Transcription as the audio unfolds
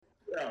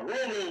now.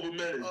 Roll over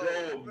minutes,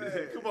 Oh,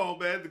 man. Come on,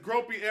 man. The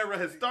gropey era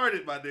has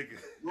started, my nigga.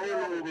 Roll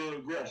over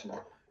aggression.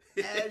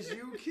 As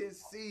you can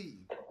see,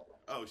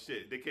 Oh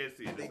shit, they can't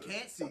see it. they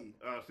can't see,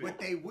 Oh, shit. but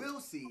they will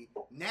see.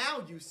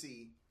 Now you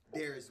see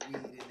there is weed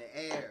in the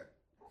air,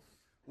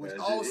 which As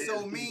it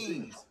also is,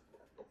 means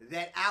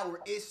that our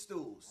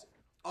istools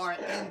are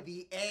in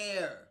the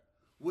air,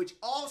 which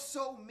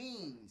also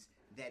means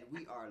that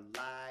we are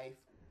live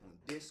on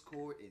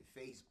Discord and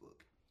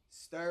Facebook.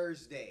 It's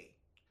Thursday.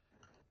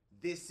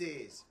 This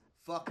is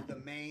Fuck the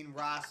Main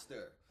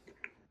Roster.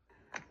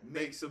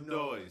 Make some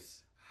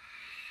noise.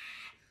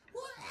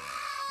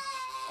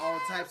 All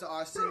types of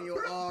Arsenio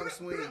arm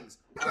swings.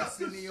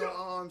 Arsenio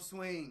arm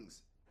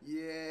swings.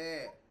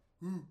 Yeah.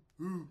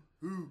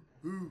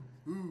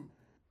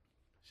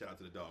 Shout out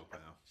to the dog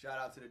pound. Shout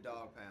out to the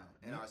Dog Pound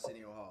and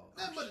Arsenio Hall.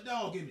 Nothing but the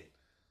dog in it.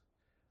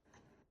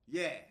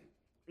 Yeah.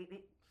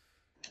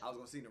 I was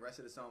gonna sing the rest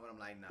of the song, but I'm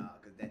like, nah,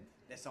 cause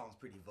that song's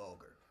pretty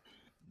vulgar.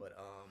 But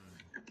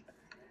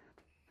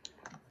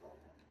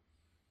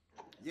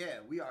yeah,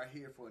 we are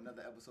here for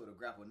another episode of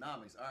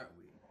Grapplenomics, aren't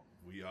we?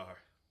 We are.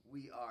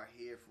 We are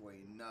here for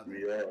another.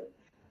 We are.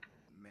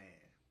 Man.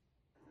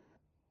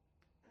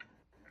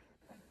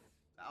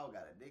 I got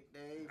a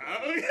nickname.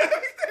 Oh,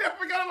 yeah, I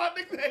forgot about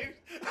nicknames.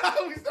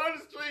 We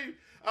started the stream.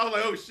 I was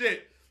like, oh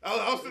shit.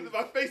 I was sitting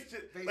my face.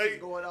 Face Like, is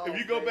going off, if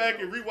you go man. back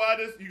and rewind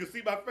this, you can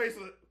see my face.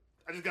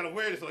 I just gotta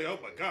wear this. Like, oh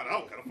my god, I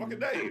don't got a fucking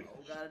name. I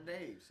don't got a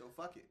name, so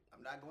fuck it.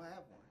 I'm not gonna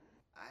have one.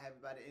 I have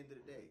it by the end of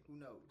the day. Who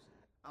knows?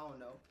 I don't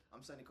know.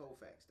 I'm Sonny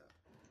Colfax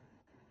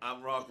though.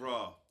 I'm Rock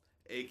Raw,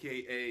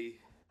 aka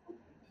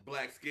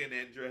Black Skin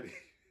Andretti.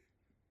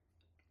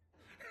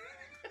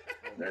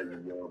 There you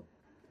go.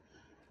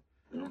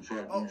 And I'm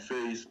fucking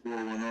Face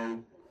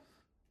 410.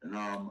 And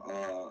I'm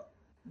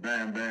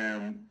Bam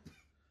Bam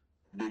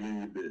digging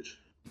your bitch.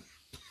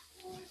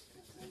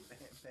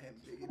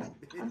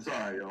 I'm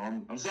sorry, yo.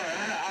 I'm sorry.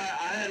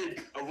 I had it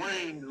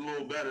arranged a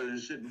little better than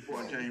shit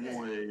before I came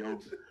on here, yo.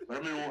 But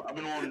I've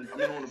been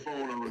on the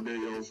phone all day,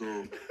 yo.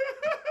 So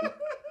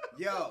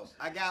Yo,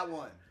 I got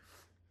one.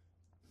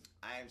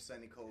 I am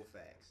Sonny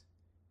Colfax,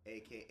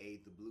 aka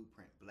the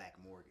Blueprint Black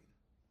Morgan.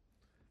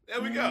 There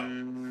we go.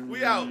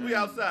 We out. We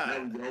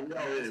outside. There we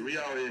go. We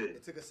out here.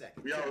 It took a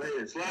second. We out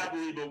here.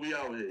 Sloppily, but we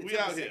out here. We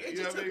out here. It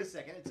You know just what I took mean? a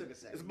second. It took a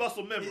second. It's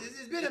muscle memory.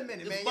 It's been a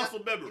minute, man. It's muscle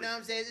memory. You know what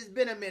I'm saying? It's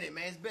been a minute,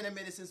 man. It's been a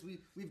minute since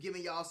we've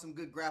given y'all some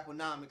good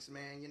grapplenomics,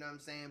 man. You know what I'm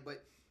saying?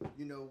 But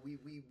you know,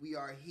 we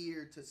are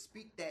here to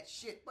speak that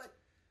shit. But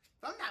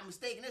if I'm not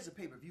mistaken, there's a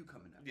pay-per-view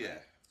coming up. Yeah.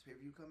 Right? There's a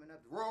pay-per-view coming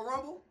up. The Royal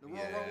Rumble. The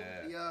Royal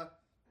Yeah. Rumble.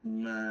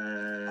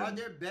 Man. Are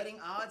there betting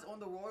odds on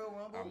the Royal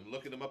Rumble? I'm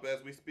looking them up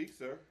as we speak,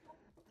 sir.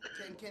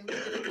 Can we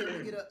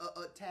get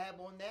a tab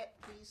on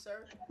that, please,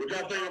 sir? What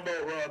y'all think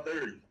about Raw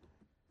 30? You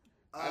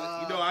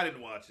know I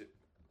didn't watch it.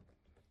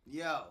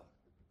 Yo,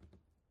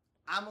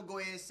 I'm gonna go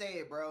ahead and say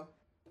it, bro.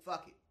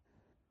 Fuck it.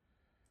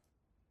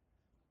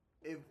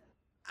 If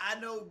I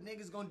know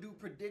niggas gonna do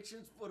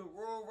predictions for the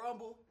Royal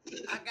Rumble,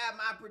 I got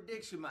my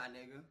prediction, my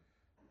nigga.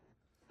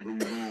 What you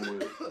going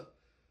with?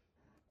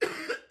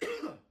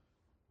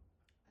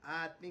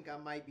 I think I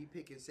might be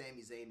picking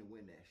Sami Zayn to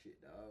win that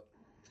shit, dog.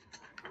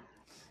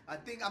 I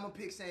think I'm gonna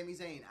pick Sami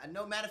Zayn.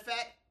 No matter of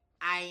fact,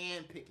 I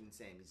am picking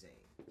Sami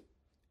Zayn.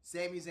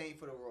 Sami Zayn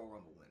for the Royal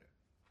Rumble winner.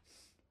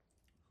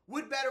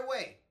 What better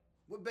way?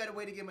 What better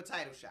way to give him a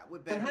title shot?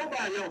 What better? But way?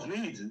 nobody else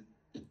needs it.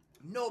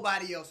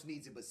 Nobody else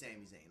needs it but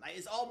Sami Zayn. Like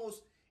it's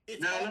almost.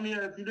 It's Now let me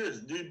ask you this: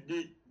 do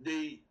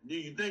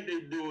you think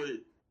they do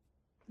it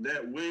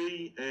that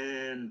way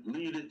and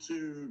lead it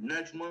to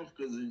next month?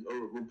 Because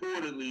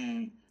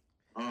reportedly,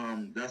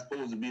 that's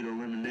supposed to be the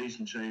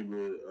Elimination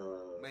Chamber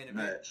Main event.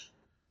 match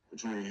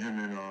between him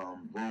and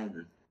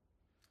Roman.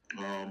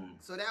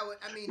 So that would,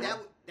 I mean,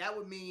 that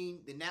would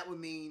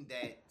mean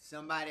that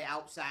somebody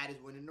outside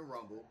is winning the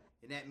Rumble,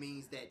 and that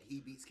means that he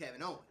beats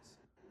Kevin Owens.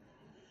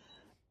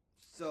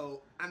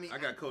 So I mean, I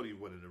got Cody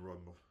winning the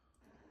Rumble.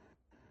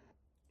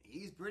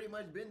 he's pretty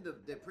much been the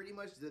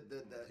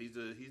He's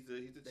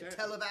the champ.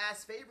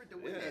 televised favorite to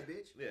win that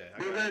bitch. Yeah.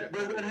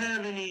 Does that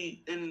have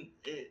any?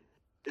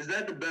 Is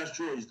that the best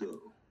choice though?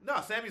 No,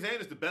 Sami Zayn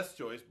is the best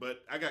choice,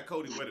 but I got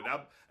Cody winning.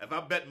 If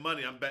I'm betting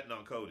money, I'm betting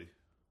on Cody.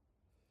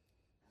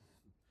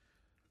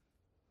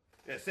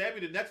 Yeah, Sammy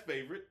the next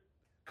favorite.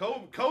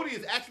 Cody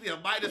is actually a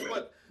minus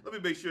one. Let me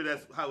make sure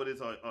that's how it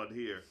is on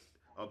here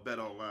on Bet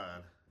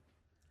Online.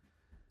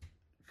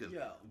 Because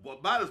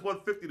minus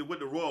 150 to win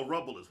the Royal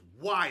Rumble is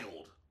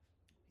wild.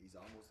 He's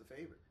almost a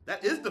favorite.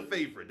 That is the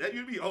favorite. That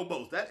you'd be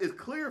almost. That is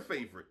clear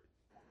favorite.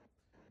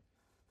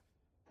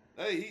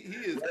 Hey, he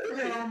is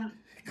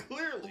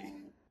clearly.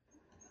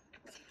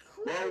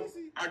 Well,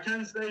 I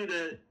can say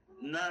that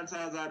 9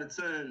 times out of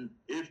 10,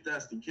 if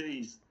that's the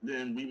case,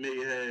 then we may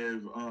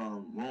have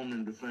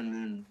Roman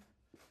defending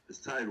his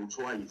title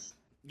twice.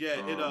 Yeah,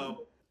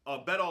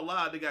 on Bet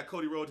Online they got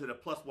Cody Rhodes at a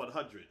plus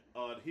 100.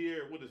 On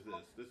here, what is this?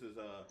 This is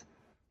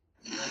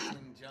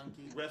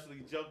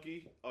Wrestling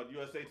Junkie on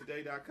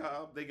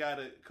USAToday.com. They got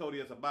Cody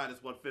as a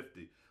minus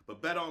 150,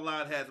 but Bet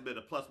Online has him at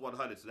a plus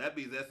 100. So that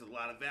means that's a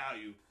lot of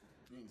value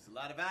It's a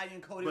lot of value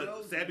in Cody But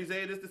Rhodes. Sami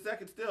Zayn is the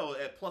second still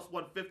at plus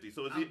 150,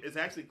 so it's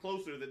actually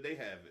closer than they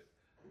have it.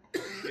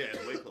 Yeah,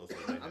 it's way closer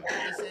than they I'm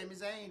have picking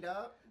Sami Zayn,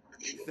 dog.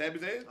 it. Sami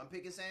Zayn? I'm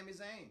picking Sami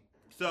Zayn.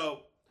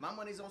 So My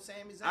money's on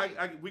Sami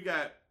Zayn. we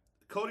got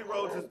Cody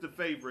Rhodes is the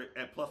favorite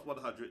at plus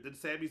 100, then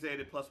Sami Zayn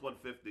at plus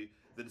 150,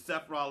 then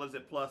Seth Rollins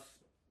at plus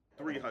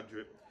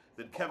 300,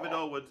 then Kevin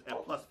Owens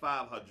at plus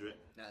 500.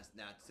 Now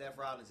Seth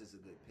Rollins is a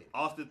good pick.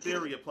 Austin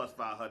Theory at plus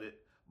 500,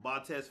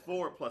 Montez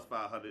Ford plus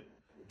 500,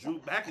 Drew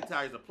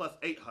McIntyre is a plus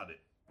 800.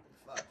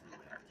 Fuck Drew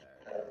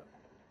McIntyre.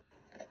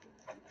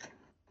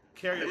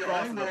 Karrion I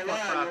Cross ain't is a gonna plus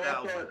lie, I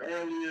 5,000. thought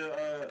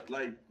earlier,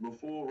 like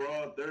before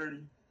Raw 30,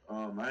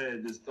 I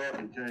had this thought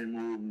that came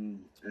over me,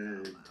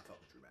 and I fuck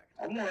with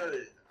Drew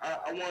McIntyre.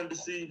 I wanted to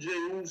see Jey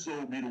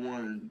Uso be the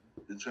one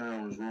to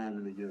challenge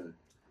Roman again.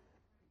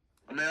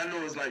 I mean, I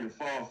know it's like a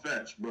far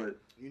fetch, but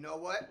You know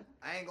what?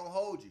 I ain't gonna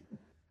hold you.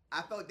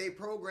 I felt their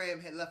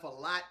program had left a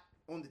lot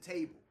on the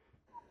table.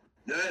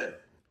 yeah.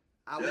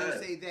 I will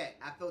say that.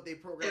 I felt their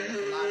program left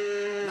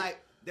a lot. Like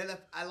they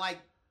left.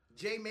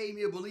 Jay made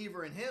me a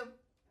believer in him.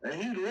 And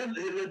he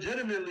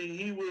legitimately,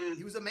 he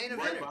was a main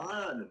right eventer.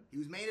 behind him. He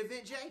was main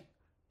event Jay.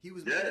 He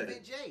was Yeah. main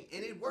event Jay,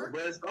 and it worked.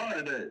 But it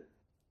started that.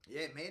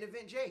 Yeah, main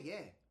event Jay.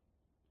 Yeah,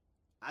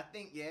 I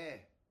think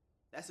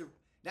that's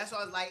why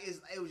I was like,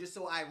 it was just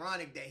so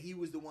ironic that he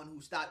was the one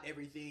who stopped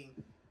everything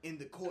in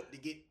the court to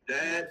get.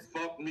 That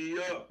fucked me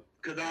up.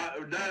 Cause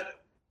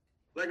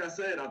like I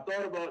said, I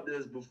thought about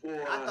this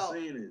before I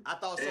seen it. I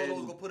thought Solo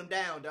was gonna put him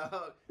down,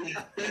 dog. I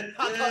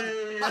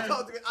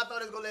thought it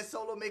was gonna let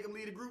Solo make him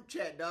lead a group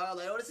chat, dog.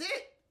 Like, oh, that's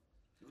it.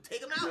 We'll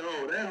take him out.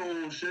 Yo, that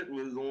whole shit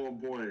was on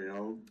point,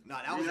 yo.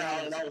 Nah, that was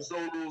that was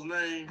Solo's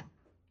name.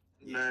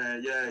 Yeah.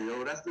 Man, yeah,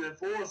 yo, that's the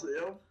enforcer,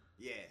 yo.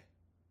 Yeah.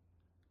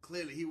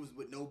 Clearly, he was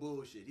with no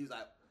bullshit. He was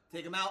like,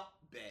 take him out,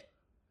 bet.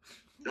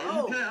 Yo,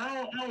 Oh. you can't, I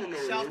don't know.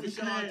 Shouts yo. to You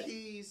Sean can't-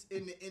 Keys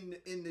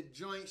in the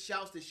joint.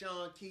 Shouts to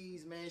Sean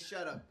Keys, man.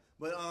 Shut up.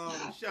 But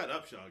Shut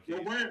up, Sean Yo,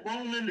 Keys.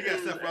 Roman You got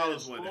is Seth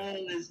Rollins as winning.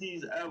 strong as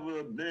he's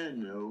ever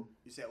been, yo.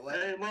 you said what?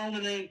 Hey,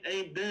 Roman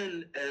ain't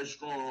been as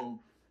strong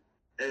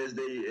as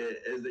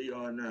they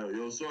are now,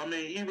 yo. So I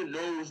mean, even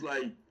though it's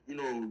like you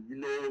know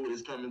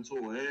it's coming to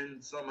an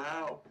end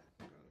somehow.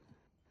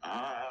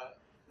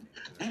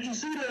 Did you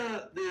see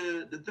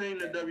the thing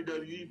that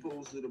WWE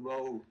posted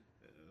about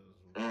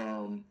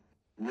Royal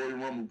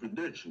Rumble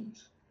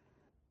predictions?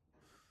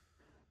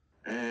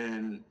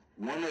 And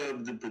one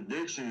of the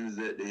predictions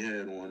that they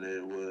had on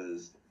there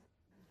was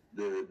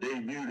the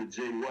debut of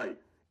Jay White.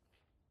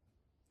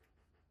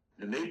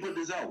 And they put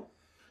this out.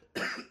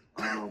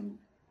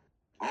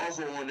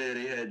 Also on there,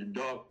 they had the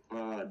Dark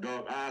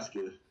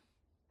Oscar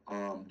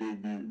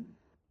debut.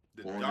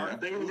 The On Dark. there. I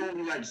think it was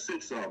only like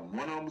 6 of them.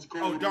 One of them was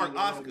Cody. Oh, Dark one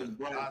of Oscar. them was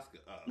Brock. Oscar.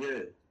 Yeah.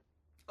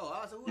 Oh,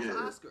 I was like, who's Yeah.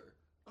 Oscar?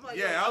 I'm like,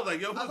 Yeah, I was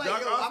like, yo, who's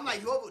Dark Oscar? I'm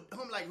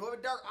like, whoever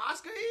Dark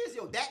Oscar is,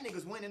 yo, that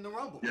nigga's winning the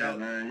Rumble. Yeah,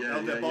 man. that Yeah,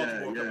 was that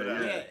Baltimore coming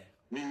out. Yeah.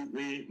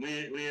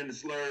 We in the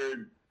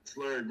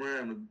slurred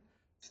grammar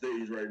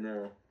stage right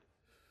now.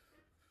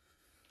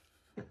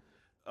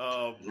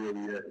 That's where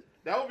we at.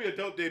 That would be a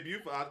dope debut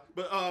for us.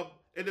 But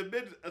in the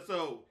mid,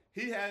 so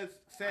he has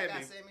I Sammy.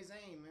 got Sami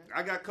Zayn, man.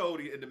 I got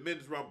Cody in the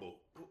men's rumble.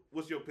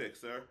 What's your pick,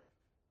 sir?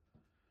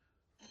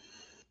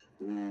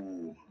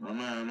 Ooh,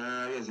 man,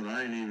 listen,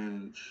 I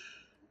don't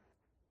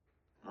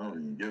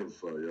even give a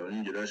fuck, yo. You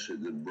can get that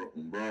shit to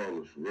Brooklyn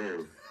Brawlers for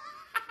real.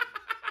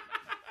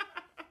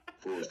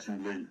 Before it's too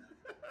late.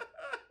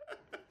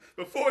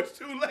 Before it's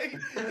too late.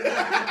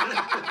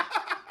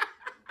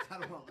 I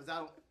don't know, 'cause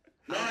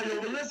Nah, yo,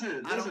 but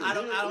listen. I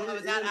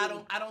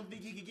don't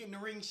think he could get in the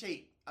ring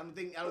shape. I don't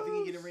think he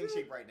can get in ring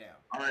shape right now.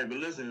 All right, but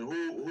listen,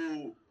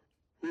 who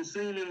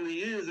seemingly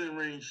is in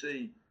ring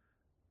shape?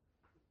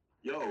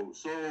 Yo,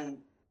 so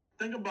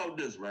think about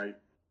this, right?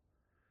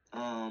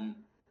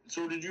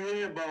 So did you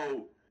hear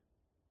about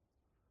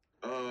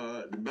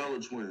the Bella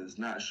Twins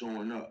not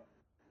showing up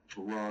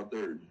for Raw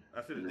 30?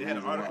 I said they had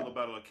an article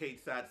about it on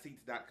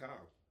CagesideSeats.com.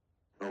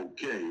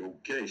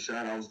 Okay.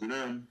 Shout outs to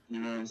them. You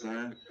know what I'm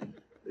saying?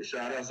 They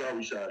shout us out,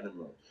 we shout them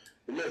out.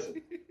 But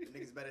listen,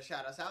 Niggas better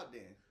shout us out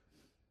then.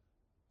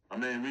 I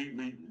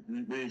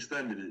mean, we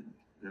extended it.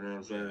 You know what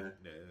I'm saying?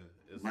 Yeah,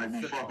 it's Might be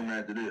a fucking sentiment.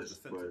 after this,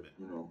 It's a but sentiment.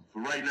 you know,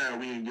 for right now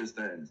we in good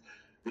standings.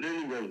 But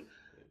anyway,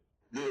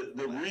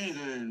 the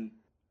reason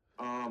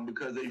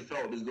because they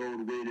felt as though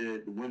the way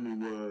that the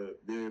women were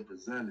being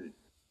presented,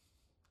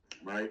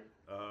 right?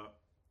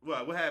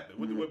 What happened?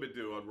 What did the women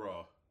do on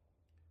Raw?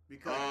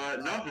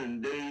 Because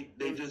Nothing.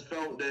 They just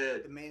felt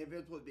that the main event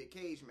was supposed to be a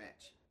cage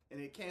match, and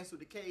they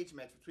canceled the cage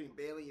match between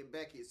Bayley and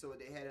Becky. So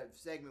they had a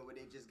segment where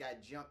they just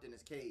got jumped in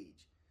his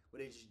cage,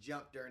 where they just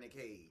jumped during the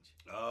cage.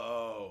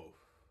 Oh.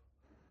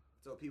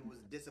 So people was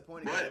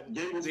disappointed. but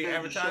they was They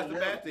supposed to advertised show the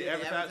up. match? They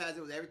advertised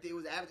It was everything.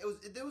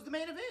 It was the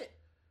main event.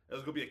 it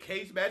was going to be a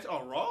cage match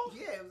on Raw?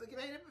 Yeah, it was like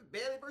main event,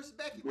 Bayley versus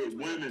Becky, With which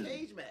was a women.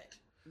 cage match.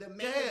 The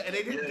main Yeah, and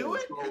they didn't do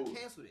it? So, They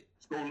canceled it.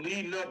 so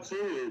leading up to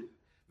it,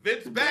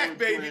 Vince The back,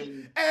 Bella baby.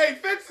 Twins- Hey,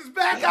 Vince is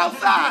back That's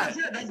what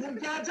outside. I'm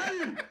trying to tell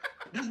you.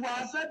 This is why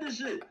I said this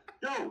shit.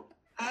 Yo,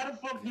 how the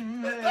fuck do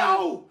you Let's have?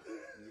 go.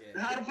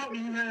 Yeah. How the fuck do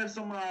you have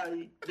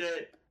somebody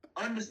that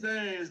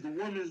understands the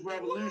women's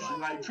revolution?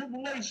 Like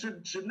Triple H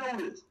should know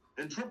this,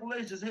 and Triple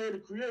H is here to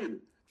create it.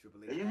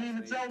 Triple H And you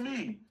mean to tell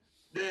me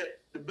that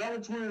the Bella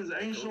Twins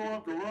ain't showing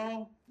up to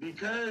Raw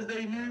because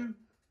they knew,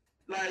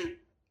 like,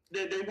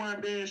 that they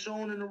weren't being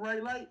shown in the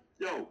right light?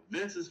 Yo,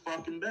 Vince is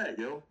fucking back,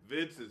 yo.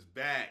 Vince is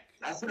back.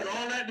 I said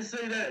all that to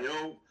say that,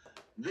 yo.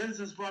 Vince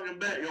is fucking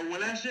back, yo. When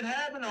that shit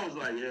happened, I was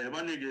like, yeah,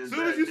 my nigga is As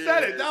soon as back you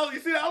said there. it, that was, you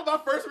see, that was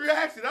my first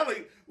reaction. I was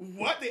like,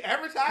 what? They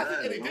advertising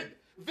and they did.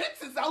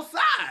 Vince is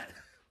outside.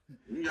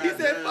 We He got said,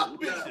 Vince- fuck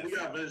we got- bitches. We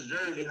got Vince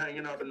Jersey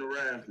hanging up in the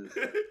rafters.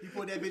 He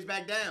put that bitch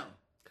back down.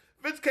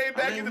 Vince came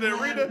back I mean, into the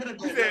we arena. could've He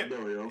put said, that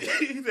though, yo.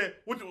 he said,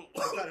 what the,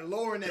 Started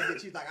lowering that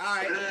bitch. He's like, all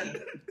right,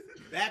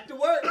 back to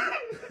work.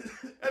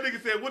 that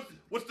nigga said,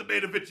 what's the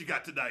main event you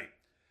got tonight?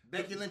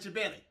 Becky Lynch and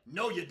Bailey.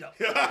 No, you don't.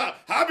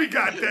 Hobby,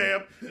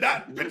 goddamn,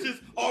 not bitches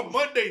on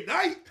Monday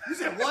night. You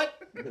said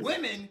what?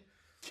 Women?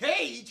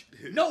 Cage?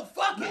 No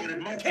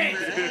fucking.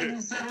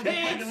 Cancel.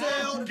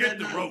 Cancel. Get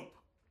the rope.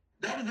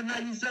 That was the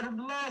night he settled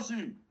the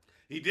lawsuit.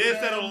 He did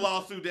settle the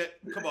lawsuit that,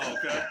 come on,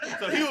 cuz.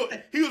 So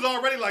he was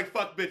already like,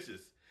 fuck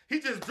bitches. He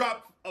just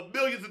dropped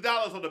millions of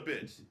dollars on the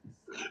bitch.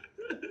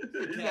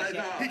 He's like,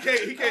 nah. He can't,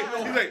 he's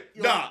like,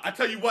 nah, I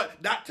tell you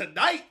what, not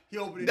tonight. He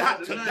opened it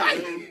Not up.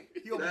 tonight.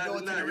 He opened the door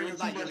to the ring. Was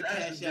like, yo, the Too much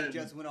cash app estrogen.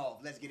 just went off.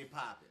 Let's get it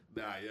popping.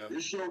 Nah, yo.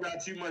 This show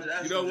got too much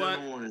estrogen You know what?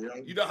 on it,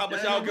 yo. You know how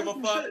much That I ain't don't give a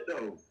no fuck? shit,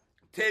 though.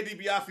 Ted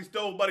DiBiase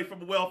stole money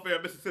from welfare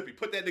in Mississippi.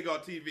 Put that nigga on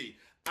TV.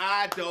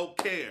 I don't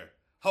care.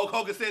 Hulk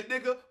Hogan said,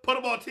 nigga, put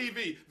him on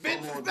TV.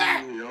 Vince Come is on,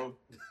 back. TV, yo.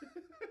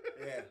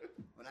 Yeah.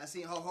 When I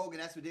seen Hulk Hogan,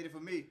 that's what did it for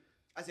me.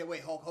 I said,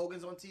 wait, Hulk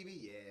Hogan's on TV?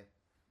 Yeah.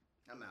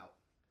 I'm out.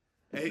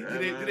 Hey,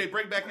 did they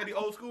bring back any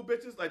old school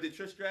bitches? Like did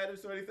Trish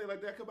Stratus or anything like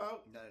that come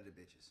out? None of the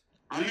bitches.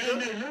 I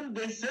mean,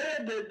 they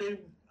said that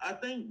I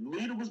think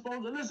Lita was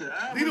supposed to listen.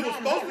 Lita was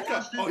supposed to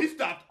come. Oh, he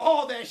stopped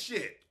all that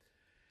shit.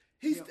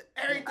 He's Yeah.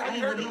 everything I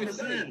he don't heard of remember it.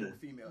 saying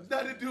that. Females.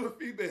 Nothing to do with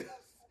females.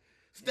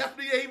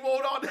 Stephanie ain't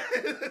vote on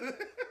that.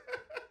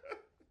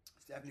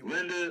 Stephanie.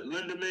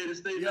 Linda made a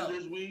statement Yo.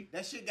 this week.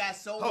 That shit got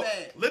so Oh,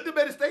 bad. Linda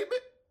made a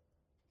statement?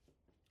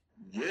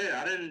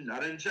 Yeah, I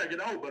didn't check it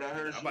out, but I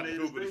heard I'm she about to made a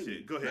Google this statement.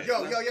 shit. Go ahead.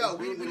 Yo. Let's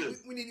Google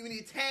this. We need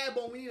a tab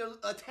on. We need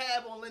a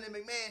tab on Lyndon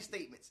McMahon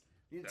statements.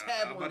 We need a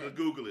tab I'm on about to that.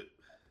 Google it.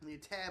 We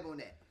need a tab on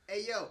that.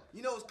 Hey yo,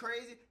 you know what's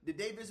crazy? The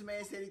day Vince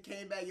McMahon said he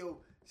came back, yo,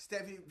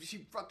 Stephanie, she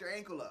fucked her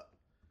ankle up.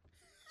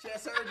 She had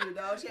surgery,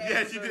 dog. She had Yeah,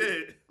 ankle she surgery.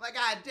 did. Like,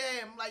 god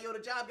damn, like yo, the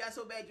job got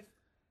so bad.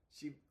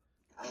 She,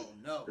 oh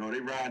no. Yo, they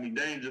Rodney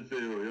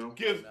Dangerfield, yo.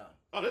 Gives. No.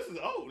 Oh, this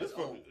is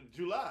from old.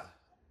 July.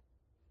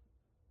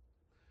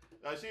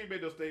 She ain't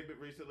made no statement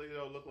recently. It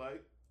don't look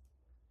like.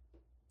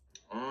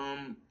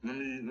 Let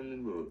me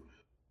look.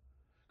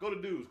 Go to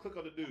news. Click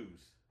on the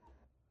news.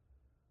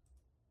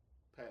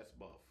 Past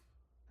month.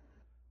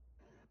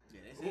 Yeah,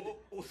 that's it.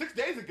 Well, 6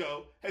 days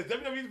ago, has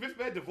WWE's Vince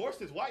McMahon divorced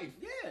his wife?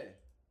 Yeah,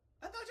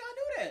 I thought y'all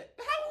knew that.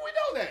 How would we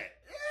know that?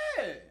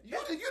 Yeah, You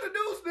the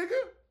news,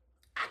 nigga.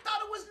 I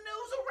thought it was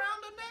news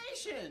around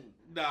the nation.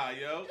 Nah,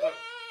 yo.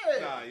 Yeah,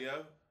 Nah,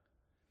 yo.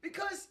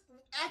 because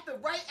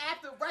right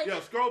after Yo,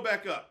 scroll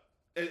back up.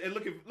 And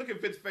look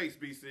at Vince's face,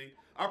 BC.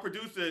 Our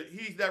producer,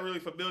 he's not really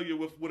familiar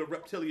with what a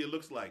reptilian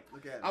looks like.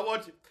 Look at him. I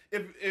want you,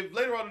 if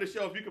later on in the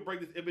show, if you could bring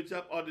this image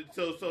up on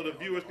so the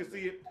viewers can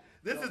see it.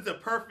 This is the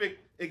perfect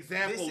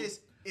example. This is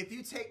if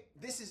you take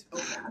this is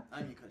okay.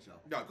 I didn't cut you off.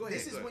 No, go ahead.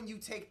 This is when you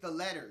take the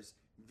letters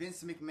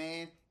Vince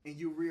McMahon and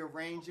you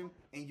rearrange them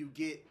and you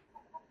get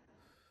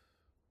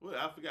Well,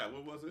 I forgot.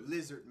 What was it?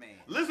 Lizard Man.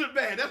 Lizard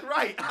Man. That's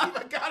right. I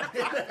forgot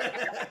about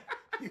that.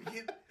 You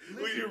get When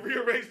you Lizard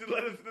rearrange the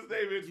letters in his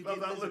name, it You spells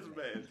get out Lizard Lizard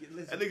Man. Man. You get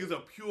Lizard That nigga's a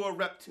pure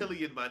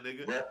reptilian, my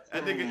nigga. Yep.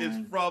 That nigga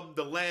is from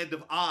the land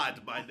of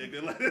Odd, my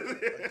nigga.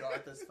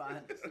 Garth's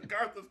finest.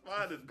 Garth's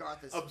finest.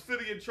 Garth's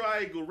Obsidian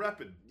Triangle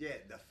repping. yeah,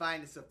 the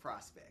finest of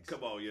prospects.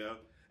 Come on, yo.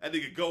 That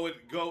nigga go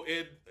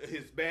in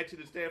his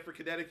mansion in Stamford,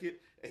 Connecticut,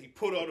 and he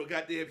put on a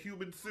goddamn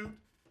human suit.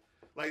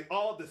 Like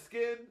all the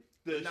skin,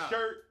 the Nah.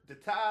 shirt, the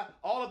tie,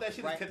 all of that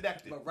shit Right, is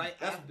connected. but right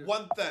That's after-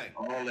 one thing.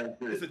 All that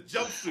It's shit. a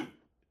jumpsuit.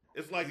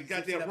 It's like a He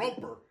zips it goddamn up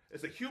in- romper.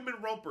 It's a human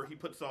romper he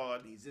puts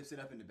on. He zips it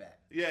up in the back.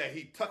 Yeah,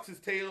 he tucks his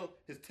tail.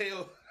 His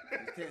tail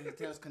His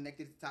tail's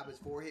connected to the top of his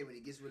forehead when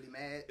he gets really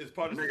mad. is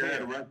part of his Nigga had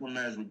a tail. wrestling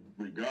match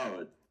with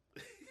God.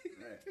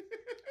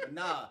 But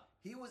nah,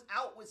 he was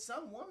out with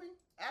some woman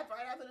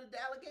right after the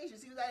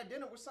allegations. He was at a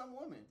dinner with some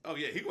woman. Oh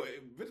yeah,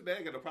 Vince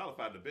McMahon got no problem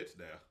finding a bitch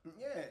now.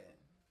 Yeah,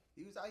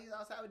 he was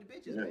outside with the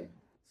bitches, Yeah. man.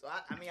 So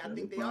I mean, I Yeah,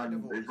 think they they are found-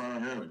 divorced. they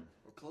found him.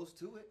 Or close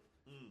to it.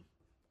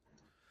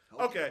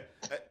 Okay.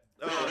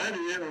 Yo,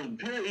 that was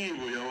pure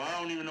evil, yo.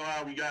 I don't even know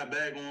how we got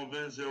back on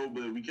Vince, yo,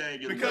 but we can't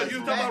get Because away you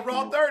was from talking it. about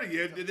Raw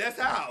 30, and that's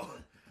how.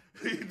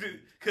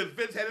 Because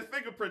Vince had his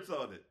fingerprints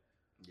on it.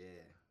 Yeah.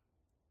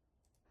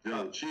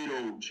 Yo,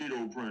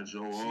 Cheeto Prince,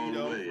 yo, all the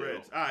Cheeto way, yo.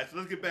 Prince. All right, so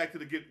let's get back to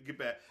the get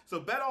back. So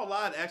Bet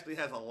Online actually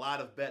has a lot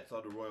of bets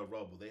on the Royal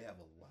Rumble. They have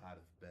a lot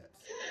of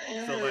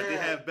bets. So like they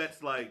have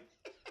bets like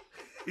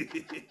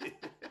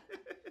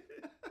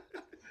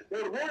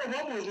Well, the Royal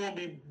Rumble is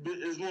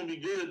gonna be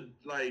good.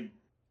 Like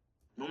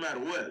no matter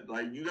what.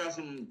 Like you got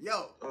some.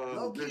 Yo,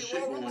 low key, good shit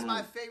Royal Rumble's going my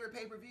on. favorite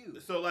pay per view.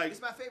 So like,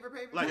 It's my favorite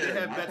pay per view. like they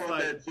have I bets thought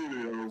like that too,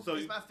 yo. so.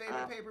 It's my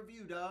favorite pay per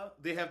view, dog.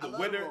 They have the I love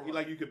winner. Royal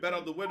Like you could bet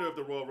on the winner of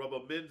the Royal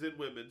Rumble, men's and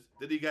women's.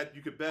 Then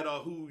you could bet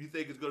on who you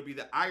think is going to be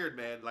the Iron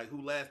Man, like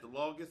who lasts the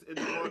longest in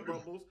the Royal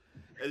Rumbles.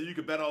 And you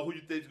can bet on who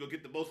you think is going to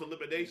get the most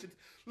eliminations.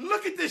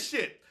 Look at this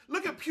shit.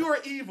 Look at pure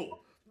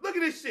evil. Look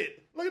at this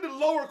shit. Look at the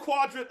lower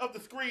quadrant of the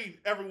screen,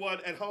 everyone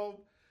at home.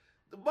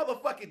 The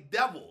motherfucking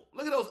devil.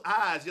 Look at those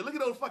eyes. You look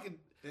at those fucking.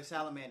 They're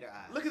salamander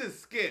eyes. Look at his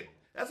skin.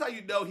 That's how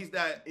you know he's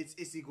not.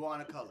 It's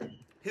iguana color.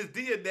 His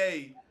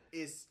DNA.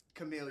 It's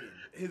chameleon.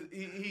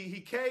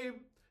 He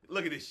came.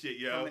 Look at this shit,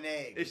 yo. From an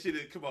egg. This shit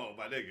is. Come on,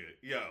 my nigga.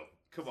 Yo,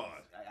 come on.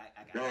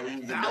 I Yo, got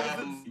he's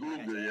Thousands-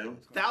 yo.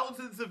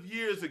 Thousands of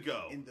years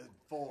ago, in the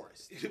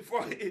forest.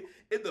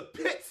 in the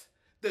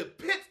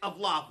pit of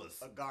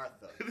lavas.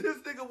 Agartha. This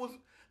nigga was.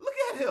 Look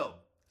at him.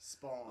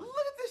 Spawn. Look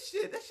at this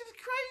shit. That shit is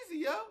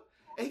crazy, yo.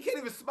 And he can't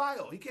even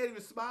smile. He can't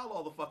even smile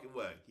all the fucking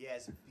way. He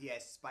has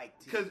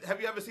spiked teeth. Because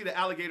have you ever seen an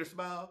alligator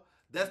smile?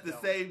 That's the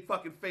No. same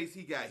fucking face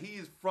he got. He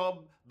is from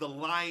the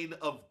line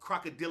of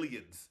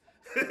crocodilians.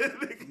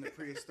 From the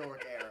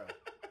prehistoric era.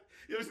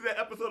 You ever see that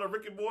episode of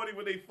Rick and Morty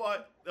when they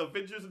fought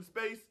Avengers in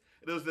space?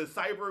 And it was the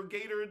cyber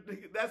gator.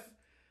 That's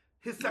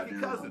his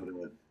second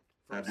cousin.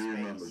 I do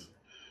remember.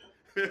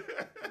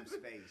 From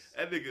space.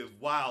 That nigga is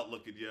wild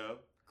looking, yo.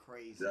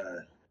 Crazy. Yeah.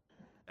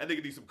 That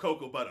nigga needs some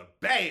cocoa butter.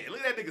 Bang!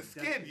 Look at that nigga's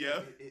skin,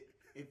 yo.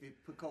 If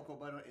it put cocoa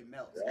butter, it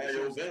melts. Yeah, yo,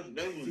 that was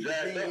See, the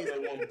jacked thing up is,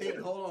 at one point.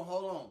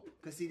 hold on.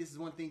 Because, see, this is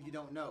one thing you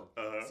don't know.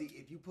 Uh-huh. See,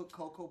 if you put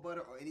cocoa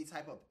butter or any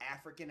type of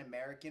African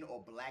American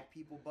or black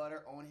people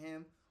butter on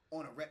him,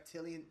 on a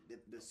reptilian,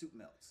 the soup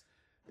melts.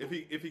 If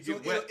he So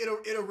gets wet,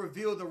 it'll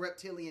reveal the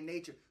reptilian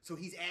nature. So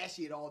he's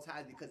ashy at all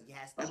times because he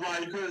has to. That's why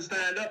he couldn't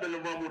stand up in the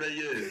Rumble that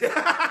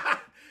year.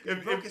 He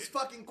broke his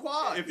fucking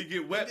quad. if he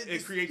get wet,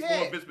 it creates yeah.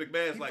 more Vince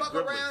McMahon's He like fuck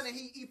gremlins. around and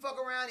he fuck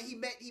around and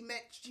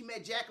she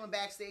met Jacqueline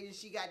backstage and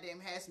she goddamn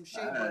had some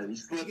shea Ah, butter. he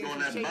slipped She gave on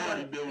him that shea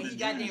butter, bodybuilding and he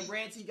goddamn juice.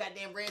 ran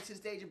to the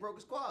stage and broke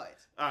his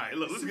quads. All right,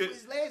 look, let's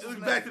His get legs was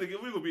back to the.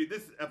 We will be.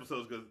 This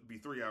episode is gonna be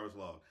 3 hours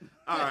long.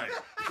 All right,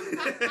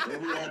 Yo,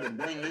 we had to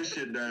bring this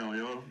shit down,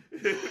 yo. we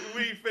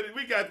finished.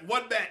 We got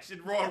one match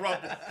in Royal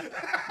Rumble.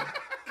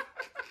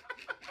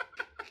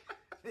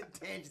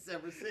 Tangents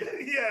ever since.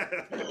 Yeah,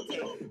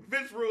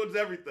 Vince ruins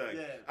everything.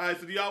 Yeah. All right,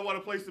 so do y'all want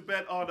to place the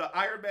bet on the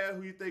Iron Man?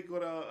 Who you think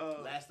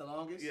gonna Last the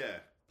longest? Yeah.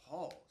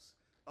 Pause.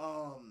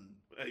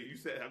 Hey, you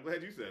said. I'm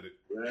glad you said it.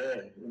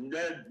 Yeah, I'm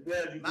glad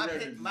you My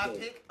corrected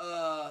pick,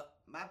 yourself.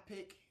 my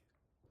pick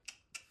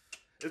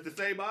It's the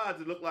same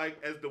odds. It look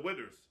like as the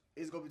winners.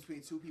 is going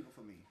between two people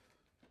for me.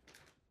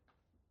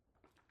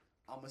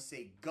 I'm gonna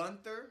say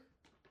Gunther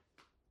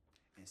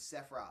and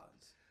Seth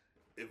Rollins.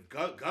 If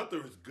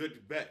Gunther is good to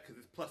bet because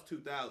it's plus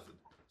 2,000.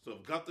 So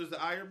if Gunther's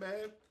the Iron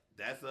Man,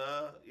 that's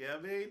yeah,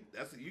 I mean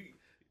that's you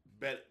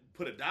bet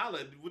put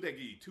 $1. Would they give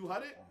you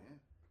 200 Yeah.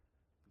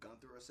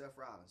 Gunther or Seth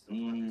Rollins.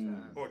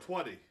 or 20?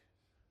 20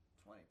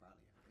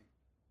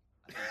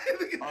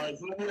 probably. All right,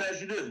 so let me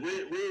ask you this: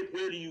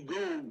 where do you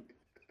go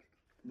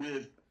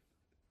with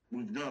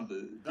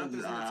Gunther? Gunther's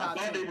in the I top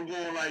thought 10. they were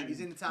going like He's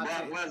in the top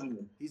Brock 10.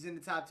 Lesnar. He's in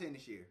the top 10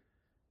 this year.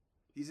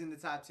 He's in the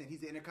top 10. He's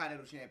the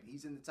Intercontinental Champion.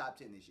 He's in the top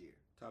 10 this year.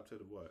 Top 10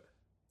 of what?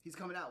 He's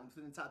coming out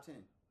within the top 10.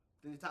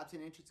 Within the top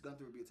 10 entrants,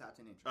 Gunther will be a top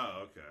 10 entrant.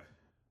 Oh, okay.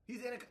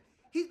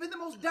 He's been the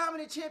most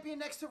dominant champion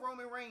next to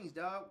Roman Reigns,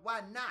 dog.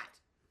 Why not?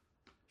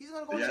 He's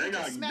gonna go Yeah, in they there and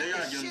gotta- smack they the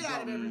gotta give him shit out of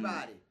something.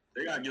 everybody.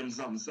 They gotta give him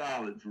something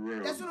solid for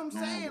real. That's what I'm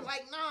No, saying.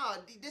 Like, nah,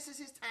 this is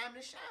his time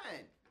to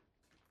shine.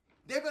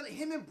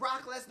 Him and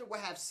Brock Lesnar will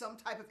have some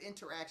type of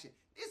interaction.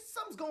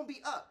 Something's gonna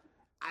be up.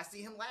 I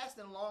see him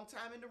lasting a long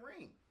time in the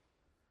ring.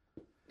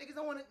 Niggas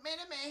don't want to, man,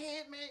 that man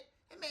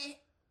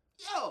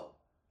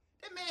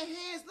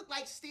hands look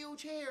like steel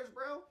chairs,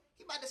 bro.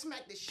 He about to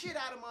smack the shit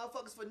out of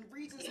motherfuckers for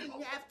reasons he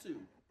didn't have to.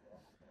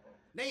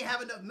 They ain't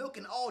have enough milk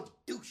and all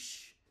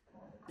douche.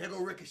 There go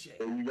Ricochet.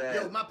 So you got-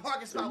 Yo, my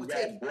parking So spot you was got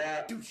taken.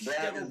 Brock Douche.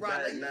 There go is Brock.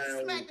 back Like,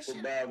 now smack the for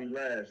shit. Bobby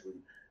Lashley.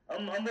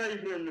 I'm ready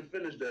for him to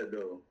finish that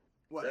though.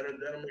 What?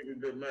 That'll make a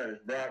good match.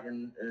 Brock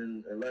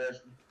and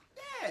Lashley.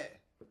 Yeah.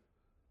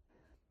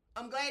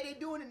 I'm glad they're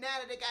doing it now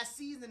that they got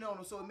seasoning on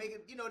them, so it make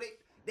it,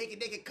 they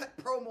can cut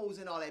promos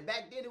and all that.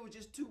 Back then it was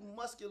just two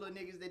muscular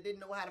niggas that didn't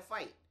know how to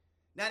fight.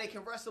 Now they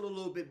can wrestle a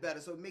little bit better,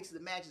 so it makes the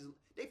matches.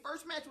 Their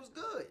first match was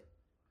good.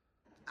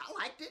 I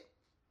liked it.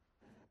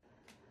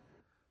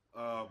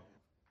 But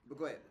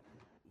go ahead.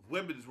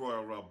 Women's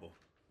Royal Rumble.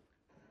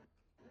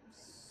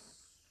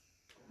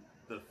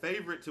 The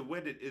favorite to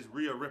win it is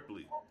Rhea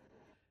Ripley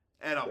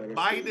at a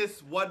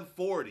minus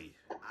 140.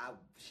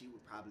 She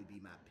would probably be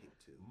my pick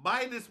too.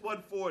 Minus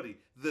 140.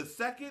 The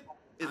second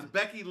is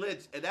Becky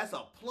Lynch, and that's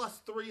a plus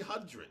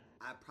 300.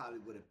 I probably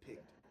would have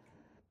picked.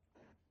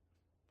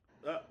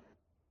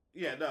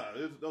 Yeah,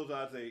 no, those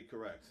odds ain't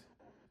correct.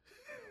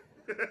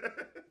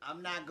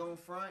 I'm not going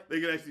front.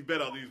 They can actually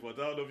bet on these ones.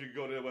 I don't know if you can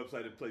go to their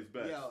website and place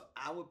bets. Yo,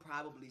 I would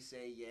probably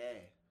say yeah.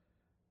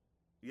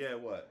 Yeah,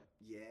 what?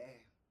 Yeah.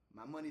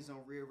 My money's on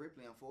Rhea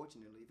Ripley,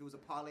 unfortunately. If it was a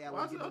parlay, I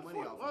Why wouldn't is it get no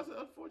money off. Why of is it. it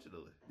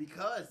unfortunately?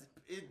 Because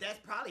that's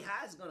probably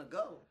how it's gonna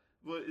go.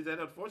 But is that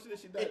unfortunate?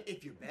 She died.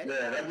 If you're betting,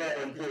 Yeah, that's not on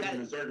it, unfortunate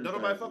circumstances. No,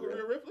 nobody fuck with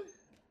Rhea Ripley.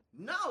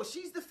 No,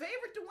 she's the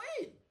favorite to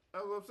win.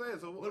 That's what I'm saying.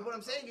 So But what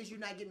I'm saying is you're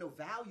not getting no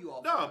value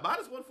off. no, of it.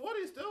 minus 140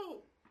 is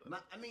still.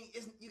 I mean,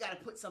 you got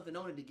to put something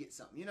on it to get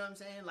something. You know what I'm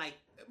saying? Like,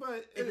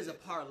 But if it's a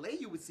parlay,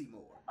 you would see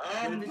more.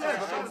 yeah, but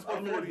minus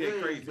 140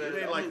 ain't crazy.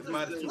 It ain't like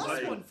minus Plus 200.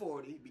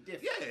 140 it'd be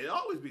different. Yeah, it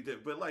always be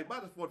different. But like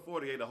minus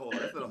 140 ain't a whole lot.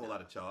 That's not a whole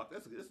lot of chalk.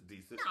 That's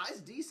decent. No,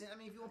 it's decent. I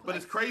mean, if you want to But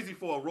it's crazy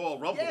for a Royal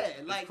Rumble. Yeah,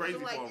 It's like crazy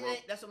that's what, for a like, Rumble.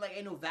 that's what like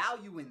ain't no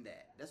value in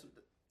that. That's what.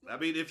 I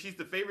mean, if she's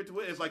the favorite to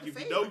win, it's like the if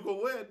you know favorite.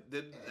 you're gonna win,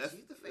 then Yeah, that's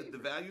she's the favorite. the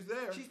value's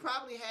there. She's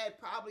probably had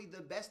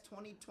the best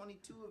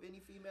 2022 of any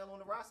female on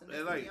the roster. And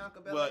And that's like,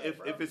 Bianca well, Belair,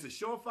 bro. if it's a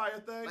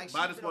surefire thing, Like, she's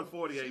minus been on-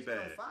 140 ain't she's been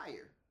bad. on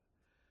fire.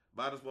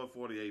 Minus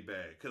 140 ain't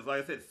bad. Because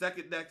like I said,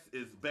 second next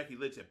is Becky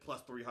Lynch at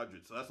plus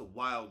 300. So that's a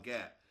wild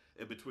gap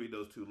in between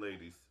those two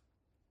ladies.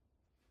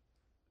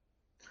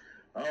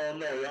 I don't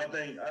know. I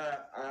think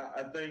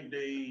I think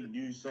they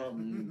do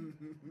something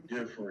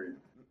different.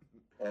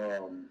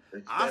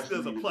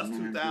 Oscar's a plus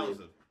especially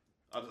 2,000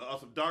 on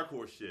some dark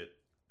horse shit.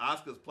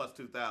 Oscar's plus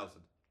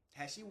 2,000.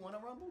 Has she won a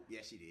Rumble? Yeah,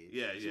 she did.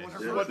 Yeah, She yeah. won her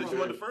She first won the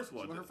Rumble. first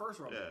one. She won her first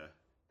Rumble. Yeah.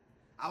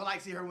 I would like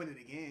to see her win it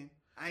again.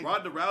 I ain't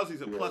Ronda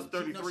Rousey's a Yeah. plus she-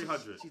 no,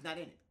 3,300. She's not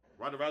in it.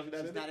 Ronda Rousey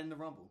not She's in not it? in the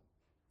Rumble.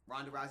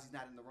 Ronda Rousey's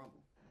not in the Rumble.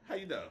 How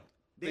you know?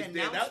 They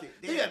announced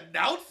it. They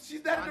announced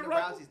she's not in Ronda the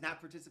Rumble? Rousey's not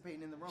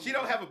participating in the Rumble. She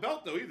don't have a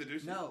belt though either, do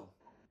she? No.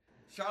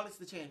 Charlotte's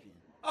the champion.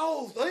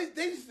 Oh, so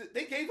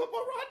they gave up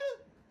on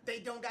Ronda? They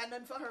don't got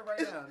nothing for her right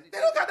now. They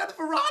don't got nothing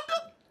for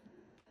Ronda?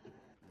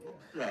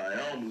 Nah, I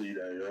don't believe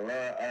that,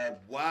 yo.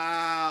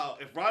 Wow.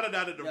 If Ronda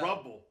not in the No.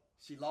 Rumble,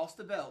 She lost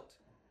the belt,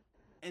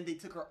 and they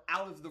took her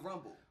out of the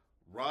Rumble.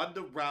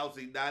 Ronda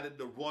Rousey not in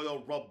the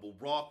Royal Rumble.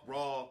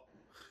 Raw.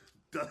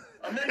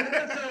 I mean,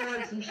 that sounds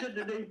like some shit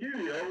that they do,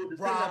 yo. The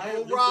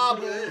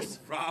Robbles.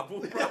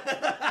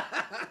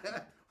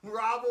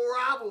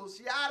 Robbles.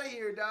 She out of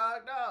here,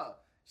 dog. No.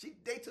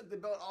 They took the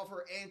belt off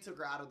her and took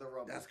her out of the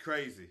Rumble. That's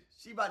crazy.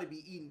 She about to be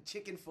eating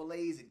chicken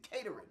fillets and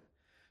catering.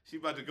 She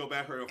about to go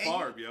back her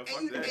farm, yo.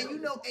 Fuck that.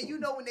 And you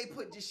know when they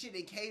put this shit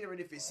in catering,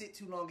 if it sit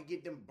too long and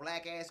get them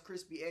black ass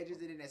crispy edges,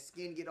 and then that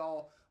skin get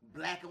all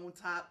black on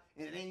top,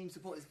 and it ain't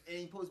supposed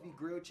to be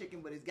grilled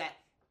chicken, but it's got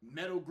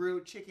metal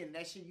grilled chicken. And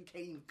that shit you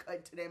can't even cut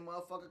into that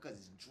motherfucker because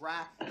it's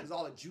dry, because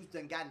all the juice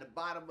done got in the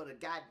bottom of the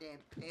goddamn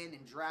pan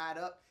and dried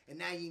up, and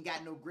now you ain't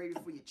got no gravy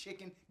for your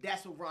chicken.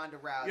 That's what Ronda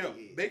Rousey Yo,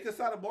 is. Baker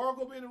Sotomora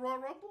gonna be in the Royal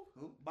Rumble?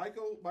 Who?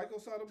 Michael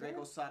Sotomora?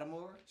 Draco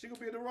Sotomora. She gonna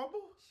be in the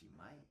Rumble? She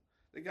might.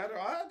 They got her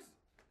odds?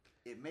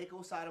 If Mako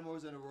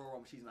Sotomore's in the Royal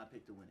Rumble, she's my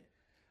pick to win it.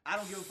 I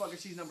don't give a fuck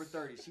if she's number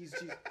 30. She's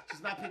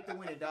my pick to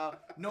win it, dog.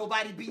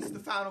 Nobody beats the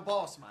final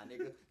boss, my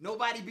nigga.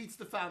 Nobody beats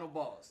the final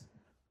boss.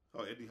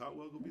 Oh, Eddie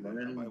Hartwell gonna be there?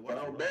 Man, I might watch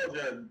I it. don't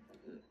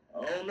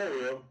know,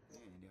 yo. Yeah,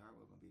 Andy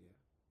Hartwell gonna be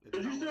there.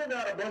 But you still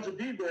got a bunch of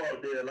people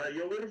out there. Like,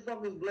 yo, where the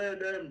fuck is Blair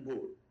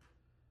Davenport?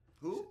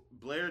 Who?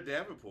 Blair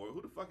Davenport.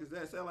 Who the fuck is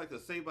that? Sound like a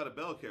Saved by the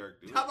Bell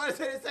character. I'm about to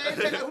say the same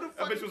thing. Who the fuck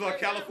That bitch is was on Blair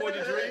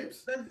California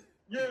Davenport? Dreams.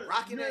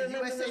 Rocking that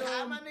USA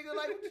High, my nigga.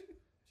 Like, what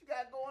you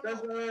got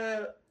going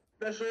on?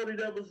 That shorty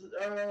that was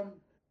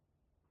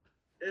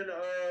in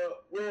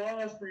Will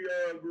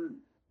Ospreay group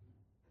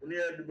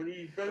when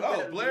he first. Oh,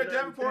 had Blair the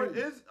Davenport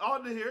team. is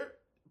on the here.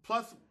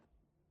 Plus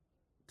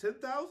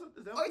 10,000?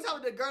 Is that Oh, you talking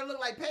about the girl look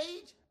like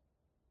Paige?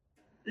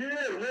 Yeah,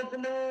 the one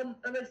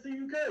from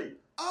NXT UK.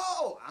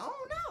 Oh, I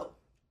don't know.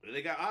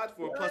 They got odds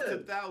for plus Yeah.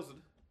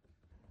 10,000.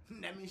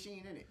 That means she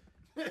ain't in it.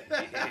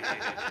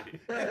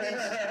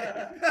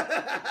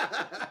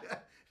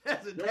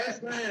 That's a That's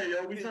damn. saying,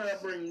 yo, we trying to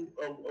bring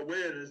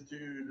awareness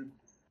to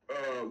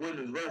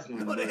women's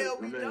wrestling. No, the hell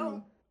we I mean,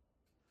 don't.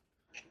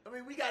 I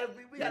mean, we gotta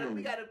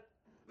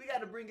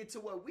bring it to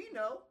what we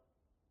know.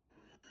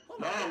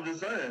 Hold No, on. I'm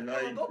just saying,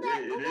 like, Go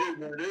back, it go is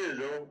what it is,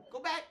 yo. Go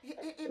back, hit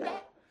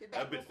back. Hit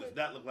That back real bitch does quick.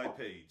 not look like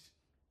Paige.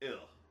 Ill.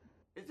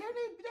 Is that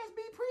name? That's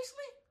B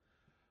Priestley?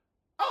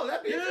 Oh,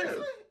 that be Yeah.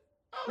 Priestley?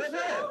 Oh, That's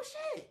shit. it. Oh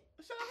shit!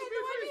 Shout I out had to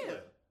no B. idea.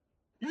 Priestley.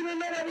 You didn't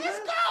know that was Let's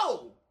her?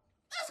 go.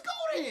 Let's go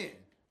then.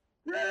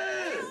 Yeah.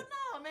 Hell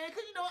no, man.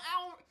 Cause you know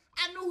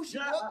I knew who she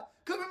Yeah. was.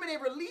 Cause remember they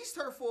released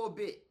her for a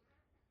bit.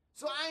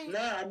 So I ain't. Nah,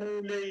 I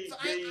mean,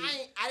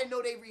 I didn't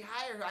know they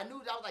rehired her. I knew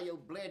I was like, yo,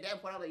 Blair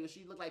Davenport. I was like, yo,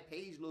 she looked like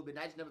Paige a little bit. And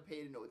I just never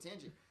paid her no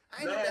attention.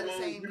 I ain't No, know that the well,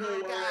 same you know girl.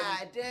 what?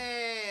 God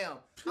damn. I'm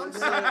Remember,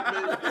 sorry.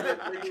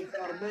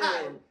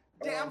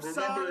 Damn, I'm remember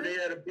sorry. they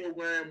had a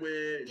program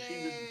where she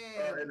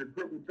was in the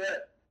triple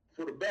threat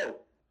for the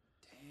belt.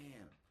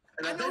 Damn.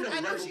 And I know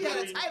think she had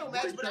a Ray title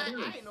match, but I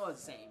Prince. didn't know it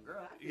was the same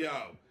girl. Yo,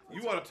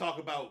 you want to talk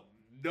about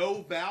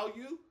no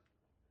value?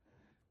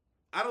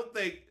 I don't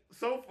think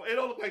so. It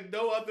don't look like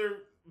no other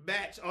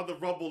match on the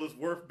Rumble is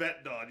worth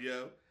betting on,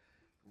 yo.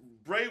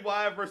 Bray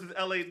Wyatt versus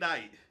LA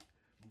Knight.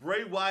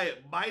 Bray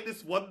Wyatt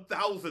minus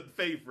 1,000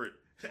 favorite.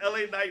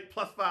 LA Knight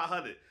plus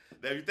 500.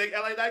 Now, if you think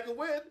LA Knight can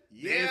win,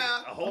 there's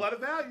Yeah. a whole lot of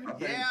value. I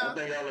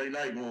think LA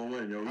Knight gonna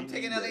win, yo. I'm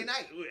taking LA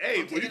Knight. Hey, I'm well,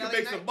 you taking can LA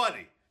make Knight. some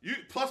money. You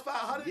plus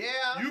 500?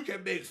 Yeah. You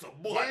can make some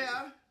money.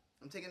 Yeah.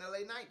 I'm taking LA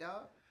Knight,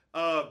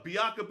 dog.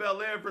 Bianca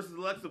Belair versus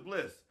Alexa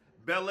Bliss.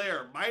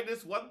 Belair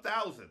minus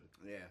 1,000.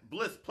 Yeah.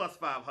 Bliss plus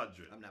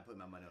 500. I'm not putting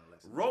my money on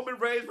Alexa. Roman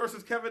Reigns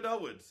versus Kevin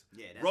Owens.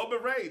 Yeah. That's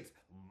Roman Reigns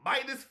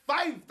minus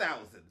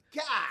 5,000.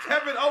 God.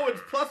 Kevin Owens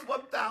plus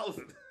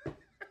 1,000.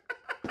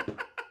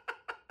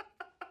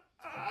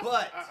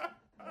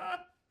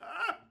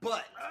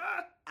 But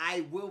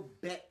I will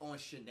bet on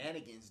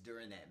shenanigans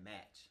during that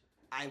match.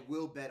 I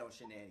will bet on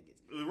shenanigans.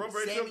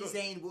 Sami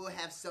Zayn will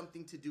have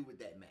something to do with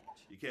that match.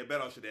 You can't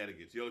bet on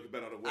shenanigans. You only can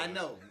bet on the winner. I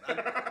know.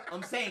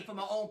 I'm saying for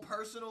my own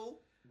personal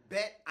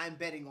bet, I'm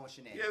betting on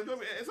shenanigans. Yeah,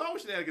 it's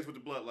always shenanigans with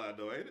the bloodline,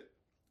 though, ain't it?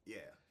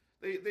 Yeah.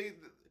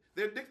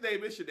 Their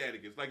nickname is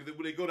shenanigans. Like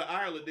when they go to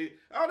Ireland,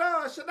 oh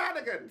no,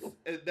 shenanigans,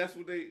 and that's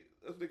what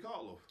they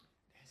call them.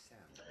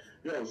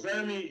 Yo,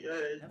 Sammy,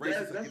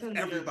 that's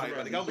everybody.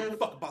 Like, I don't give a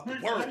fuck about the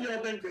world. How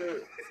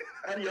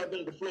do y'all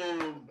think the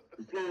flow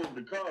of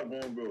the card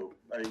gonna go?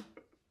 Like,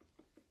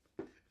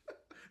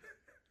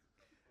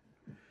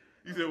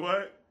 you said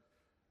what?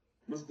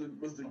 What's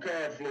the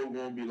card flow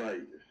gonna be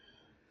like?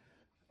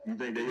 You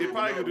think they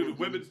probably gonna do the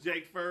women's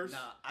Jake first?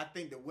 Nah, I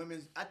think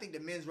the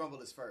men's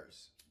rumble is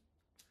first.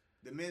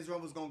 The men's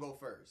rumble's gonna go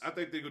first. I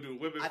think they're gonna do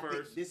women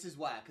first. This is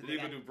why, because they're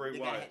gonna do Bray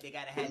Wyatt. They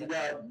gotta have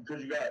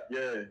because you got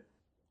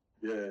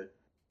yeah.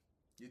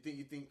 You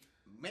think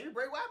maybe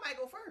Bray Wyatt might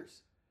go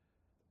first?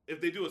 If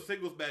they do a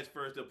singles match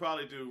first, they'll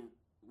probably do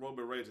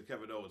Roman Reigns and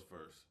Kevin Owens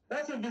first.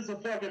 That's if it's a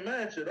fucking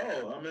match at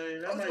all. I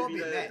mean, that it's might gonna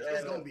be a that. Match.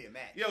 It's gonna be a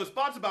match. Yo, it's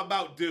sponsored by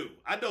Mountain Dew.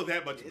 I know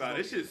that much about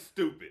it. This shit's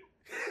stupid.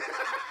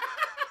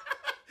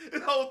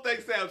 This whole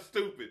thing sounds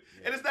stupid.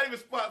 Yeah. And it's not even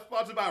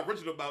sponsored by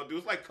original Mountain Dew.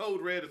 It's like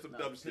Code Red or some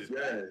dumb shit.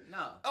 Yeah.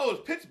 No. Oh,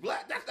 it's Pitch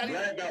Black? That's not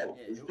Black even... out.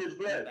 It's Pitch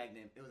Black.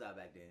 It was out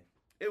back then.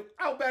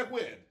 Out back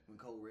when? When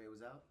Code Red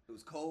was out. It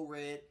was Code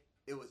Red.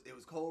 It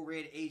was Code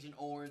Red, Agent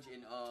Orange,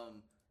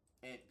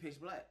 and Pitch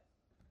Black.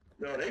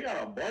 Yo, they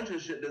got a bunch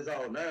of shit that's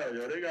out now.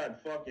 Yo, they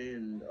got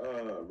fucking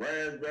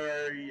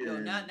raspberry. Yo,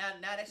 and... now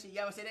that shit.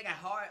 Y'all say they got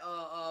hard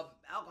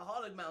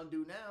alcoholic Mountain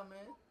Dew now,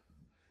 man.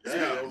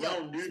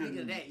 Speaking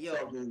of that,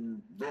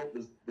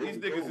 these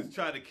niggas is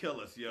trying to kill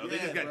us, yo. They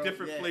just got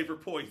different flavor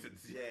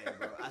poisons. Yeah,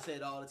 bro. I say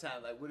it all the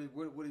time. Like, what are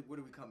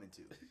we coming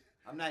to?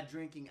 I'm not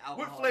drinking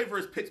alcohol. What flavor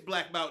is Pitch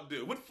Black Mountain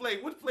Dew? What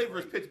flavor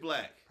is Pitch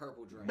Black?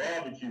 Purple drink.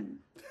 Barbecue.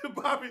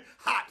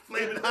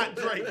 Flaming hot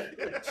drink.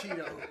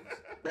 Cheetos.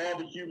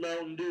 Barbecue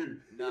Mountain Dew.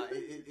 Nah,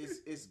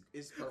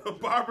 it's purple.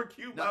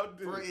 Barbecue Mountain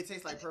Dew. It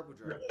tastes like purple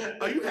drink.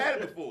 Oh, you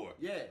had it before?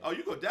 Yeah. Oh,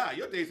 you gonna die.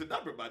 Your days are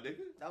numbered, my nigga.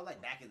 That was like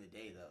back in the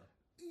day, though.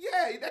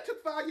 Yeah, that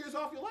took 5 years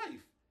off your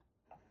life.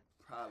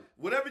 Probably.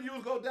 Whatever you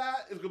was gonna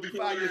die, it's gonna be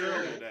 5 years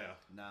earlier now.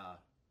 Nah.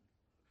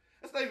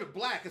 It's not even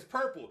black. It's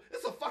purple.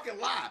 It's a fucking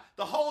lie.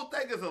 The whole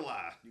thing is a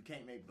lie. You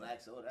can't make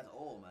black soda. That's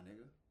old, my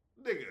nigga.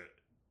 Nigga,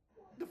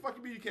 the fuck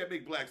you mean you can't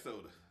make black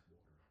soda?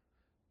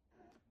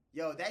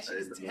 Yo, that shit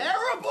is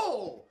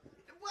terrible.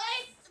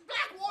 What?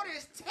 Black water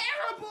is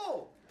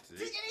terrible.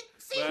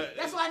 See,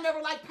 that's why I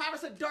never liked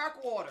Pirates of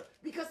Dark Water.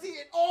 Because, see,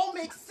 it all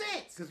makes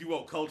sense. Because you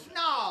want culture.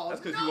 No, that's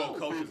because you want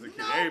culture as a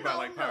kid. Everybody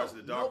liked Pirates of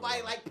the Dark Water.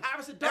 Nobody liked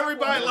Pirates of Dark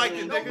Everybody Water. liked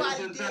it, nigga.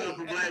 Nobody did.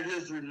 For Black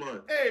History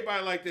Month.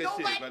 Everybody liked that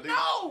shit, my nigga.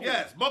 No.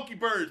 Yes, monkey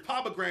birds,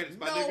 pomegranates,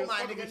 my nigga. No,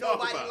 my nigga.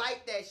 Nobody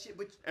liked that shit.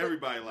 But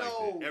everybody liked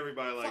it.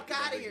 Everybody liked it.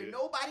 Fuck out of here.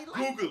 Nobody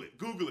liked it.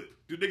 Google it.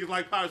 Do niggas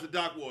like Pirates of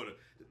Dark Water?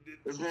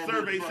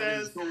 Survey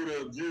says.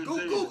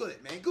 Google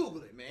it, man.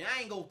 Google it, man.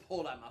 I ain't gonna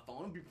pull out my phone.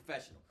 I'm gonna be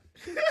professional.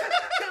 Can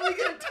we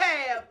get a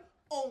tab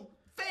on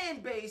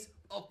fan base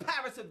of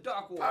Pirates of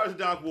Dark Water? Pirates of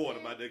Dark Water,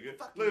 my nigga.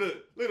 Look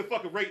at the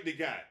fucking rating they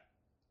got.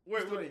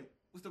 What's the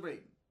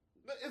rating?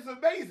 It's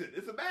amazing.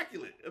 It's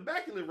immaculate.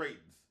 Immaculate ratings.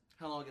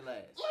 How long it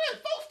lasts? Look at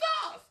it, 4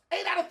 stars.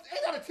 8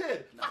 out of 10.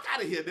 No, fuck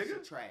out of here, nigga.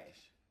 It's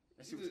trash.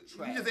 That shit was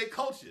trash. You just ain't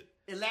cultured.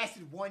 It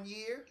lasted 1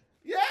 year.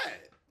 Yeah.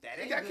 That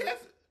ain't got good.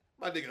 cancer.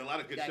 My nigga, a lot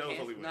of good shows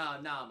only went.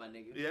 Nah, my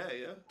nigga.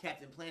 Yeah.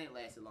 Captain Planet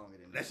lasted longer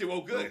than that. Shit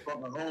won't good.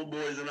 Fucking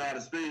Homeboys in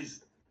Outer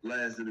Space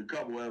lasted a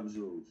couple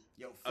episodes.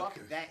 Yo, fuck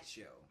that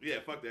show. Yeah,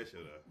 fuck that show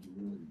though. We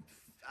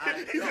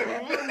can't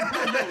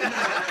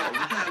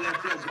let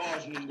Flex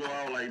Washington go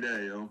out like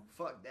that, yo.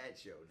 Fuck that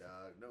show,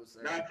 dog. No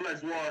sir. Not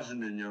Flex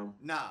Washington, yo.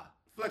 Nah.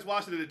 Flex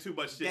Washington did too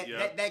much shit, yo.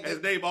 That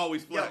his name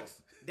always Flex.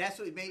 Yo,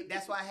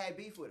 that's why I had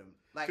beef with him.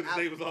 Like his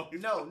name was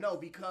always no,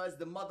 because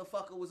the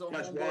motherfucker was on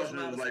Flex Homeboys.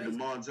 Washington was like the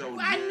Montel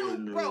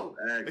Jordan, bro.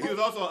 He was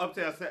also on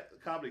Uptown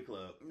Comedy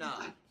Club.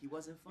 Nah, he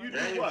wasn't funny. You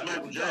know what?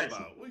 What you talking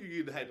about? What you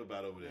getting hype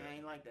about over there? I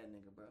ain't like that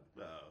nigga, bro.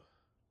 No.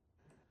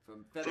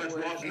 From Flex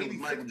Washington was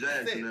Michael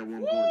Jackson at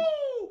one point.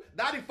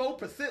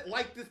 94%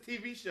 like this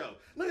TV show.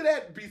 Look at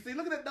that, BC.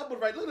 Look at that number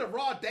right. Look at the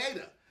raw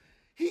data.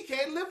 He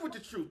can't live with the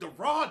truth. The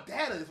raw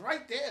data is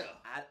right there.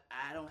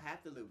 I don't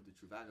have to live with the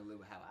truth. I can live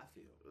with how I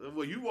feel.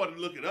 Well, you wanted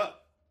to look it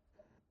up.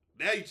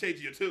 Now you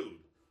changing your tune.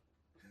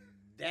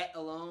 That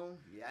alone,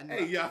 yeah. I know.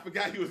 Hey, I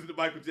forgot he was in the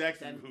Michael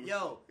Jackson movie.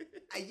 Yo,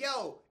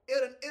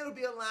 it'll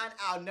be a line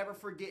I'll never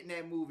forget in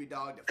that movie,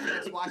 dog. The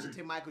Flex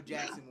Washington Michael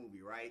Jackson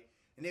movie, right?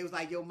 And they was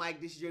like, yo,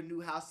 Mike, this is your new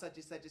house, such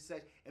and such and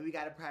such. And we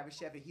got a private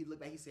chef. And he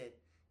looked back, he said,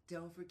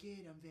 don't forget,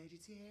 I'm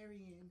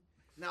vegetarian.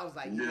 And I was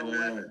like, you know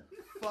what?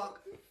 Fuck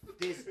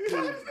this dude,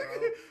 bro.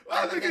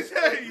 I was like,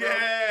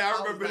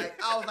 I remember that.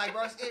 I was like,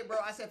 bro, it's it, bro.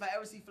 I said, if I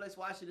ever see Flex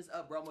washing this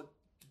up, bro, I'm gonna...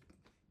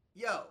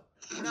 Yo,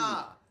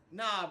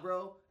 nah,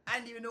 bro. I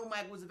didn't even know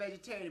Mike was a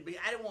vegetarian, but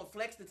I didn't want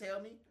Flex to tell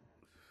me.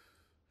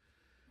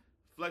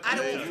 Flex, I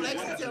didn't want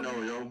Flex to tell me.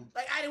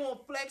 Like, I didn't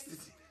want Flex to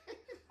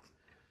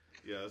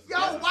Yo,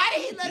 why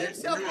did he let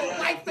himself go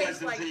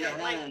whiteface like that?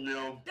 Like,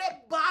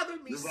 that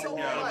bothered me so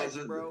much,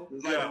 bro.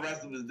 It's like the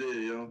rest of us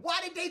did, yo.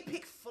 Why did they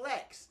pick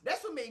Flex?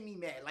 That's what made me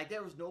mad. Like,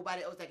 there was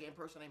nobody else that could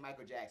impersonate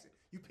Michael Jackson.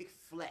 You picked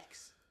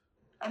Flex.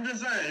 I'm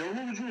just saying, yo,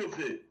 who would you have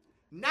picked?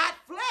 Not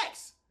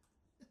Flex.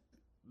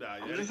 Nah,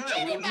 I'm just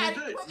saying, who would you have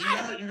picked?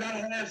 You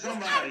gotta have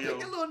somebody, yo. I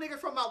picked a little nigga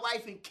from my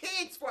wife and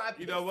kids for I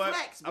picked You know what?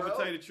 Flex, bro. I'm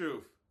gonna tell you the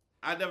truth.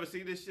 I never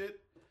seen this shit.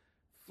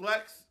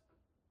 Flex.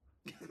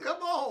 Come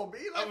on, B.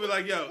 Like, I'll be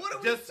like, yo, what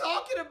are we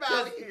talking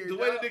about here? The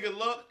way the nigga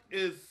look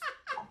is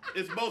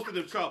most of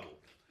the trouble.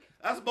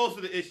 That's most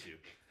of the issue.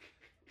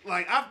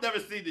 Like, I've never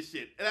seen this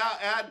shit.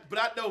 But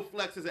I know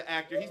Flex is an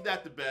actor. He's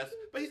not the best,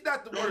 but he's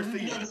not the worst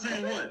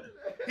either.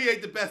 He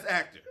ain't the best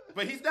actor,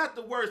 but he's not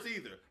the worst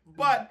either.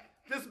 But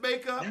this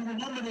makeup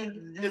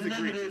is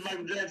egregious.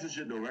 Michael Jackson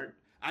shit though, right?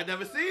 I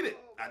never seen it.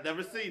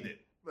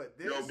 But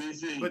this, yo,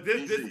 BC, but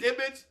this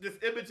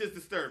image is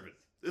disturbing.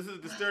 This is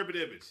a disturbing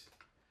image.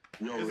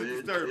 Yo, this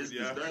is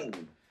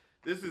disturbing.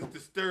 This is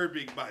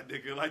disturbing, my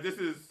nigga. Like, this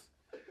is,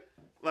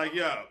 like,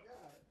 yo.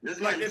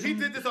 Like, if he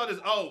did this on his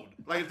own,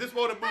 like, if this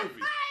were a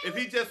movie, if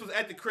he just was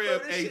at the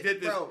crib and he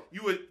did this,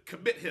 you would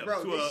commit him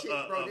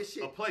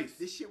to a place.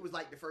 This shit was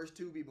like the first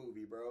Tubi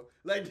movie, bro.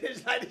 Like,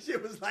 this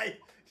shit was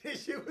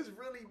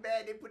really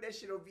bad. They put that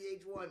shit on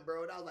VH1,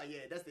 bro. And I was like, yeah,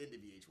 that's the end of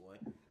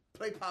VH1.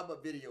 Play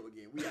pop-up video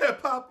again. We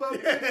out. Pop-up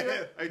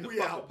video?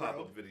 We out,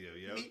 pop-up video,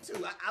 yo. Me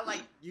too. I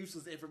like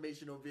useless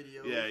informational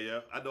videos.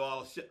 Yeah. I know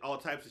all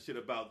types of shit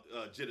about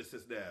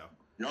Genesis now.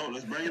 Yo,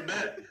 let's bring it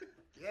back.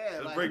 Yeah,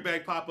 let's bring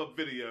back pop-up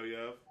video,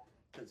 yo.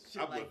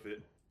 I'm with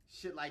it.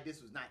 Shit like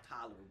this was not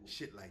tolerable.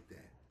 Shit like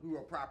that. We were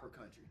a proper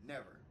country.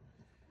 Never.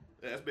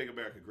 Yeah, let's make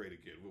America great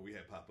again, where we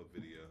had pop-up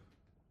video.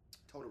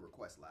 Total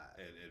Request Live.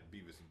 And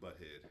Beavis and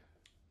Butthead.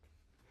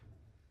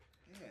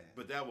 Yeah.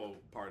 But that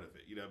wasn't part of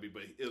it, you know what I mean?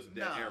 But it was in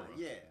that era.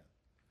 Yeah.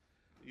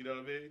 You know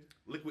what I mean?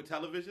 Liquid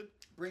television.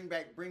 Bring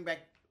back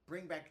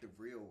the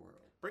real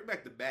world. Bring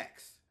back the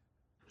Max.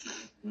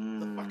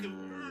 The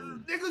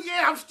fucking nigga.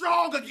 Yeah, I'm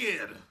strong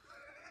again.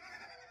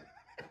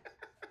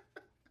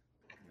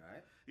 You all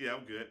right? Yeah,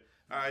 I'm good.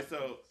 All right,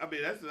 so I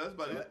mean that's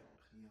about it.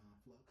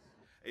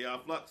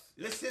 Aeon Flux.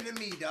 Listen to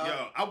me, dog.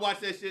 Yo, I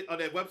watched that shit on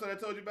that website I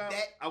told you about.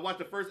 I watched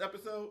the first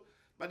episode.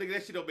 My nigga,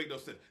 that shit don't make no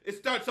sense. It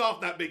starts off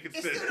not making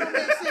sense. It still don't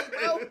make sense,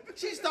 bro.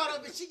 She started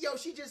off and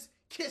she just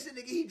kissing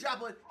nigga. He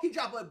drop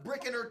a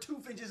brick in her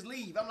tooth and just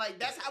leave. I'm like,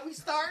 that's how we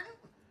starting?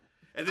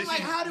 And then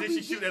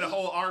she shoot at a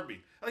whole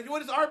army. Like, where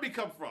does army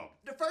come from?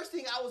 The first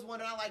thing I was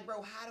wondering, I'm like,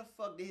 bro, how the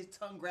fuck did his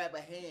tongue grab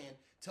a hand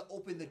to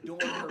open the door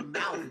in her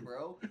mouth,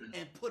 bro,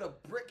 and put a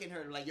brick in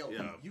her? Like, yo,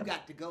 you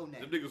got to go now.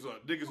 The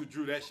niggas who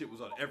drew that shit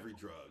was on every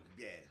drug.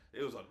 Yeah.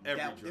 It was on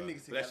every drug.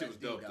 That shit was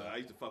dope, dog. though. I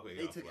used to fuck with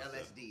it. They took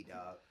LSD,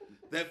 dog.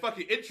 That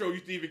fucking intro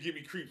used to even give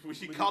me creeps when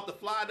she caught the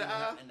fly in the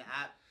eye.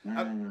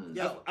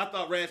 I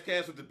thought Raz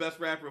Kass was the best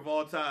rapper of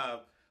all time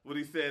when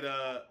he said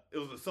it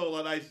was a Soul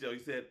on Ice show. He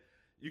said,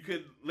 "You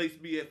couldn't lace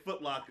me at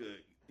Foot Locker.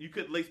 You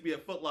couldn't lace me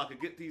at Foot Locker.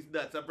 Get these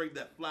nuts. I bring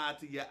that fly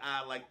to your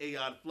eye like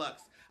Aeon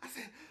Flux." I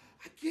said,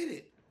 "I get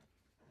it."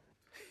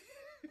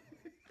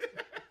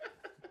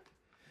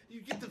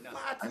 You get the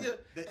fly to your.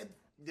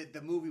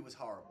 The movie was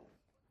horrible.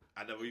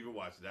 I never even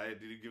watched it. I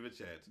didn't even give it a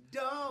chance.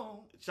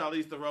 Don't.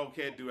 Charlize Theron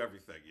can't do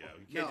everything, yo.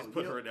 You can't just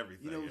put her in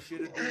everything. You know who should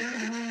have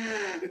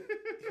been?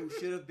 Who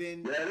should have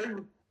been?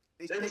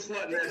 Yeah, they were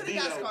slutting that D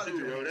out too,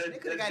 yo.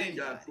 That D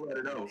got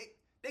slutted out.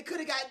 They could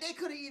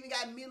have even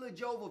got Mila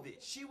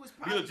Jovovich. She was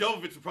probably. Mila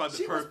Jovovich was probably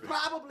the perfect. She was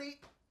probably.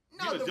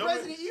 No, the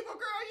Resident Evil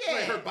girl, yeah.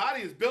 Like, her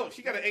body is built.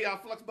 She got an Aeon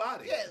Flux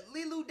body. Yeah,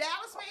 Leeloo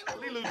Dallas, man.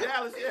 Leeloo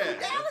Dallas, yeah. Leeloo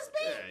Dallas,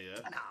 man.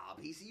 Yeah.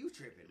 Nah, PC, you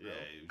tripping, bro. Yeah,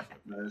 you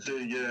tripping. Man,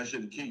 shit, yeah, that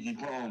shit to Keke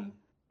Palmer.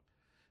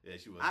 Yeah,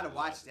 she was. I'd have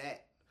watched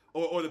that.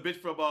 Or the bitch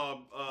from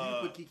you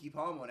put Keke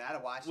Palmer on it. I'd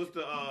have watched. What's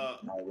the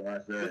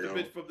what's the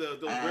bitch from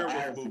those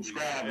werewolf movies?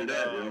 Subscribe to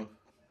that, yo.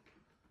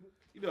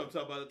 You know what I'm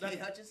talking about? Kate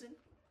Hutchinson.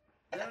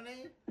 Is that her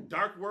name?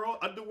 Dark World,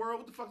 Underworld.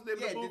 What the fuck's the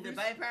name of the movie? The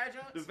vampire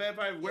joints. The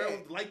vampire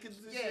werewolf lycans.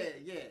 Yeah.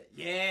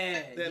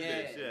 That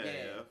bitch.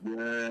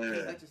 Yeah.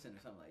 Kate Hutchinson or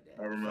something like that.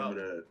 I remember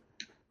that.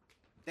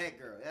 That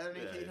girl. Is that her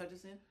name? Kate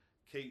Hutchinson.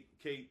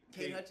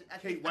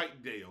 Kate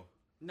Whitendale.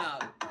 No,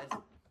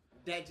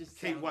 that just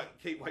Kate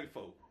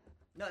Whitefolk.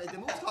 No, the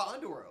movie's called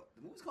Underworld.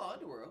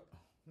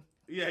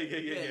 Yeah.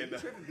 You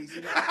tripping,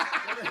 BC.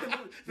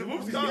 The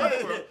movie's called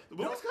Underworld. The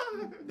movie's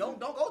called. Don't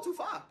go too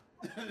far.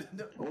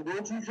 Don't go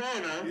too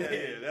far now.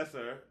 Yeah, that's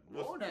her.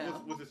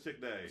 What's this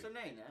chick name? What's her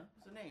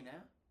name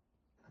now?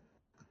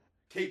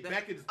 Kate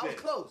Beckinsale. I was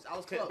close.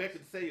 Kate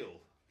Beckinsale.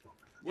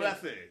 What I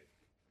said?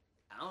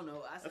 I don't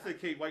know. I said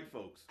Kate White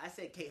folks. I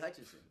said Kate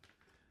Hutchinson.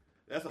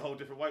 That's a whole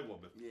different white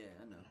woman. Yeah,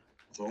 I know.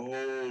 It's a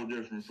whole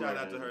different. Shout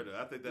out to her though.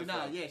 I think that's.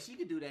 No, yeah, she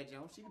could do that,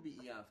 Jones. She could be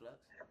Eon Flux.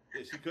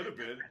 Yeah, she could have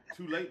been.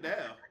 Too late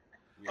now.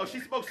 Yeah. Oh, she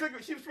smoked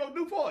cigarettes. She smoked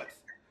Newports.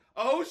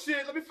 Oh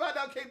shit! Let me find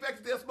out. Kate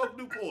Beckinsale smoked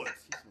Newports.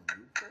 She smoked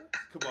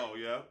Newports? Come on,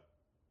 yo.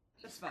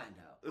 Let's find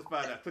out. Let's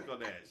find out. Click on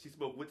that. She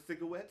smoked with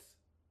cigarettes.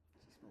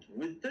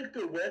 With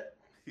cigarette.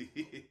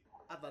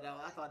 I thought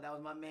that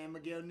was my man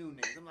Miguel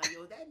Nunez. I'm like,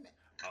 yo, that man.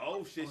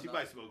 Oh shit! Oh, she no.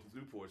 might smoke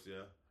Newports,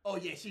 yeah. Oh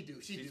yeah, she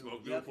do. She do.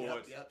 smoked Yep,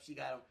 Newports. Yep, she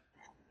got him.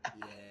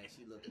 Yeah,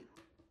 she looking.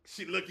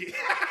 She looking.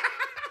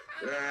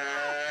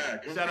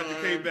 Shout Shout out to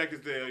Kate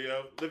Beckinsale,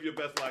 yo. Live your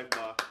best life,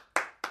 ma.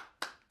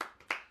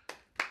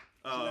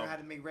 She learned how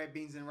to make red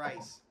beans and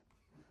rice.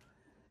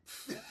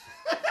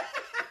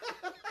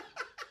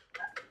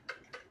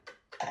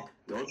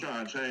 Y'all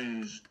trying to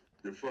change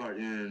the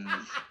fucking.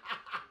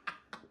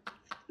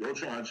 Y'all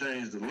trying to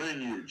change the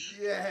lineage.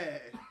 Yeah.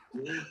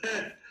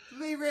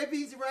 Made red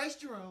beans and rice,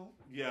 Jerome.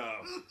 Yo.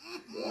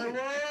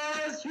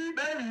 What? Sweet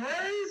baby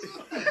rice?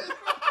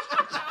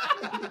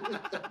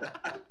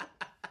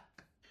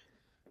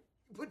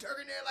 Put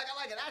turkey in there like I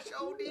like it. I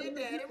sure did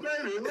that.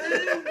 Baby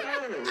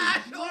rice?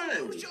 I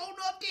sure showed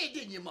up there,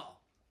 didn't you, Ma?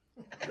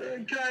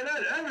 Carry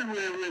that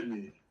everywhere with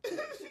me.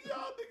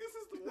 Y'all niggas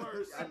is the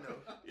worst. I know.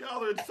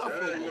 Y'all are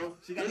insufferable.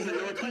 She got the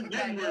Hillary Clinton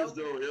pack, Getting yo. worse,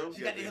 though, yo.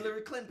 She got the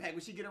Hillary Clinton pack.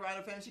 When she get around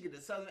her family, she get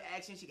the Southern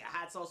accent. She got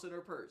hot sauce in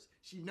her purse.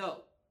 She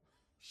know.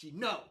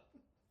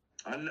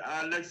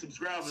 Our next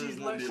subscriber is She's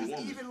gonna be a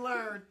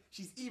woman.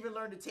 She's even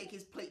learned to take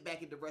his plate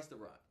back at the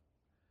restaurant.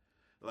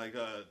 Like.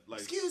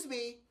 Excuse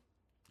me.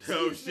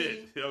 Oh Excuse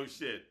shit! me. Oh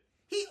shit!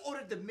 He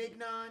ordered the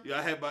mignon. Yeah,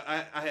 I had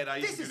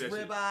Aisha This do is that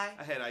shit. ribeye.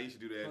 I had Aisha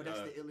do that. Oh,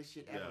 that's the illest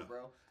shit ever, yeah.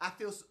 bro. I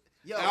feel so.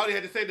 Yo, I only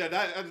had to say that.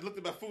 I just looked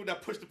at my food and I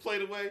pushed the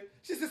plate away.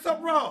 She said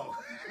something wrong.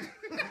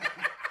 I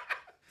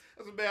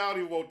said, man, I don't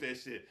even want that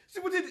shit. She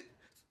said, what did it?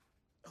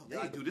 Oh, they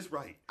didn't do this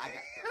right. I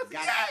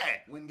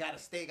went and got a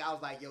steak. I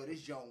was like, yo,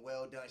 this joint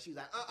well done. She was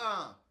like,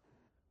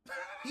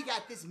 he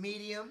got this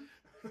medium.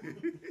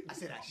 I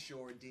said, I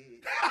sure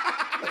did.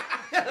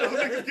 Those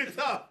niggas get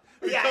tough.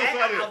 Yeah,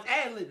 I was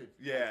ad-libbing.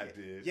 Yeah, I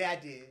did. Yeah, I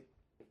did.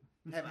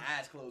 I had my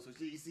eyes closed, so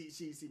she see.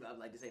 I was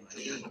like, this ain't my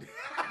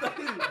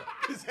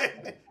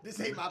this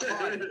ain't my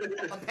party.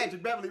 I'm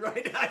Patrick Beverly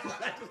right now.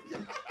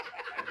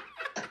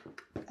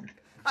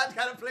 I just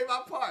gotta play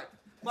my part.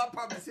 My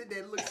part was sitting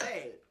there and look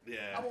sad. Yeah.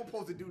 I wasn't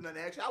supposed to do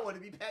nothing extra. I want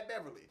to be Pat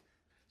Beverly.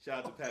 Shout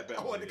out to Pat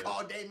Beverly. I want to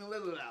call Damian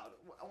Lillard out.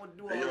 I want to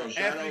do all Hey, yo, that.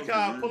 shout Anthony out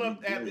Carr, to pull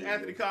up. Rudy.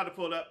 Anthony Carr to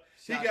pull up.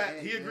 He Shout got. out,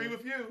 He agreed man.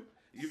 with you.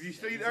 If you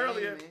Sami seen Zayn,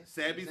 earlier, man.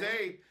 Sami Sami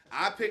Zayn.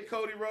 I picked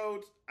Cody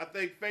Rhodes. I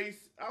think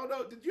Face. I don't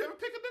know. Did you ever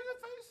pick a nigga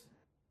Face?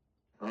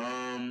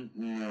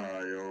 Nah,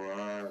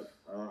 yo,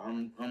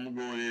 I'm gonna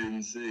go ahead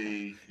and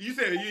say, You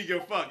said you ain't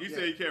give a fuck. You Yeah.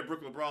 said you can't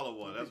Brooklyn Brawler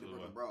one. That's what it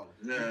was. Bro.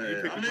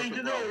 yeah. pick I a mean, Brooklyn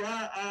you know,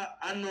 Brawler.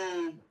 I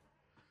know,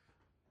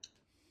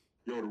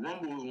 yo, the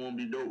Rumble is gonna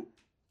be dope.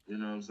 You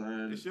know what I'm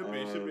saying? It should be.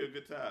 It should be a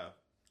good time.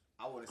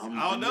 I want to see. I'm-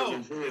 I don't know.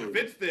 looking forward. If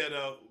Vince there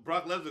though,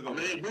 Brock Lesnar I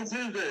gonna mean, Vince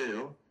is there,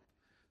 yo.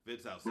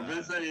 Vince But outside.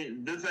 Vince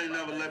ain't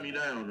never let me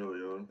down, though,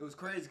 yo. It was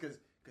crazy because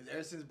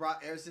ever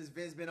since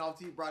Vince been off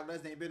TV, Brock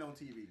Lesnar ain't been on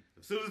TV.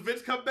 As soon as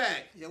Vince come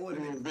back, Yeah, what?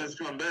 When Vince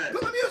come back.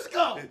 Put the music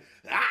on.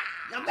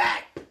 I'm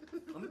back.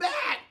 I'm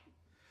back.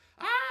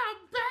 I'm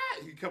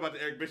back. He come out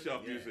to Eric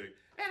Bischoff Yeah. music.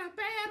 And I'm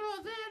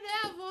better than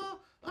ever.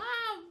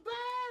 I'm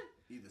back.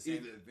 Either same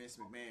as Vince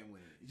McMahon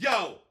winning.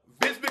 Yo,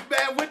 Vince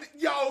McMahon win.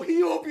 Yo,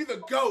 he will be the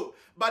GOAT.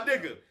 My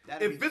nigga,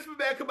 That'd if be- Vince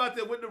McMahon come out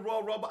there and win the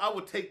Royal Rumble, I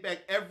will take back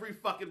every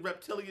fucking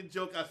reptilian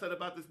joke I said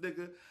about this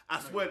nigga. I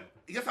swear.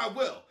 Yes, I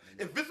will.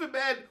 If Vince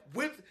McMahon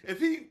wins, if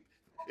he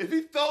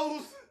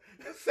throws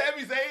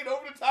Sami Zayn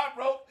over the top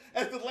rope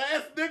as the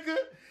last nigga,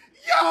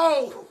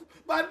 yo,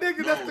 my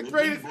nigga, that's the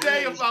greatest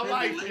day of my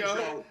life,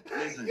 yo.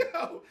 Listen,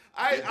 Yo,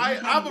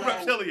 I'm a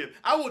reptilian.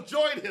 I will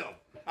join him.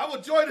 I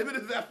will join him in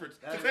his efforts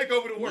to take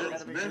over the world.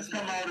 Vince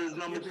come out as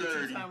number He'll be a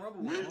 30 two-time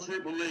Rumble with winner.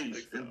 Triple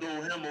H and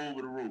throw him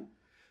over the rope.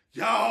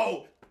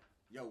 Yo,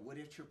 Yo, what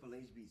if Triple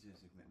H beats Vince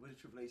McMahon? What if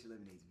Triple H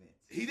eliminates Vince?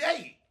 he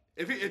ain't.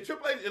 If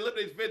Triple H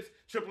eliminates Vince,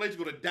 Triple H is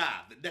gonna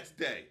die the next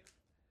day.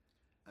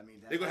 I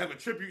mean, They're gonna have a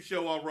tribute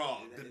show on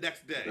Raw the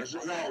next day. That's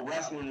just how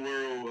wrestling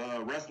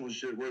world, wrestling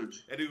shit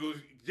works. And it goes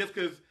just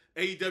because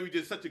AEW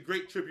did such a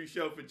great tribute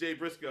show for Jay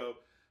Briscoe,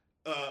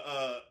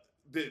 that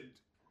Vince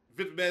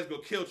McMahon's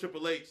gonna kill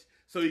Triple H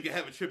so he can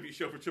have a tribute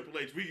show for Triple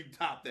H. We can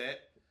top that.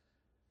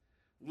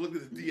 Look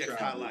at the DX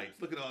highlights.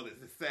 Look at all this.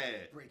 It's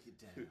sad. break it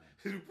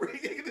down.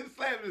 Breaking it and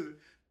slamming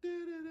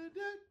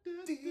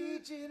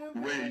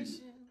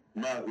Degeneration.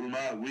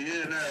 We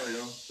here now,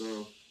 yo.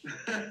 So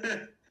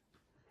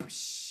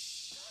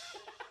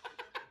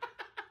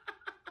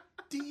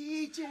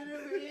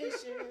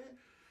Degeneration.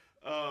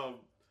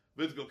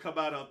 Vince gonna come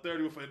out on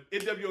 30 with an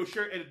NWO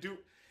shirt and a do.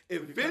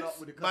 If With the Vince, cut off-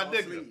 with the my cut off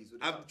nigga, sleeves,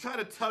 with the I'm cut- trying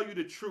to tell you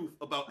the truth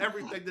about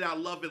everything that I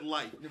love in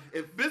life.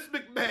 If Vince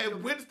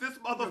McMahon wins this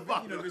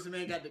motherfucker, You know, Vince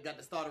McMahon got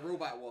to start a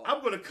robot wall.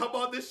 I'm gonna come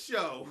on this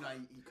show You know,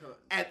 he cut.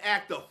 and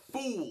act a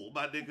fool,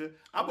 my nigga.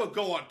 I'm gonna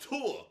go on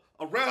tour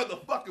around the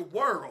fucking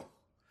world.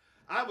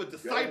 I'm a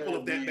disciple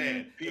of that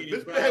man.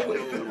 This PewDiePie, man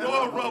was the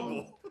Royal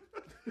Rumble.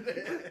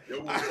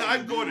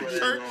 I'm going to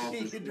church.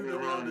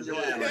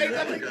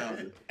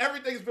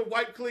 Everything's been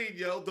wiped clean,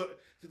 yo.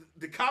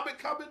 The comet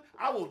coming,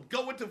 I will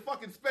go into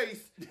fucking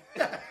space.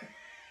 Why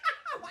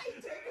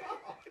you take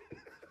off?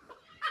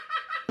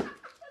 That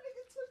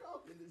nigga took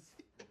off in this.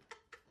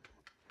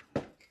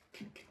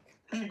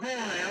 Keep going,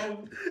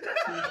 yo.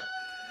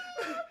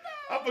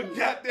 I'm a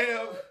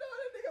goddamn.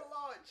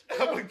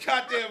 I'm a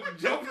goddamn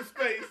jump to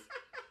space.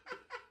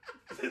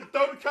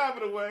 Throw the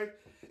comet away.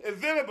 And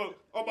then I'm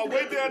on my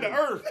way down to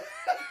Earth.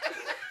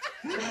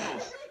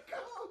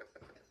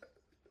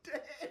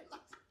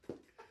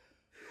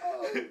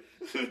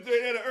 Down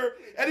to Earth.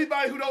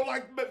 Anybody who don't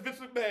like Vince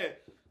McMahon.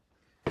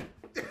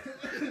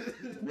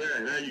 Yeah,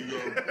 there you go.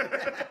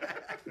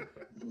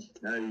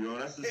 There you go.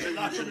 That's the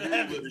signature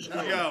move of the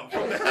show. Yo,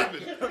 from the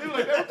heavens. They were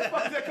like, what the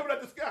fuck is that coming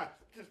out the sky?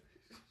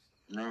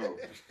 No.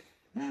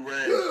 You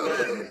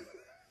ran.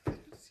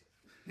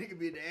 Nigga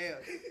be in the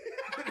air.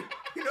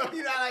 you know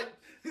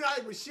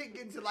like when shit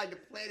get into like the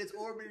planet's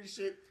orbit and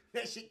shit,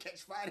 that shit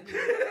catch fire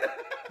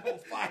on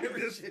fire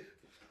and shit.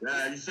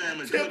 Yeah, you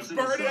saying Tim's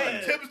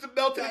burning, Tim's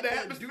melting in the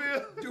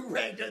atmosphere.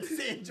 Do-rag done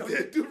singed.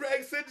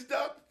 Do-rag singed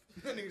up.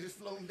 That nigga just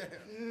floating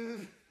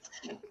down.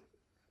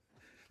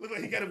 Look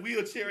like he got a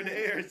wheelchair in the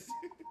air.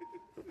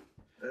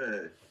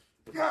 Hey.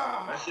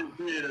 That shit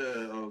create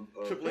a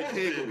Triple H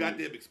head will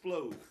goddamn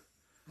explode.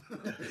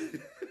 That's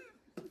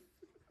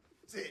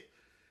it.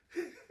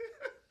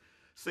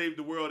 Saved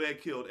the world and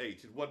killed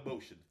H in one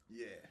motion.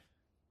 Yeah.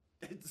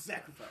 It's a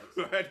sacrifice.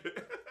 Right?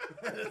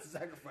 That's a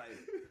sacrifice.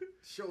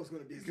 Show's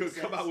gonna be a Gonna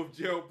success. come out with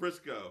Gerald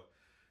Briscoe.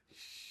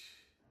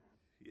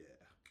 Yeah.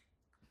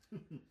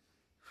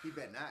 He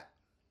better not.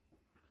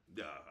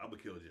 Nah, I'm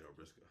gonna kill Gerald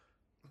Briscoe.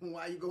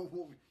 Why you go?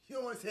 You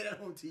don't want to say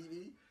that on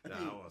TV. Nah, I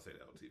don't want to say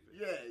that on TV.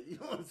 Yeah, you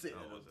don't want to say that.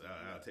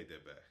 I'll take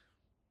that back.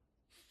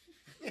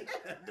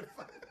 The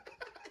fuck?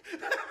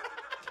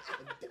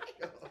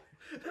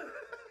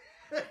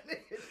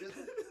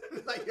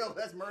 It's like, yo,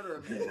 let's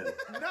murder him.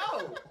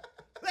 No,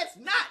 let's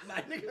not,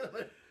 my nigga.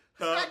 Let's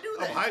not do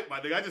that. I'm hyped, my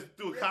nigga. I just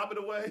threw a comment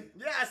away.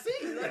 Yeah, I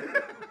see.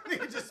 Like,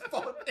 nigga just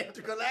fought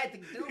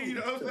intergalactic dude. You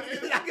know what I'm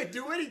saying? I could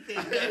do anything.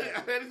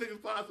 Anything is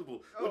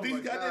possible. Oh With these my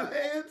goddamn God.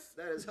 hands.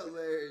 That is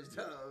hilarious,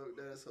 dog.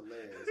 That is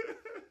hilarious.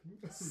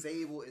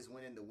 Sable is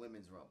winning the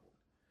women's rumble.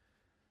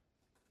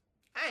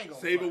 I ain't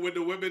gonna Sable front. with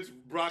the women's,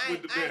 Brock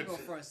with the I ain't men's.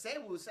 gonna front.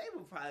 Sable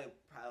probably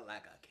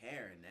like a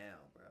Karen now,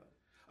 bro.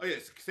 Oh yeah,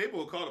 Sable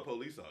will call the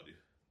police on you.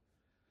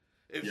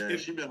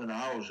 If she been in the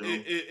house, yo.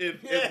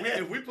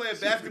 If we playing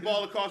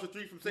basketball across the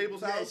street from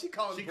Sable's house, she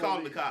called the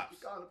cops.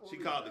 She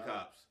called the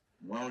cops.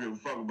 Well, I don't give a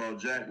fuck about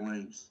Jack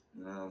Links.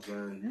 You know what I'm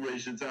saying? You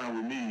waste your time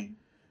with me.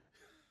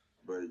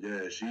 But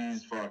yeah,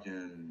 she's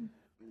fucking.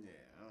 Yeah,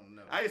 I don't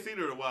know. I ain't seen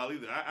her in a while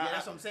either.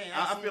 That's what I'm saying.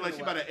 I feel like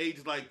she about to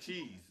age like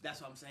cheese. That's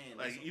what I'm saying.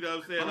 Like, you know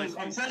what I'm saying?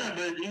 I'm saying,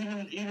 but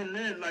even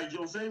then, like,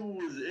 Joe Sable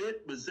was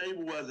it, but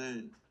Sable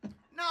wasn't.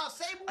 No,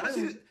 Sable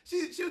was.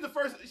 She was the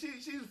first.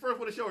 She's the first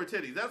one to show her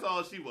titties. That's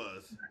all she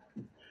was.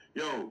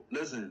 Yo,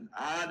 listen,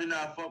 I did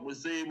not fuck with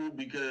Sable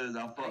because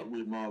I fucked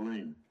with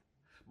Marlena.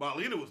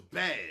 Marlena was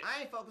bad.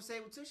 I ain't fuck with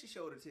Sable till she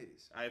showed her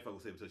titties. I ain't fuck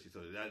with Sable till she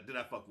showed it. Then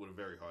I fucked with her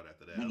very hard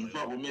after that. Did you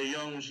fuck with Mae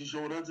Young when she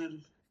showed her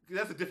titties?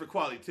 That's a different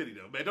quality titty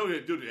though, man. Don't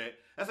even do that.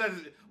 That's not.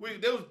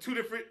 There was two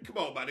different. Come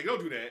on, man.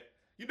 Don't do that.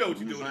 You know what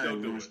you're doing.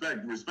 Don't do it.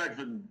 Respect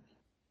for.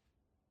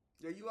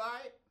 Yo, you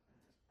alright?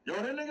 Yo,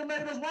 that nigga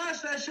made us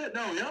watch that shit,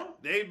 no, yo.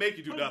 They ain't make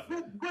you do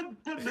nothing.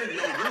 This made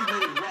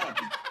us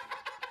watch it.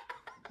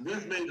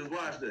 This made us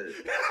watch that.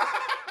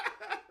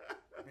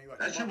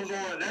 That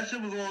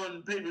shit was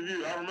on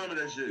pay-per-view. I remember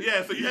that shit.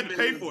 Yeah, so you had to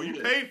pay for it.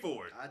 You paid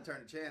for it. I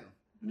turned the channel.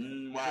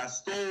 I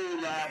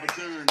stole the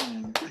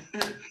opportunity.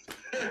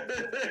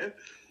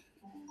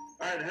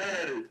 I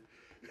heard it.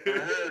 I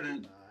had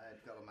to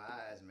cover my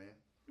eyes, man.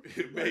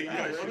 Man,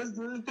 this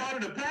is part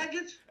of the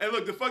package. And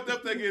look, the fucked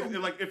up thing is,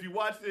 like, if you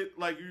watched it,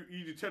 like,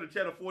 you turn to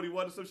channel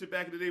 41 or some shit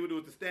back in the day when it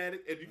was the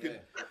static, and you could.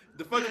 Yeah.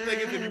 The fucked up thing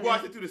is, if you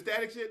watched it through the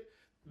static shit,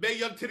 Mae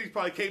Young titties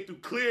probably came through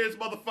clear as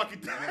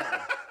motherfucking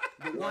time.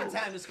 The one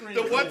time the screen.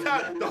 The one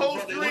time, the whole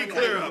screen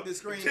clear up. The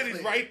screen titties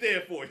clear. Right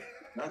there for you.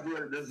 That's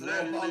what this is. Throw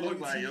a ball on your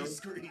like, TV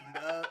screen,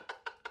 dog.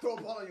 Throw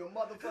a ball on your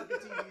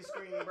motherfucking TV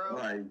screen, bro.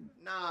 Like,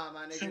 nah,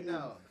 my nigga,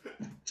 no.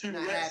 Two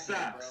Not wet happening,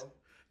 socks. bro.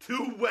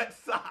 2 wet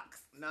socks.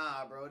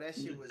 Nah, bro, that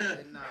shit was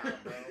nah,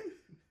 bro.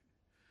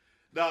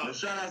 No.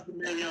 Shout out to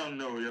Mae Young,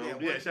 though, yo.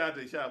 Yeah, shout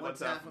out one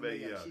time for Mae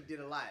Mae Young. She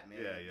did a lot, man.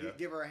 Yeah.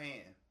 Give her a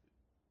hand.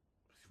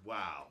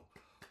 Wow.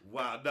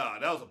 Nah,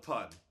 that was a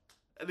pun.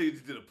 I think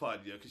she did a pun,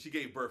 yeah, because she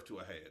gave birth to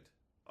a hand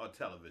on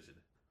television.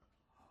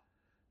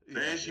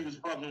 And she was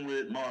fucking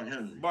with Mark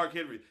Henry. Mark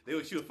Henry.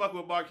 She was fucking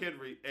with Mark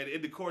Henry, and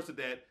in the course of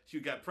that, she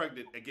got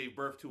pregnant and gave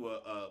birth to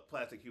a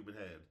plastic human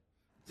hand.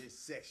 This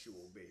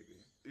sexual, baby.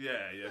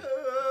 Yeah.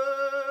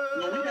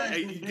 Yo,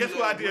 hey, guess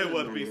what idea it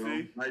was,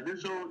 BC? Like,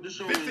 this show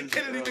Vincent is,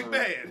 Kennedy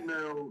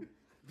McMahon.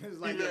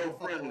 Female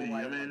friendly.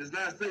 I mean, it's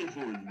not safe for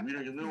you. We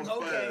don't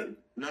spread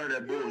none of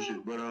that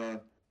bullshit.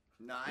 But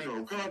No, I You know,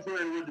 ain't. contrary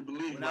to what the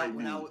belief might be.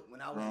 When I was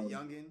a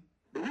youngin.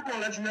 But we gonna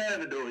let you have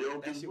it though, yo,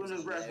 That because shit was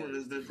women's wrestling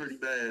hilarious. has been pretty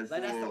bad for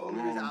Like that's the a only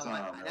long reason I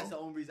time. like. That's the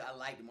only reason I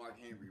liked Mark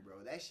Henry, bro.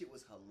 That shit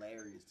was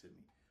hilarious to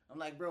me. I'm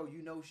like, bro,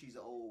 you know she's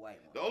an old white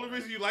woman. The only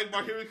reason you like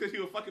Mark Henry because he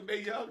was fucking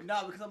Mae Young?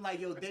 No, because I'm like,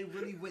 yo, they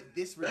really went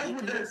this That's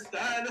ridiculous. what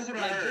I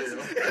Like, heard. this yo.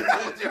 is-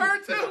 That's what you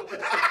heard too.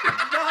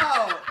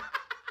 No,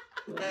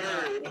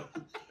 Hey,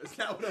 that's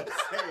not what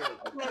I'm saying.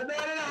 I'm like, no,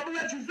 I'm gonna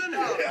let you finish.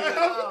 No, That's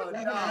what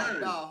I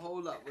heard.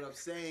 hold up. What I'm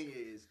saying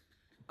is,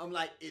 I'm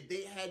like, if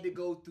they had to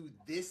go through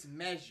this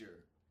measure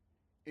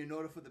in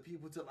order for the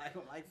people to like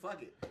him, like,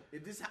 fuck it.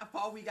 If this is how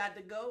far we got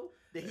to go,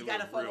 then he It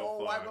got to was fuck an real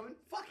old white far. woman,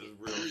 fuck It it.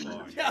 was real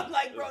far. Yeah, I'm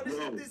like, bro, this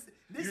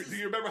Do is.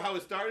 you remember how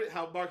it started?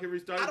 How Mark Henry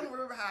started? I don't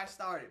remember how I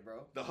started,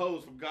 bro. The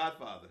hose from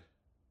Godfather.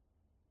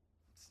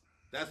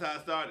 That's how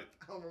it started.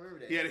 I don't remember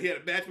that. He had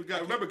a match with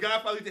God. Remember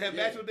Godfather used to have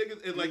match with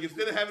niggas? And like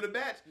instead of having a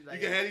match, Like,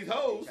 you can have these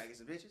hoes. You trying to get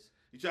some bitches?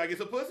 You trying to get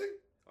some pussy?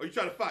 Or you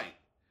trying to fight?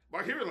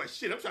 Mark Henry was like,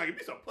 shit, I'm trying to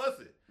get me some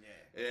pussy. Yeah.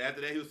 And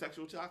after that, he was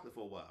sexual chocolate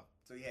for a while.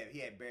 So he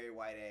had Barry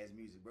White ass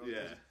music, bro.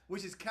 Yeah.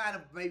 Which is kind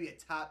of maybe a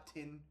top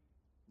 10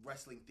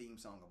 wrestling theme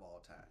song of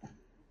all time. I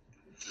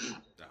don't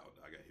know.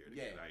 I got to hear it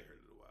again. Yeah. I ain't heard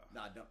it in a while.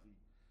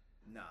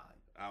 Nah.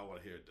 I don't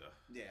want to hear it though.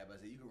 Yeah, but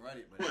you can run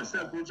it. But What,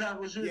 Sexual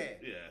Chocolate shit?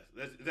 Yeah.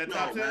 Yeah. Is that Yo,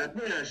 top 10? man,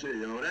 play that shit,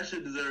 yo. That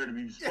shit deserves to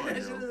be Yeah, spun, that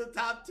shit yo. is a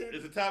top 10.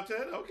 Is it top 10?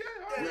 Okay, all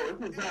right.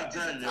 Yo, it's a top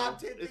 10, It's a yo. top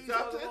 10 It's theme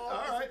top song 10? of all.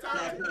 All right. It's a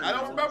top 10. I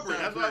don't remember it.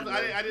 Top That's why 10,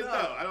 I didn't No.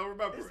 know. I don't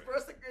remember It's it.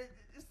 first.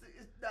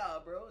 It's nah,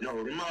 bro.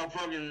 Yo, the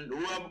motherfucking,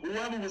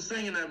 whoever was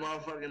singing that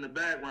motherfucker in the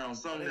background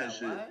sung They that got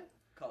shit. wine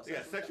called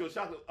Yeah, sexual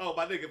chocolate. Oh,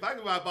 my nigga, if I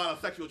can buy a bottle of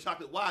sexual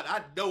chocolate wine,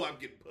 I know I'm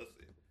getting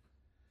pussy.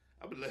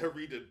 I'm going to let her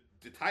read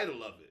the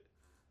title of it.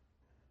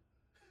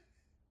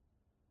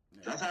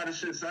 That's how the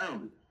shit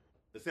sounded.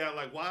 It sound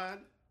like wine?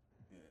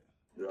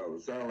 Yo,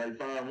 it sounded like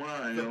fine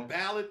wine, The yo.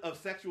 Ballad of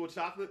Sexual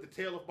Chocolate, The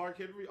Tale of Mark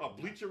Henry, or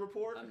Bleacher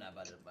Report? I'm not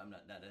about to. I'm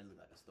not. That doesn't look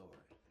like a story.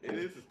 It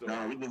is a story.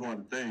 Nah, we just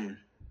want the thing.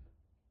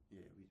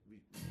 Yeah, we.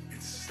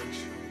 It's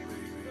sexual,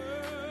 baby.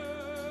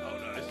 Oh,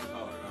 no, this is hard.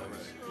 All right.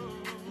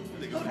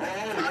 That Oh,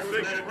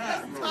 nigga let it rock,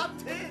 That's bro. top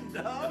 10,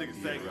 that dog. nigga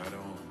sang Right it. on.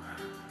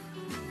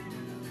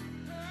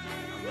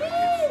 I'm right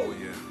here for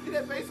you. See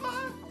that bass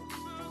line?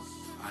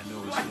 I know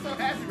Why what so you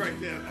happy need. right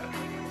there?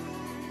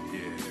 Yeah.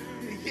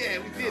 Yeah,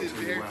 we And did I'll it,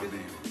 tell you Derek. why, baby.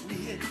 We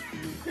hit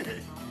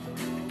it.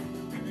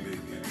 Baby,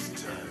 it's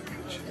time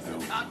that you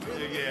know. Top 10.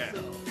 Yeah.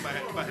 If I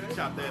had to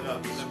chop that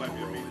up, that might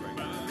be a beat right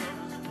now.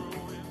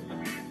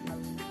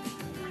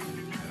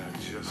 And I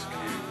just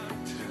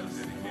can't pretend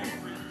anymore.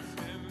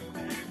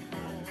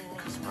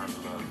 Because my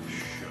love is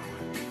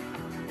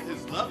showing.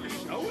 His love is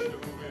showing?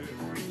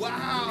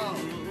 Wow.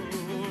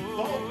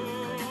 Oh.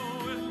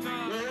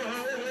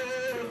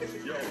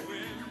 Yo,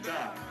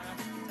 stop.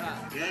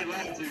 Top. He ain't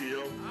lying to you,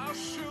 yo.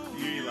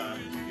 You ain't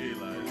lying. You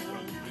ain't lying. It's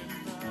funny.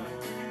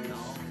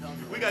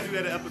 We gotta do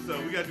that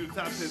episode. We gotta do the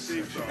top 10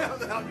 theme song.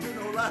 I'm doing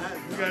no lies.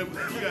 We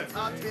got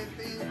top 10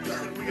 theme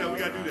song. we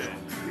gotta do that.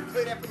 You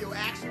play that for your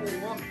actual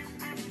woman.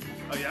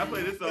 Oh yeah, I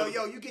played this song.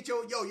 You get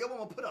your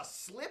woman put a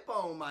slip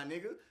on, my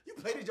nigga. You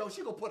play this,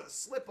 she gonna put a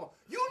slip on.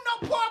 You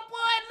know, boy,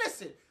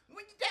 listen.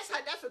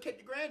 That's what kept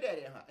your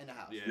granddaddy in the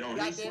house. Yeah. Yo,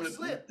 Goddamn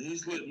slip. he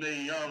slipped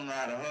Mae Young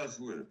out of her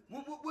slip.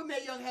 What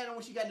Mae Young had on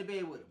when she got into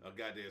bed with him? A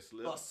goddamn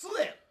slip. A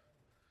slip.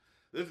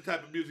 This is the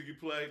type of music you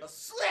play. A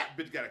slip.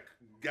 Bitch got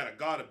a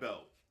garter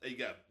belt. Hey, you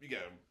got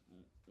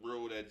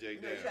roll that J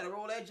down. You gotta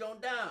roll that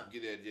joint down.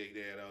 Get that J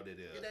down out there.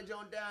 Get that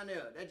joint down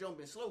there. That joint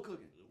been slow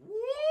cooking. Woo!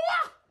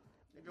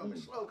 That joint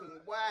been slow cooking.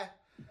 Why?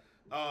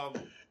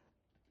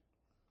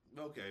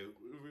 Okay,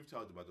 we've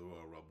talked about the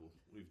Royal Rumble.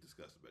 We've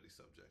discussed many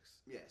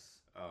subjects. Yes.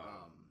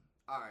 Um,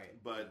 all right.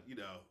 But, you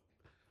know,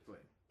 Go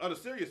ahead. on a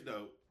serious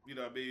note, you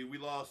know what I mean, we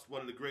lost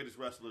one of the greatest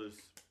wrestlers,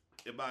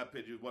 in my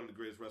opinion, one of the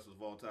greatest wrestlers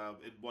of all time,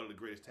 and one of the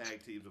greatest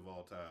tag teams of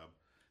all time.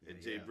 And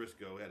Jay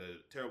Briscoe had a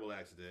terrible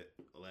accident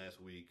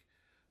last week.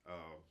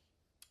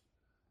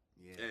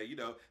 And, you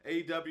know,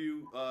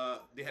 AEW,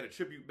 they had a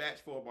tribute match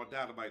for him on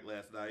Dynamite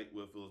last night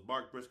with it was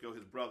Mark Briscoe,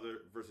 his brother,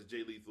 versus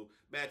Jay Lethal.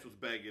 Match was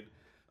banging.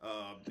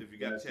 If you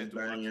got a chance to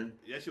watch it.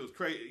 Yeah, that shit was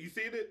crazy. You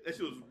seen it? That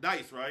shit was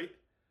nice, right?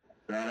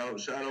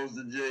 Shout outs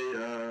to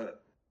Jay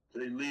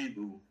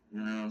Lethal. You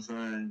know what I'm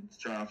saying?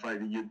 Trying to fight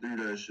to get through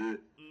that shit.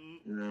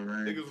 Mm-hmm. You know what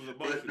I mean? Niggas was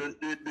But emotional.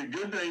 the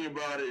good thing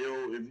about it,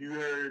 yo, if you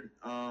heard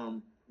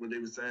what they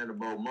were saying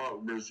about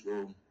Mark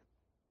Briscoe,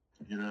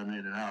 you know what I mean,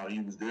 and how he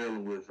was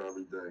dealing with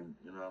everything,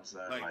 you know what I'm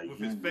saying? Like with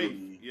he his faith,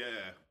 really, yeah.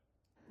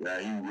 Yeah,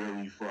 he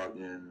really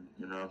fucking,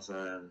 you know what I'm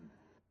saying?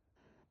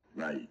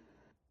 Like,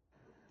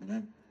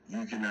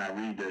 you cannot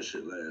read that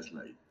shit last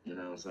night, you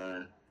know what I'm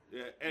saying?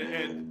 Yeah,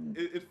 and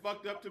it's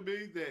fucked up to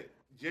me that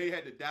Jay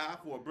had to die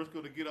for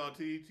Briscoe to get on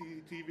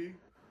TV.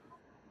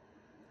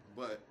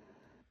 But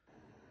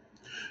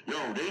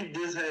yo, they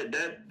just had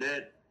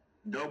that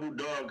double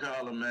dog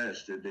collar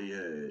match that they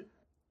had.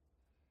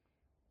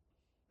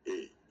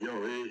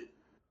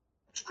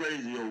 It's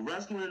crazy. Yo,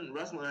 wrestling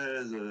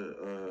has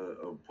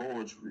a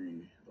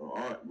poetry, or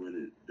art with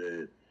it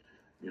that,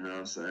 you You know what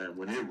I'm saying?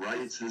 When it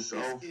writes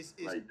itself,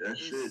 like that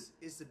shit.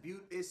 It's a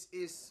beaut.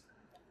 It's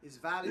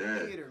violent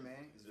theater,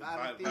 man. It's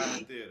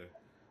violent theater.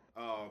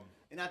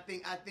 And I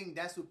think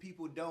that's what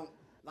people don't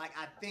like.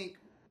 I think,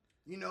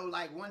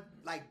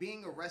 like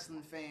being a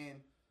wrestling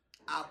fan,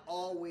 I've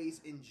always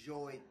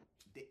enjoyed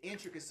the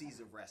intricacies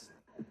of wrestling.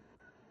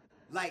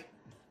 Like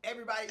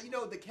everybody,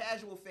 the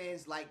casual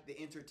fans like the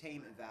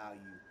entertainment value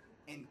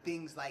and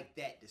things like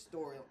that. The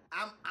story.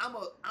 I'm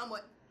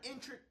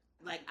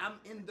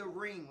in the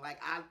ring.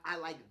 Like I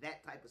like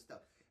that type of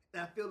stuff.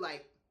 And I feel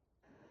like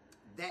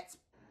that's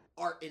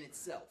art in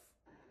itself.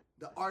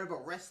 The art of a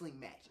wrestling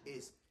match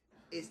is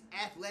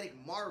athletic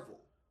marvel.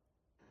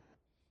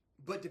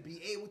 But to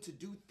be able to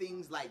do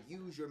things like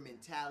use your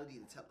mentality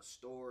to tell a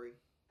story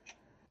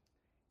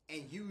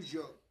and use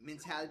your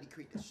mentality to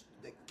create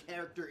the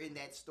character in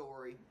that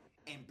story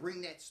and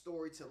bring that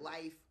story to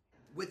life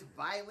with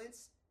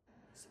violence,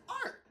 it's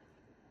art.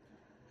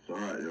 It's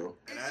art, yo.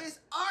 It's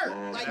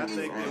art. Like, it's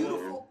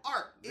beautiful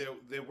art.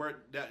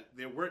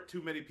 There weren't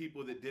too many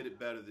people that did it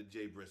better than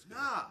Jay Briscoe.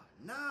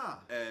 Nah.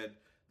 And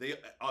they,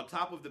 on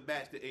top of the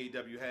match that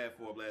AEW had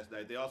for him last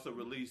night, they also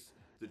released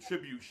the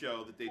tribute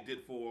show that they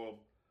did for him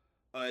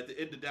at the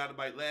end of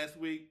Dynamite last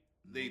week.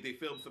 They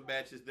filmed some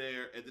matches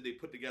there, and then they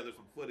put together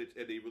some footage,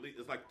 and they released.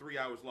 It's like 3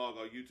 hours long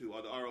on YouTube,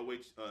 on the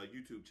ROH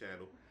YouTube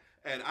channel.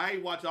 And I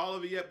ain't watched all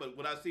of it yet, but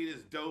what I see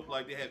is dope.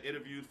 Like, they have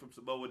interviews from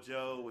Samoa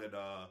Joe and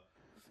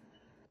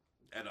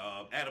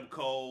Adam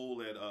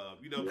Cole, and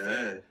you know what I'm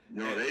saying?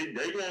 No, they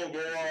gonna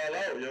go all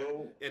out,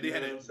 yo. And they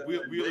had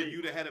Wheeler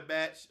Yuta had a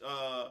match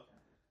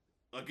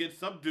against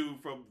some dude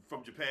from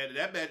Japan. And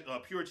that match,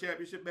 Pure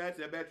Championship match,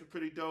 that match was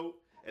pretty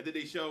dope. And then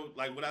they showed,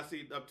 like, what I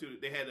seen up to,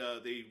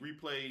 they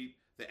replayed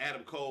the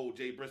Adam Cole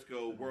Jay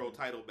Briscoe world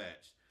title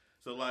match.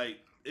 So like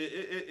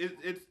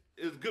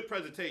it's good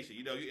presentation.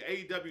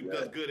 AEW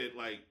does good at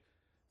like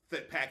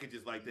set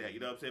packages like that. You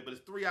know what I'm saying? But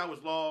it's 3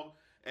 hours long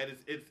and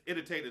it's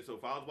entertaining so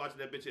far. I was watching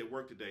that bitch at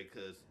work today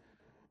because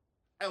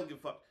I don't give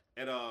a fuck.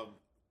 And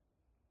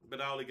but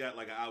I only got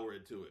like an hour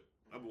into it.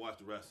 I'm gonna watch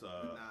the rest.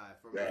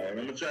 I'm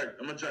gonna check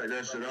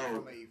that shit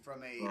out.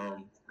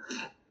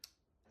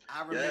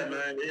 I remember. Yeah,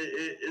 man,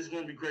 it's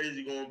gonna be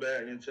crazy going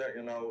back and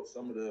checking out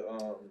some of the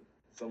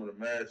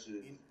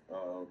matches.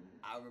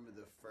 I remember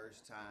the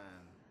first time.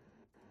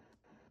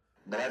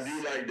 But I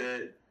do like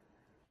that.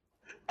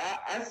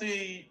 I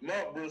see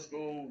Mark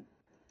Briscoe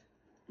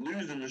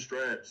losing the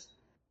straps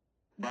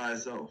by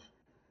himself.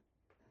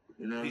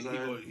 You know what I'm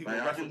saying?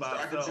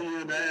 I can see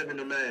him having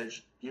the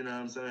match. You know what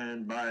I'm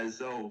saying? By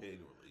himself.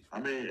 I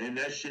mean, and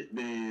that shit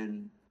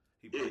being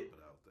it. But I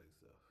don't think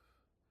so.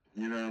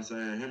 You know what I'm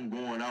saying? Him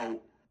going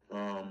out,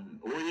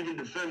 or even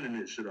defending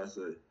it, should I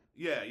say?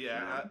 Yeah.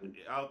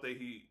 I don't think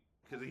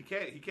because he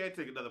can't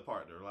take another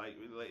partner. Like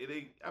it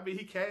ain't. I mean,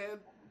 he can.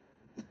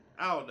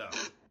 I don't know.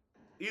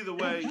 Either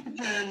way, he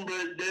can,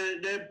 but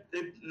they're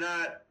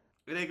not.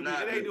 It ain't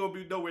gonna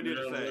be nowhere near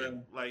the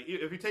same. Like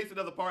if he takes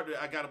another partner,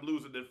 I got him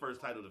losing the first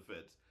title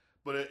defense.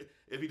 But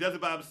if he does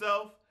it by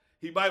himself,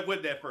 he might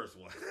win that first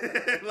one.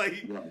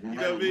 Like you know what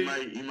I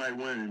mean? He might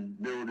win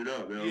and build it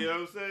up. Yo. You know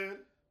what I'm saying?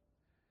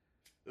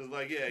 It's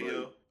like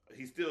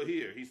he's still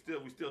here. We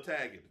still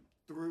tagging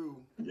through.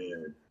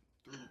 Yeah.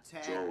 Through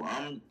tag. So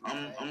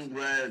I'm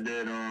glad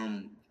that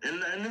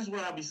and this is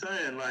what I be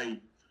saying. Like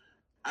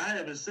I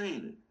haven't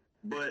seen it,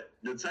 but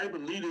the type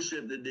of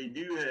leadership that they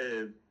do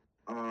have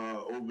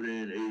over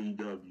there in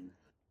AEW,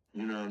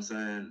 you know what I'm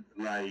saying?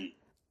 Like,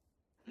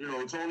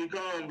 Tony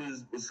Khan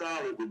was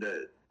solid with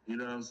that. You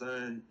know what I'm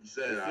saying? He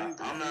said,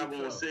 I'm not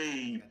going to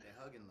say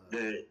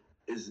that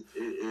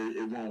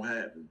it won't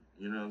happen.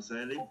 You know what I'm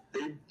saying?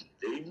 They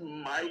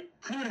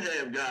could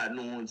have gotten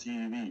on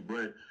TV,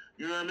 but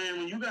you know what I mean?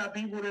 When you got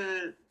people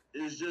that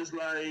is just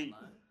like,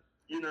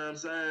 you know what I'm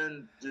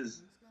saying,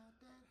 just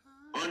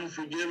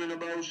unforgiving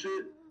about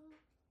shit.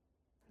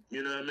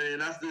 You know what I mean?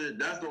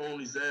 That's the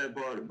only sad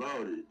part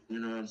about it. You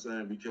know what I'm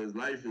saying? Because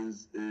life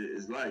is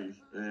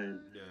life, and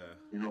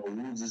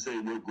who's to say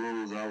what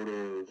grows out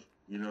of,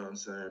 you know what I'm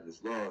saying,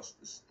 it's lost.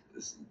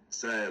 It's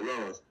sad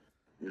loss.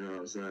 You know what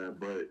I'm saying?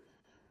 But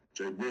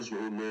Jay Briscoe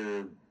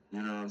lived,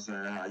 you know what I'm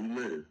saying, how you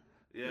live.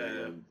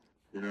 Yeah.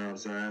 You know what I'm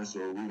saying?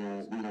 So we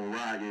gonna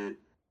rock it,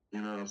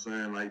 you know what I'm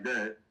saying, like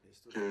that,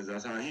 because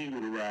that's how he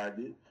would have rocked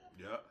it.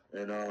 Yeah.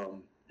 And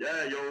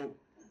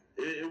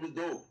it was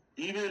dope.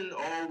 Even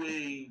all the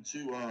way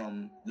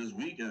to this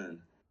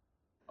weekend,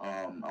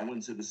 I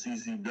went to the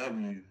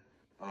CCW.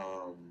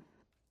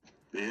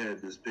 They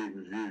had this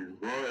pay-per-view.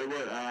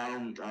 Well,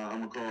 I'm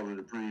gonna call it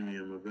a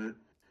premium event.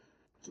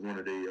 It's one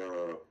of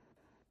their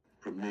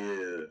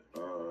premier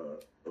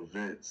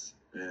events,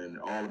 and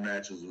all the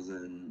matches was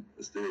in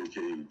a steel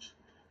cage.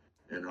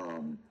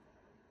 And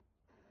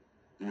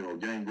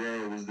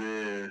Gangrel was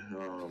there.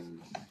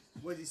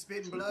 Was he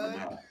spitting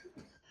blood?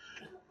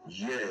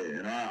 Yeah,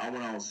 and I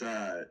went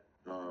outside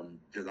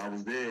because I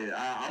was there.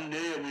 I'm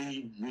there when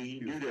he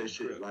do that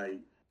shit. Like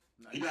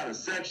he got a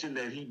section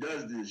that he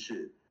does this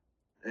shit,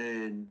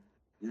 and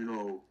he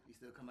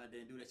still come out there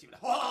and do that shit.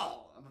 Like,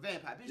 oh, I'm a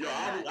vampire. Bitch, yo,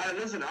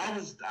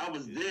 I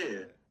was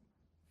there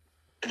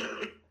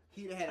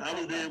He'd have had a I was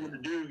comeback. there when the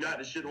dude got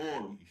the shit on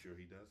him. You sure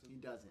he doesn't? He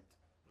doesn't.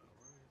 All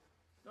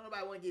right. Don't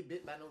nobody want to get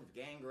bit by no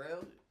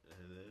gangrel.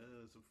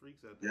 Some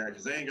freaks out there. Yeah,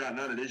 because they ain't got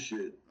none of this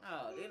shit.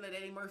 Oh, they let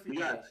Eddie Murphy He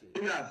do got, that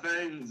shit. he got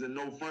fangs and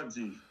no front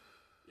teeth.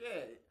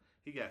 Yeah,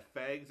 He got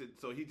fangs, and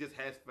so he just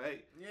has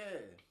fangs. yeah.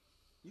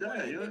 You want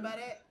to Yeah, get bit yeah. by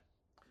that?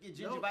 Get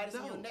gingivitis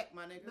in your neck,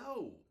 my nigga.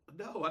 No,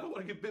 I don't want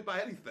to get bit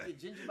by anything. Get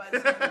gingivitis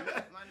in your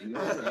neck, my nigga.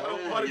 No, I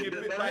don't want to get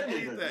bit by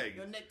anything. anything.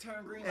 Your neck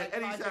turn green At like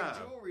any Project time.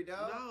 Jewelry,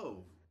 dog.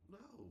 No.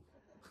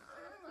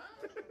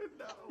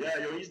 Yeah,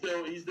 yo, he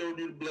still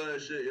do the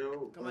blood shit,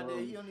 yo. Come on,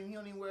 dude. He don't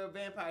even wear a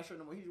vampire shirt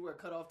no more. He just wear a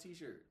cut off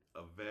T-shirt.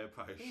 A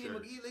vampire He shirt.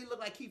 look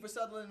like Kiefer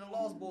Sutherland and the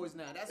Lost Boys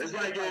now. That's It's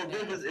what like, he yo, look like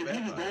now. if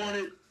he was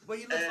doing it, But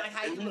he looks like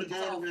how he if he was looks.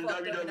 He's all doing it in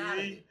fucked up and out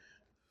of WWE, it.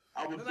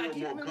 I would Remember,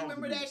 feel more comfortable.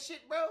 remember that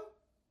shit, bro?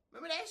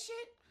 Remember that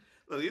shit?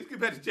 Look, let's get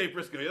back to Jay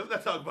Briscoe. Let's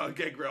not talk about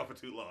Gangrel for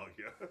too long,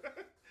 yo.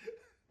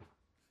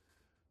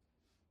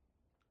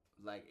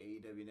 Like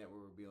AEW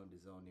Network will be on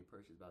DAZN. They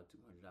purchased about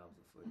 $200 of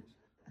footage.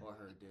 Or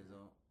heard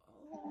DAZN.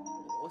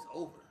 Oh, it's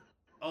over.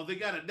 Oh, they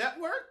got a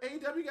network?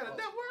 AEW got a Oh.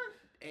 network?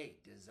 Hey,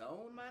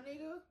 DAZN, my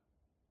nigga.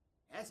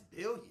 That's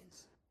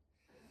billions.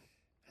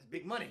 That's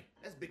big money.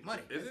 That's big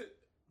money. Is it?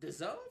 DAZN?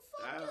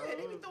 Fuck I yeah, don't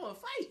they be know. throwing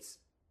fights.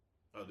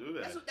 Oh, do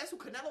that? That's who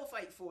Canelo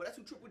fight for. That's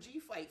who Triple G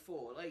fight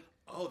for. Like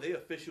Oh, they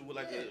official with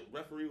like Yeah. a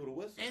referee with a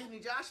whistle. Anthony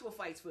Joshua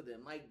fights for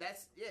them. Like they're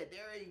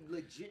a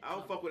legit. I don't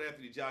company. fuck with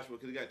Anthony Joshua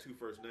because he got two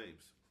first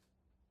names.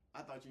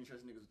 I thought you didn't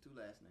trust niggas with two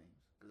last names.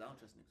 Because I don't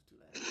trust niggas with two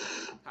last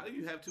names. How do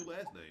you have two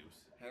last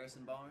names?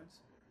 Harrison Barnes.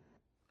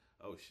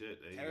 Oh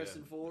shit. There you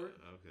Harrison go. Ford.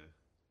 Okay.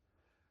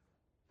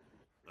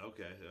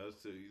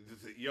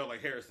 Okay. You're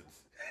like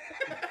Harrison's.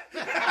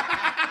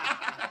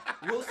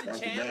 Wilson That's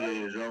what that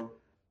Chandler. is, yo.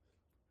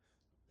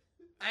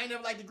 I ain't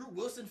never liked the group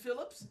Wilson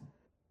Phillips.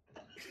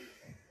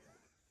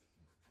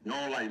 You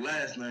don't like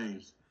last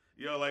names.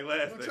 You're like I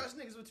last don't name. trust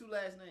niggas with two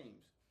last names.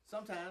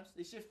 Sometimes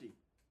they shifty.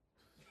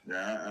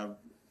 Yeah,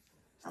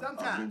 I've been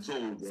Sometimes.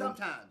 told, bro.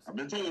 Sometimes. I've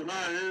been told. Nah,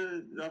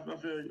 I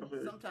feel you.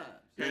 Sometimes.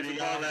 Here you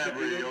go,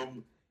 elaborate, yo.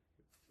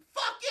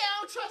 Fuck yeah,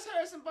 I don't trust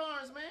Harrison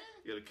Barnes, man.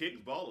 Yeah, the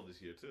King's balling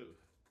this year too.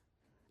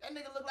 That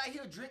nigga look like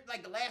he'll drink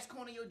like the last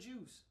corner of your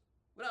juice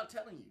without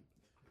telling you.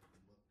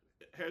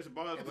 Harrison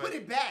Barnes. And Like, put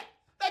it back.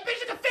 That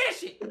bitch can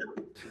finish it.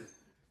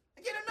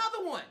 And get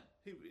another one.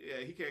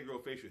 he can't grow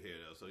facial hair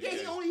though. So Yeah,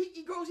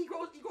 he grows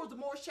the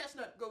Morris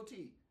Chestnut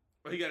goatee.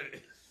 He got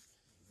it.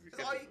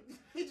 That's all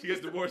he He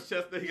gets the Morris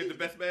Chestnut. He gets the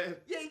best man.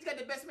 Yeah, he's got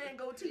the best man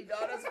goatee,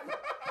 dog. That's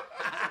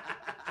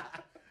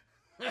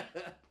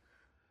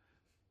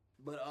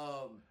But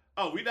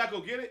Oh, we not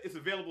gonna get it. It's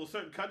available in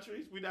certain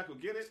countries. We not gonna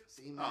get it.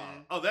 see,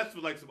 man, Oh, that's for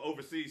like some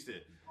overseas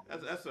shit.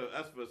 That's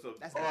for some.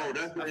 that's Oh,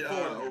 buns. that's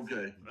foreign.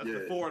 okay. That's Yeah.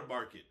 the foreign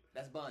market.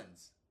 That's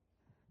buns.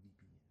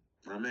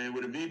 I mean,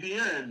 with a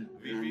VPN.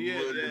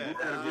 VPN, with yeah.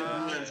 a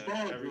VPN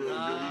sponsor,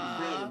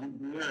 Everyone.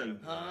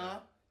 VPN. Huh?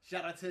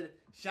 Shout out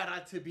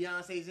to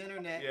Beyonce's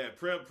internet. Yeah,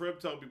 Prim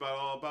told me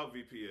all about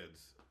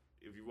VPNs.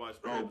 If you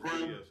watch Prim Prim?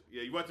 videos,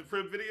 yeah, you watch the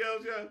Prim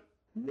videos, yeah.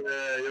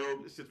 Yeah,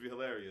 yo. This should be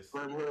hilarious.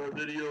 Prim World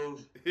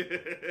videos.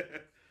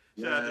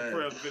 Shout out to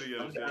Prim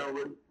videos, I'm yeah. down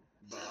with it.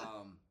 But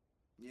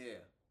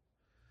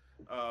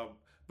yeah.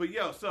 But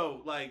yo,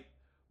 so like,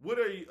 what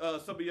are you,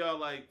 some of y'all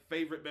like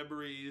favorite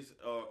memories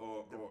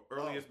or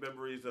earliest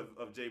memories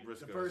of Jay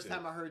Briscoe? The first shit?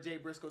 time I heard Jay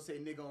Briscoe say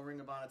nigga on Ring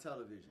of Honor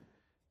television.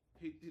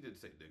 he didn't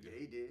say nigga. Yeah,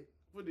 he did.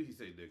 When did he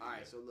say nigga? All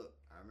right, so look,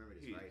 I remember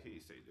this, right? He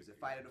say nigga. It's a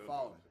Fight of the Okay.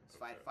 Fallen. It's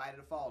Okay. Fight of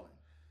the Fallen.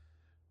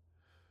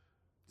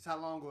 This is how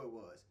long ago it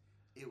was.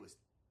 It was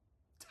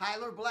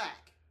Tyler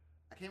Black.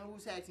 I can't remember who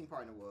his tag team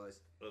partner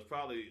was. It was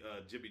probably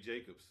Jimmy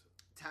Jacobs.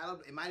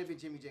 It might have been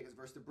Jimmy Jacobs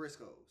versus the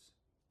Briscoes.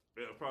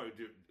 Yeah, probably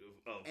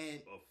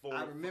And I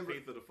I remember-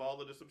 Faith of the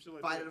Fallen or some shit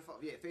like Fight that.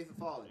 of the Faith of the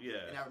Fallen. Yeah.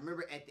 And I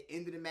remember at the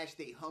end of the match,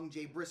 they hung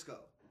Jay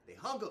Briscoe. They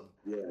hung him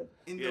Yeah.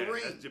 in Yeah, the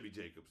ring. that's Jimmy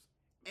Jacobs.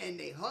 And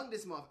they hung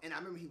this month. And I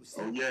remember he was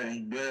Oh, sick. yeah,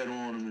 he bled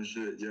on him and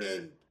shit.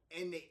 Yeah.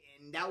 And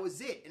that was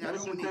it. And I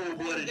That's remember when some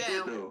they pulled him cold-blooded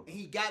shit, down though. and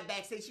he got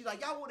backstage, she's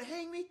like, y'all want to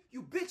hang me?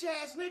 You bitch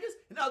ass niggas?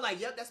 And I was like,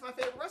 yep, that's my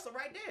favorite wrestler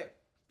right there.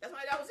 That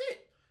was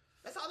it.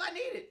 That's all I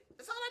needed.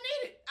 That's all I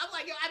needed. I was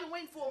like, yo, I've been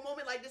waiting for a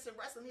moment like this in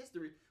wrestling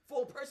history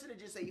for a person to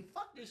just say,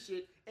 fuck this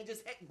shit and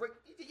just break.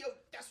 Yo,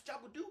 that's what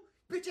y'all would do?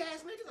 Bitch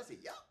ass niggas? I said,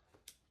 yo.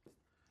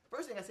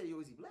 First thing I said, yo,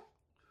 is he black?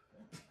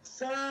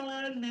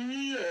 Sign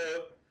me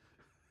up.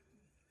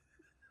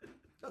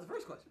 That was the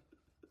first question.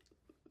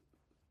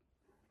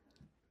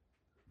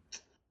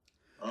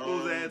 What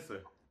was the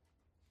answer?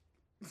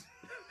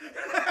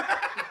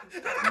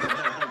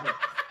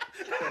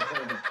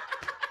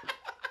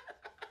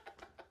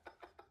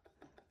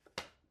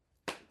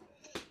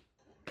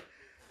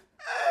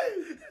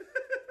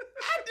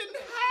 I didn't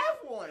have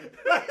one.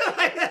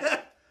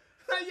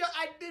 Yo,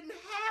 I didn't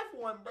have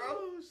one, bro.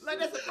 Like,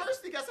 that's the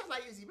first thing I said. I was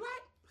like, is he black?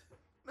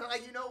 And I'm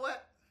like, you know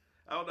what?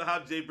 I don't know how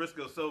Jay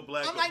Briscoe's so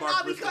black, I'm but like, Mark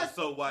nah, Briscoe's because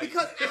so white.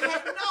 Because I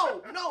had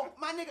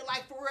my nigga,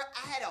 like for real,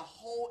 I had a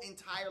whole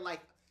entire like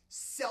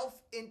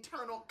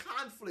self-internal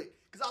conflict.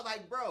 Cause I was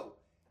like, bro,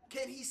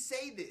 can he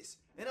say this?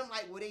 And I'm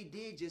like, well, they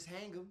did just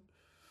hang him.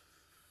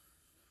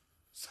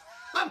 So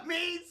I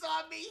mean,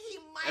 he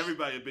might.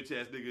 Everybody a bitch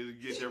ass nigga to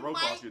get their rope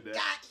off your neck.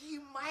 He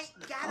might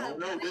got I don't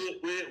know.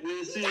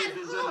 We'll see if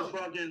it's in the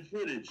fucking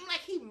footage. I'm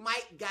like, he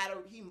might got a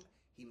reason.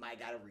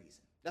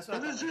 That's what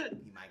I thought. He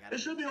might got. It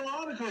should be on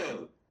Honor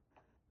Club.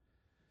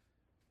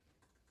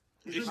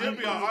 It should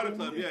be on Honor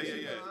Club. Yeah.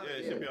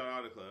 It should be on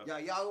Honor Club.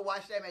 Y'all go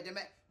watch that match.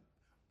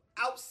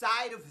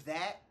 Outside of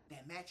that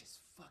match is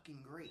fucking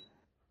great.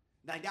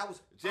 Like that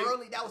was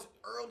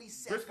early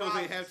Seth Briscoes Rollins.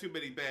 ain't have too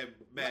many bad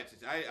matches.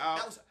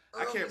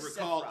 I can't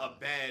recall a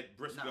bad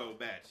Briscoe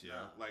match,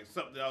 like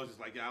something that I was just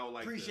like, I don't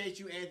like. Appreciate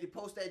you, Anthony.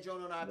 Post that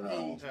joint on our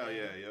page. Hell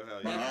yeah.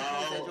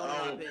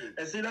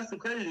 And see, that's the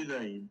crazy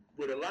thing.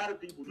 But a lot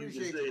of people you can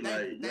say they've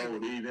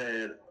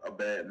had a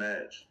bad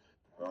match.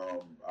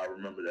 I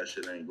remember that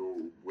shit ain't go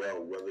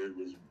well, whether it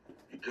was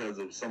because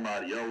of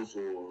somebody else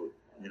or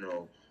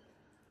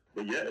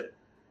but yeah,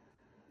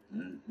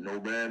 no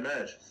bad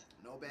matches.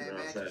 No bad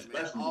matches,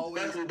 man.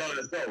 Especially by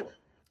itself.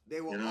 They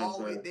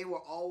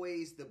were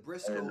always the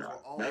Briscoes were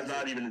always. That's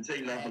not even to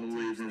take nothing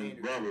away from his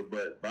brother,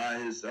 but by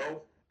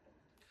himself.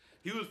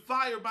 He was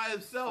fired by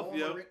himself,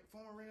 Former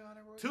Ring of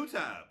Honor Royal?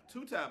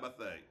 Two time, I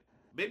think.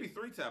 Maybe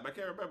 3 times. I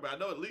can't remember. I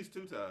know at least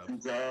 2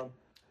 times. 2-time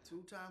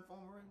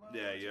former Ring of Honor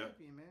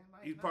champion, man.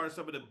 Like, he's part of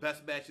some of the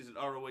best matches in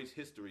ROH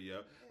history,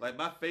 yo. Like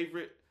my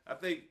favorite, I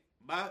think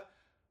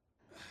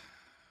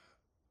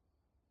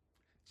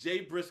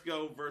Jay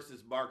Briscoe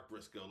versus Mark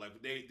Briscoe,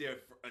 like their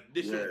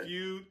initial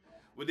feud,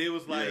 when they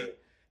was like,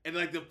 and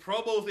like the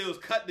promos they was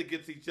cutting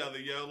against each other,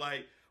 yo.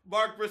 Like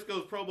Mark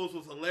Briscoe's promos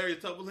was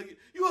hilarious. I was like,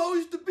 you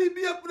always used to beat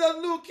me up when I was a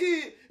little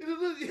kid.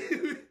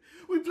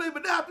 We play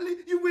Monopoly,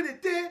 you win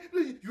it there,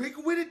 you ain't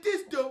gonna win it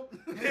this though.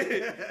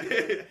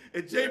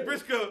 And Jay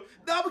Briscoe,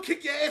 now I'm gonna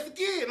kick your ass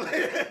again.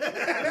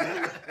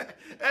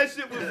 That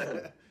shit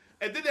was.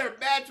 And then their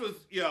match was,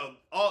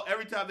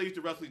 every time they used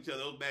to wrestle each other,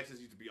 those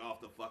matches used to be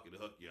off the fucking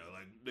hook,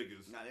 like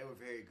niggas. Nah, they were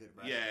very good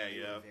wrestlers. Yeah.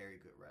 They were very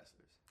good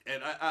wrestlers.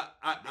 And I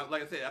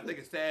like I said, I think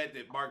it's sad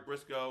that Mark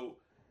Briscoe,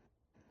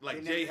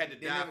 Jay had to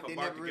die for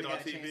Mark to get on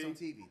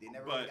TV. They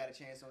never really got a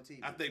chance on TV.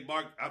 I think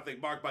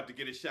Mark about to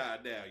get his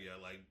shot now,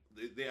 Like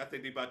I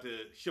think they about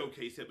to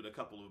showcase him in a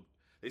couple of.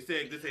 They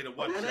said this ain't a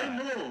one shot. They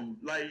know him,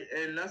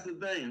 and that's the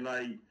thing,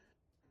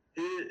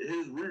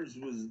 his roots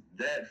was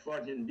that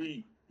fucking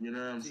deep. You know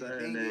what I'm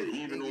saying? That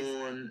even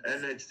on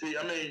NXT,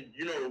 I mean,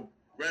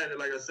 granted,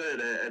 like I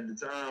said, at the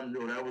time,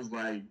 that was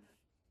like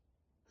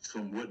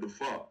some what the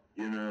fuck.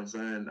 You know what I'm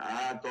saying?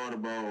 I thought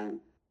about,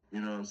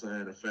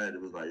 the fact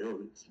it was like, yo,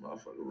 this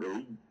motherfucker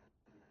really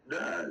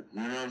died.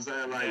 You know what I'm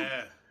saying?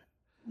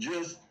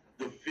 Just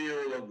the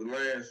feel of the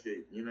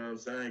landscape. You know what I'm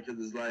saying? Because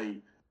it's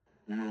like,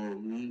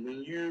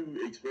 when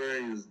you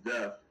experience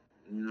death,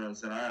 you know what I'm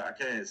saying? I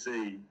can't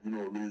say,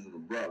 losing a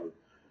brother.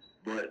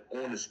 But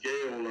on the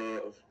scale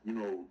of,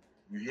 you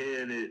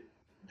hearing it,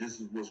 this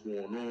is what's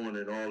going on,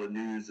 and all the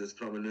news that's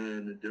coming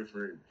in, the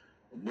different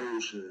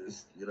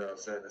emotions, you know what I'm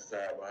saying, the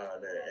side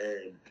behind that,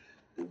 and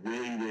the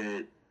way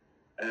that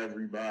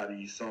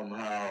everybody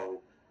somehow,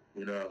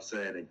 you know what I'm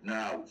saying,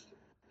 acknowledged him.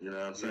 You know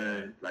what I'm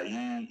saying? Like,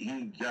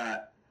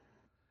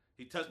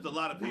 he touched a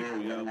lot of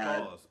people,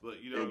 pause, but,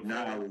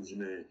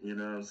 acknowledgement, you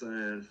know what I'm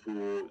saying, for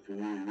who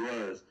he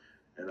was.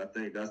 And I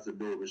think that's the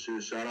dope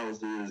shit. Shout outs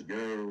to his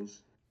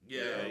girls.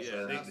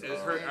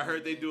 I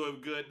heard they doing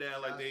good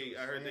now.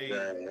 Anybody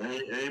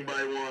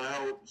want to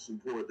help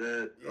support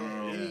that?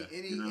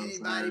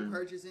 Anybody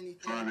purchase anything?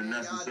 Find the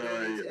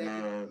necessary.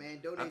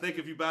 I think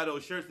if you buy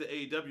those shirts that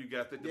AEW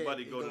got, I think the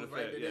money go to the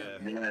Fed.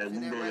 If you go to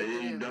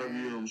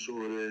AEW, I'm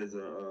sure there's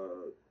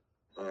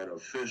an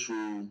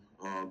official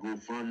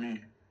GoFundMe.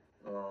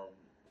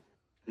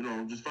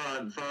 Just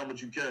find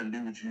what you can,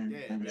 do what you can.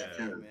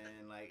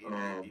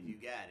 Man, if you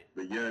got it.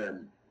 But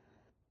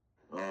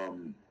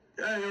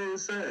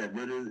it's sad,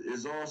 but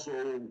it's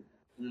also,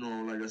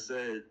 like I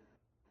said,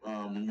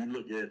 when you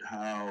look at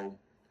how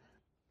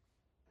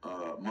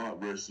Mark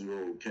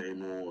Briscoe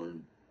came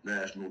on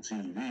national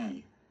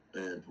TV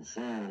and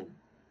performed,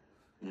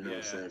 what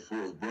I'm saying, for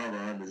his brother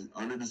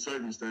under the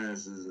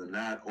circumstances, and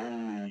not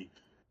only,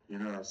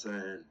 to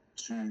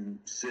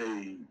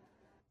say,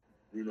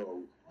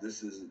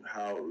 this is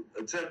how,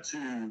 attempt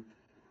to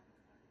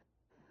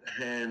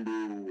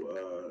handle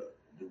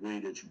the way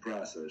that you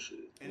process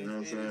shit. You know what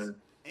I'm saying?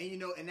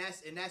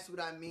 And that's what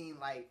I mean,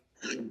 like,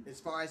 as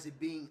far as it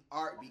being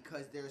art,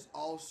 because there's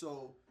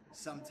also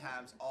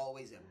sometimes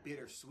always a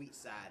bittersweet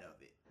side of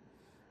it.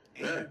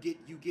 And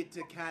you get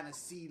to kind of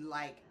see,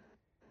 like,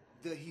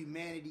 the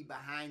humanity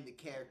behind the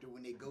character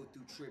when they go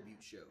through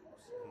tribute shows.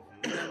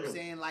 You know what I'm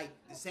saying? Like,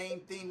 the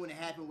same thing when it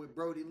happened with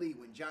Brody Lee.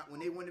 When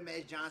they won the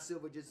match, John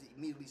Silver just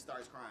immediately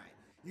starts crying.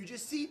 You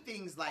just see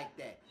things like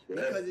that.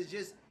 Because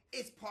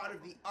it's part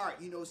of the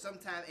art.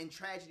 Sometimes, and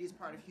tragedy is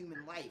part of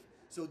human life.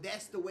 So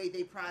that's the way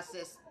they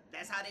process.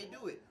 That's how they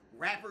do it.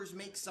 Rappers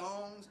make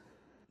songs.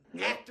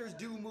 Actors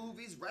do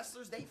movies.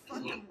 Wrestlers, they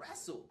fucking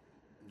wrestle.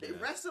 They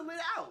wrestle it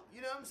out.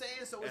 You know what I'm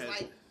saying? So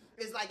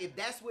it's like if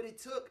that's what it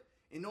took,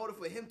 In order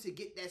for him to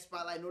get that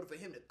spotlight, in order for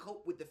him to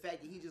cope with the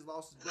fact that he just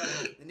lost his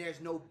brother, then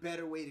there's no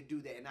better way to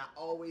do that. And I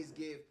always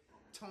give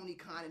Tony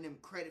Khan and them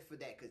credit for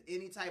that, because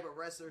any type of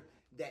wrestler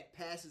that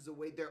passes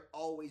away, they're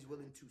always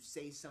willing to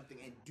say something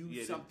and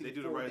do something they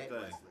do for the right that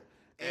thing. wrestler.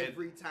 And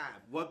Every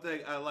time. One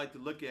thing I like to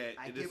look at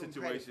in this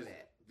situation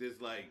is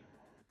like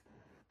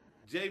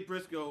Jay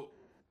Briscoe,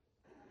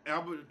 and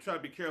I'm going to try to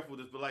be careful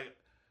with this, but like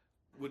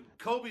with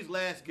Kobe's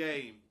last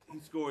game, he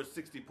scored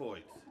 60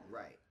 points.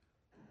 Right.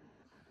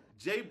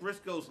 Jay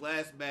Briscoe's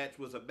last match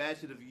was a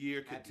match of the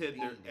year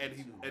contender,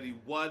 and he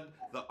won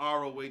the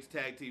ROH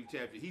Tag Team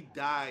Championship. He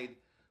died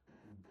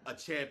a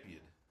champion.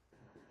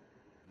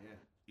 Yeah.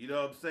 You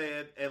know what I'm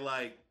saying? And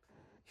like,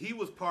 he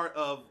was part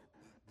of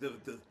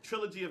the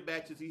trilogy of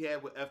matches he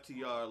had with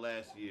FTR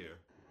last year.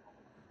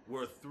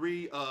 Were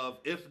three of,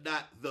 if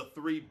not the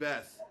three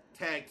best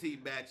tag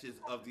team matches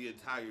of the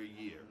entire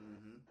year.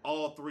 Mm-hmm.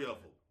 All three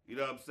of them. You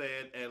know what I'm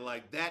saying? And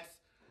like, that's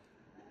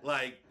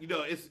like,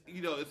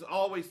 it's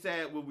always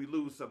sad when we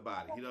lose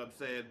somebody. You know what I'm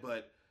saying?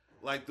 But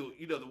like the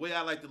way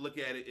I like to look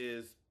at it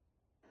is,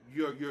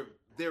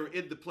 they're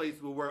in the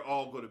place where we're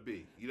all going to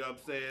be. You know what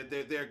I'm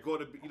saying? They're going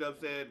to be. You know what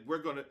I'm saying?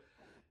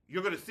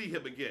 You're gonna see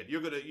him again.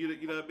 You know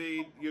what I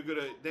mean?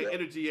 That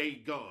energy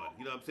ain't gone.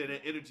 You know what I'm saying?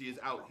 That energy is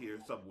out here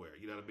somewhere.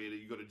 You know what I mean? And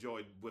you're gonna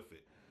join with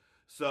it.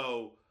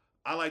 So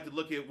I like to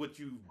look at what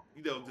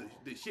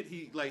the shit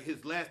he, like,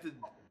 his lasting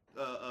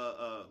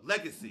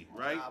legacy,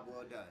 right? Job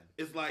well done.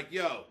 It's like,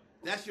 yo,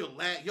 that's your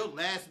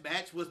last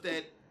match was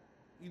that,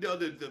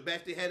 the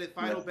match they had at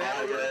Final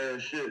Battle. Yeah,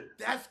 shit.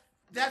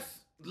 That's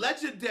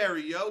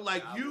legendary, yo.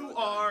 Like, you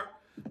are.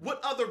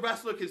 What other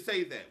wrestler can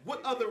say that?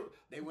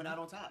 They went out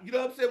on top. You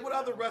know what I'm saying? What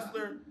other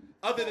wrestler,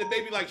 other than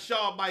maybe like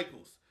Shawn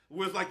Michaels,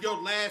 was like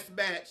your last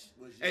match,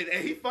 and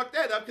he fucked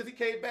that up because he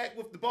came back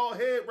with the bald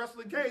head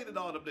wrestling Kane and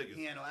all them niggas.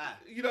 He had no eye.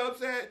 You know what I'm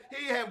saying?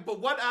 He had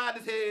but one eye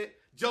in his head,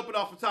 jumping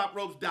off the top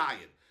ropes, dying.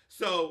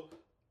 So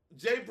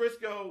Jay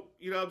Briscoe,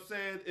 you know what I'm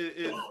saying?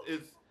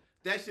 Is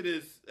that shit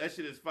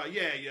is fire.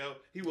 Yeah, yo,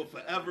 he will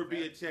forever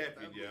be a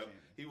champion, yo.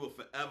 He will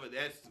forever.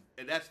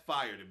 That's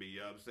fire to me,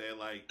 yo. I'm saying,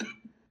 like.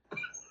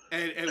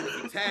 And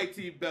with the tag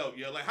team belt,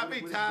 yo, like how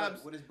many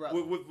times with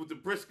the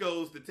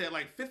Briscoes,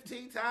 like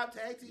 15-time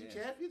tag team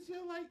champions,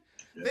 yo, like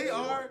they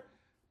are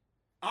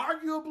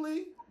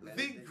arguably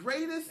the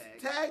greatest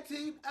tag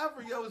team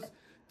ever, yo. It's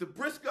the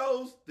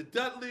Briscoes, the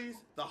Dudleys,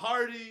 the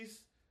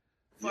Hardys.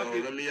 Yo,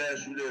 let me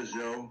ask you this,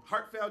 yo.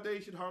 Heart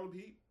Foundation, Harlem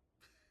Heat.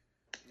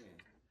 Yeah.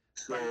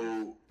 So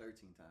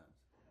 13 times.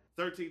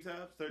 13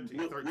 times? 13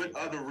 what times.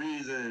 other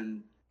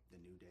reason The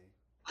New Day.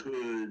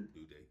 could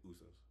New Day,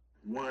 Usos.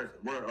 weren't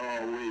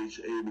always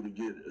able to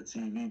get a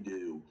TV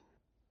deal?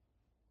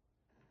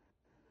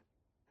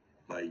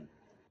 Like,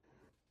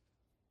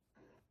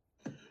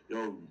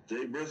 yo,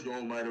 Jay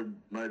Briscoe might have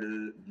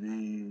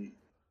be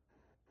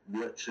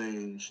what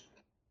changed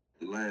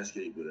the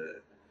landscape of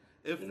that.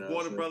 If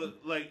Warner Brothers,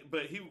 like,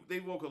 but they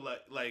woke up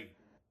like,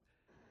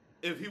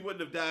 if he wouldn't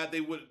have died,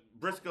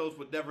 Briscoes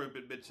would never have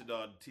been mentioned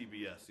on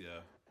TBS, yeah.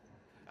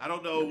 I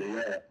don't know.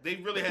 They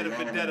really had a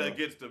vendetta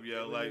against him,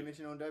 yo. Like,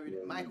 mentioned on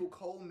WWE. Michael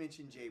Cole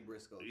mentioned Jay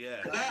Briscoe. Yeah.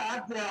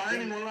 I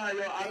ain't gonna lie,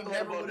 yo. I never thought would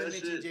about have that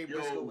mentioned shit. Jay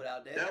Briscoe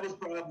without that. That was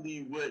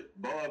probably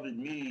what bothered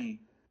me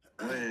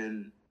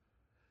when.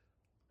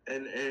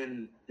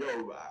 And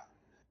yo,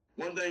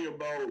 one thing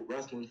about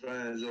wrestling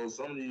fans, yo,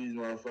 some of these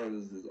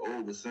motherfuckers is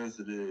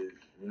oversensitive.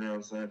 You know what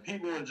I'm saying?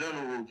 People in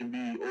general can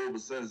be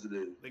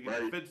oversensitive. They get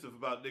defensive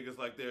about niggas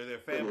like their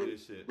family and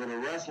shit. But a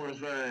wrestling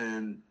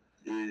fan,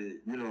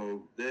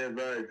 they're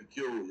very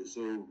peculiar.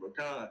 So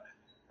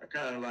I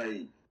kind of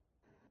like,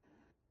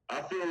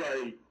 I feel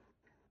like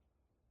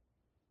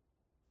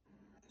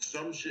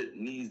some shit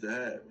needs to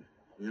happen.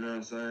 You know what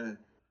I'm saying?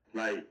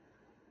 Like,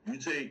 you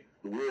take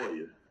the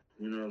Warrior.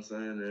 You know what I'm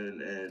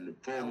saying? And the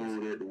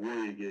promo that the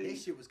Warrior gave.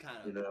 His shit was kind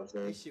of. You know what I'm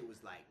saying? His shit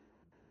was like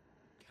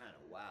kind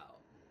of wild.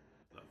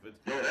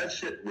 No, that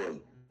shit was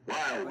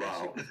wild.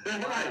 Like,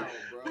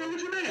 bro. What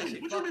you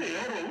mean?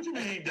 What you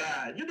mean he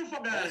died? Get the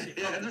fuck out of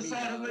here!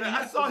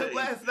 I saw him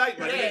last night,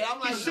 man. Yeah, I'm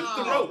like, he shook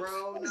the ropes.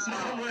 Bro, I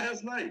saw him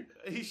last night.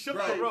 He shook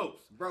the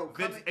ropes. Bro,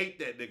 Vince ate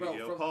that nigga,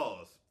 yo.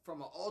 Pause.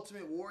 From an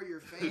Ultimate Warrior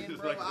fan,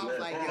 bro, Like, I was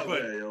like,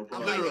 yo,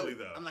 I'm literally like,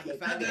 though. I'm like, he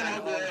finally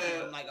got the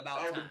Hall I'm like,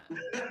 about time.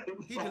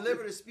 He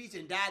delivered a speech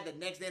and died the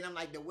next day, and I'm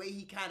like, the way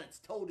he kind of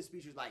told the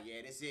speech was like,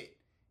 yeah, that's it.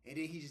 And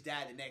then he just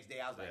died the next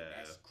day. I was like,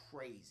 that's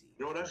crazy.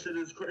 Yo, that shit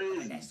is crazy.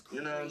 Like, that's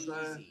crazy. You know what I'm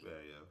saying? Yeah,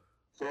 yeah.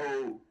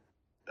 So,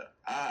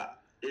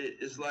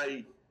 it's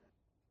like,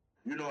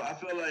 I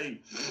feel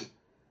like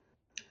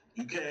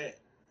you can't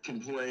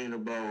complain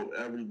about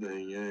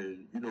everything.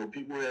 And,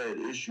 people had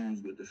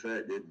issues with the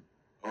fact that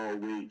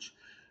ROH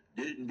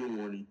didn't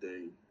do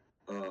anything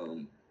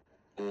on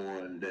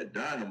that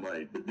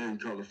Dynamite, but then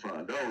come to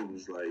find out, it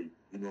was like,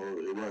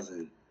 it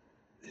wasn't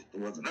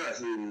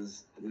us. It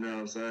was, you know what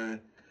I'm saying?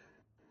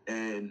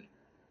 And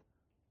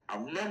I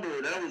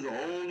remember that was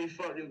the only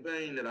fucking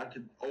thing that I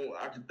could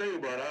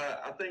think about.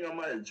 I think I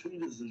might have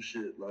tweeted some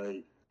shit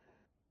like,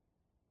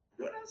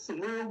 yo, that's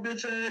some real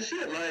bitch ass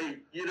shit. Like,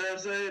 you know what I'm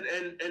saying?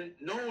 And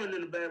knowing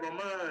in the back of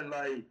my mind,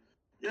 like,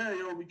 yeah,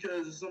 yo,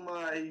 because of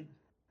somebody,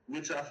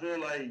 which I feel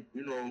like,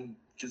 you know,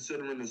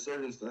 considering the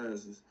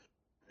circumstances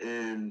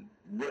and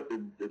what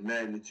the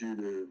magnitude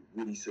of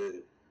what he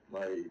said,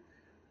 like,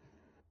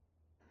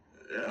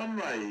 I'm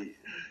like,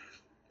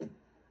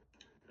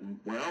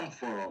 where I'm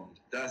from,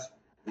 that's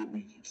what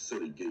we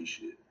consider gay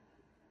shit.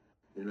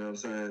 You know what I'm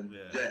saying?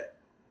 Yeah. That.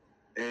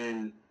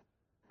 And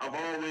I've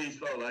always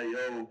felt like,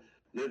 yo,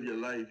 live your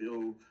life,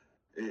 yo,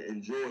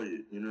 enjoy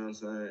it. You know what I'm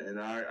saying? And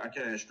I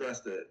can't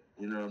stress that.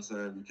 You know what I'm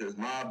saying? Because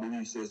my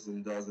belief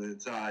system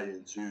doesn't tie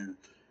into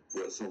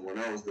what someone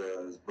else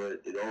does,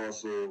 but it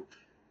also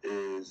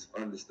is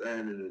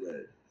understanding of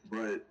that.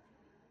 But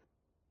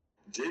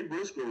Jay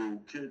Briscoe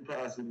could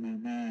possibly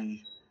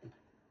be,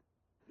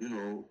 you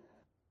know,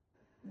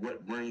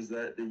 what brings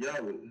that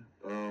together.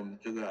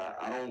 Because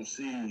I don't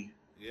see,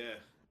 Yeah,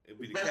 it'd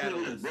be the especially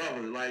with his catalyst.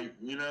 brother, like,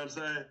 you know what I'm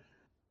saying?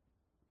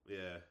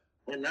 Yeah.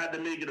 And not to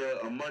make it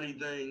a money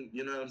thing,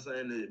 you know what I'm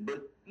saying?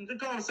 But the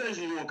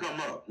conversation is going to come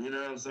up, you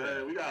know what I'm saying?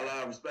 Yeah. We got a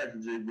lot of respect for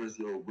Jay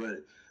Briscoe,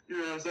 but, you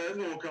know what I'm saying? It's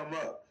going to come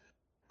up.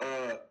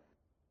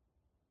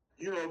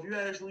 You know, if you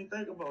actually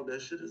think about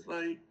that shit, it's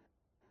like,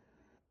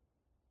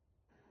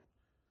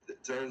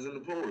 it turns into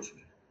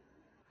poetry.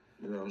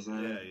 You know what I'm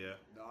saying? Yeah, yeah.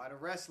 The art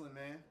of wrestling,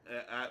 man.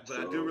 But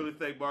I do really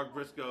think Mark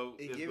Briscoe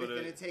It is give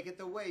it and take it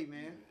away,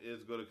 man.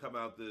 is going to come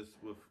out this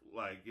with,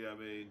 like, you know what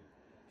I mean?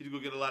 He's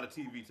going to get a lot of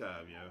TV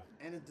time, you know?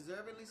 And it's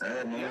deservedly so.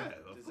 Yeah, man.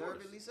 Yeah, of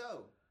Deservedly course.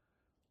 so.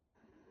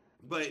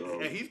 But So-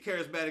 and he's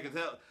charismatic as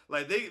hell.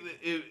 Like,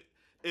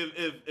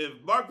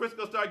 if Mark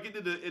Briscoe start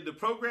getting into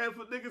programs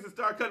for niggas and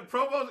start cutting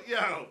promos,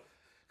 yo,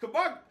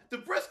 the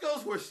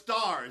Briscoes were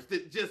stars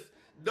that just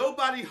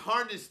nobody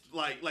harnessed.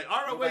 Like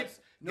ROH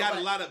got a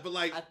lot of, but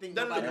like I think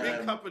none of the nobody-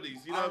 big companies,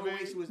 you know what I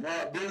ROH mean? was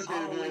Mark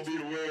Briscoe going to be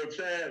the world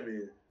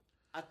champion.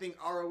 I think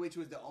ROH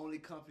was the only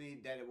company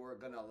that were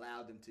going to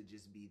allow them to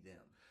just be them.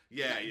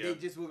 Yeah, Like, yeah. They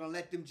just were going to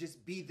let them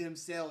just be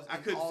themselves. I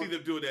and couldn't all- see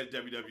them doing that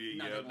in WWE.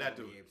 No, Yeah, they won't not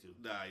be doing. able to.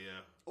 Nah,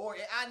 yeah. Or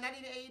not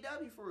even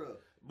AEW for real.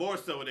 More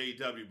so in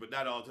AEW, but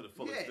not all to the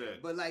full Yeah,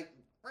 extent. but like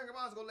Ring of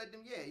Honor's going to let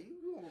them,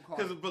 you won't call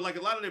Because, but like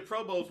a lot of their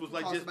promos was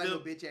like call just somebody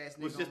them, little bitch ass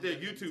was nigga just on their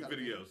television. YouTube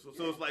videos.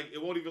 So Yeah. it's like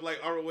it won't even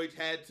like ROH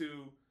had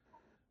to,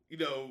 you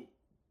know,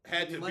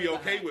 had Give to money be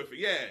okay behind with it.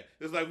 Yeah,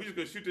 it's like we just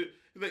gonna shoot it.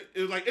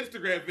 It was like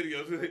Instagram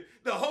videos.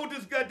 Now hold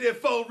this goddamn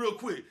phone real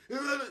quick. Yo,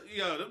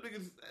 them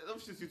niggas, them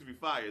shits used to be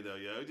fire though.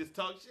 Yo, just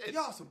talk shit.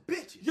 Y'all some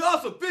bitches. Y'all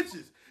some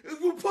bitches.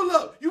 You pull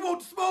up. You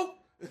want to smoke?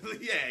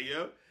 Yeah,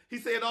 yo.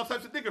 He's saying all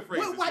types of nigga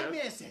phrases. What white yo.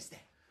 man says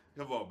that?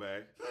 Come on,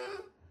 man.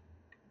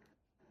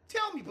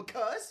 Tell me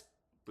because.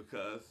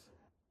 Because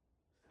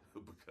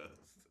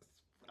that's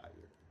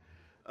fire.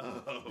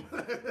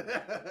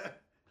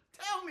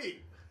 Tell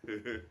me.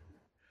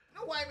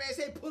 No white man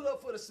say pull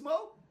up for the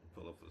smoke.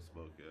 Pull up for the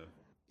smoke, yeah.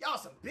 Y'all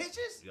some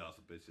bitches. Y'all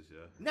some bitches,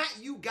 yeah. Not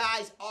you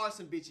guys are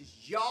some bitches.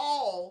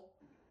 Y'all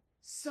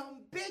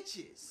some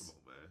bitches. Come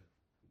on, man.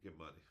 Get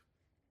money.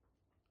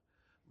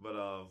 But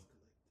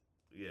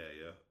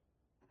yeah.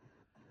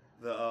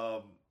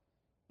 The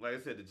like I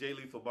said, the Jay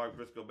Lethal Mark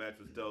Briscoe match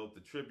was dope.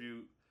 The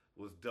tribute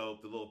was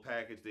dope. The little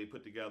package they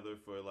put together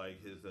for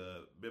like his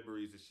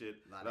memories and shit.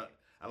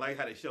 I like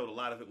how they showed a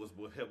lot of it was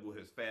with him with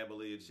his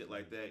family and shit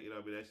like that. You know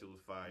what I mean? That shit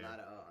was fire.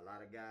 A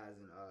lot of guys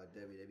in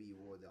WWE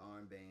wore the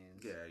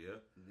armbands. Yeah.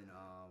 And then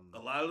A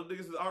lot of them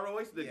niggas is ROH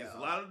niggas. Yeah,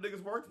 a lot of them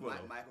niggas worked for them.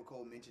 Michael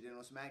Cole mentioned it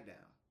on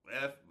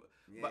SmackDown.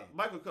 Yeah.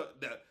 Michael Cole.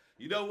 Now,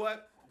 you know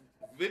what?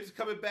 Vince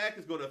coming back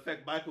is going to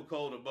affect Michael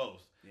Cole the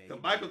most. Yeah,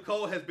 Because Michael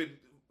Cole has been.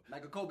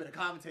 Michael Cole been a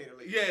commentator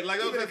lately. Yeah,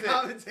 like I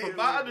was saying. From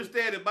my lately.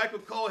 understanding, Michael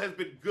Cole has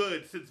been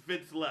good since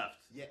Vince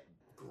left. Yeah,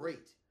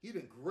 great. He's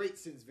been great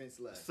since Vince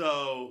left.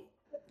 So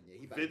Yeah,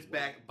 he about Vince to be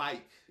whack. back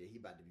bike. Yeah, he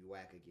about to be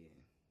whack again.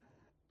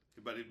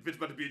 Vince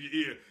about to be in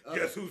your ear.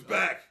 Guess who's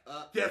back?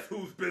 Guess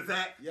who's been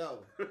back? Yo,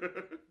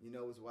 you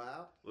know what's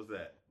wild? What's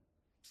that?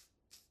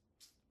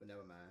 But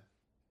never mind.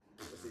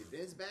 Let's see,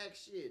 Vince back.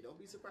 Shit, don't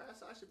be surprised.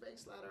 Sasha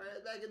Banks slide her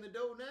ass back in the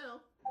door now.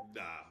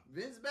 Nah.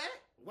 Vince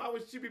back? Why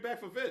would she be back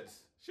for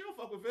Vince? She don't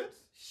fuck with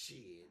Vince.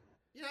 Shit.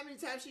 You know how many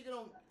times she get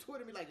on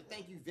Twitter and be like,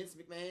 "Thank you, Vince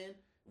McMahon."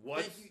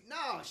 What? Thank you.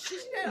 No, she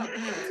done that a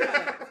few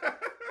times.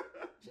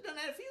 She done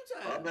that a few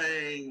I times.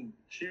 mean,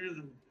 she was.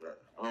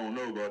 I don't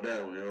know about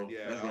that one, yo.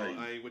 Yeah, That's like,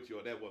 I ain't with you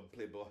on that one,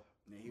 Playboy.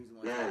 Man, he was the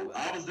one. yo,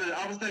 I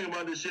was thinking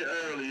about this shit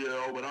earlier,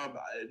 yo, but I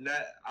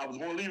was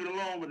gonna leave it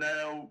alone, but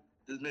now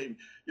this made me,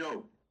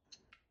 yo.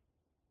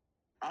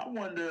 I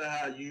wonder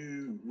how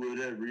you would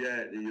have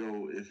reacted,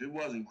 yo, if it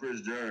wasn't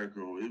Chris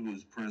Jericho, it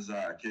was Prince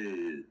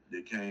Arcade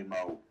that came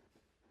out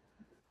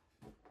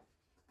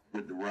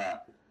with The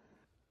Rock.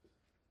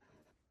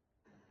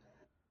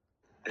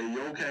 And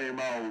yo came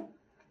out,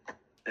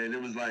 and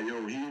it was like,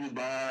 yo, he was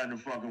behind the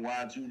fucking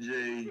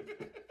Y2J.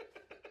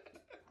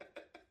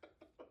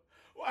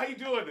 Why you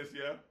doing this,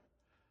 yeah?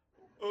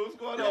 What's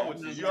going Yo, on with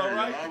I'm you? just You all saying,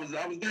 right? I was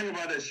thinking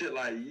about that shit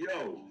like,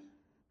 yo,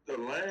 the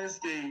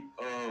landscape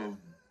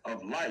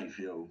of life,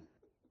 yo,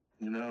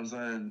 You know what I'm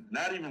saying?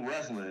 Not even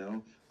wrestling,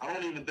 yo. I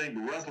don't even think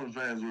the wrestling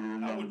fans would have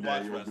remembered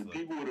that, yo. But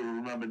people would have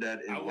remembered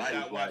that in I would life.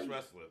 not watch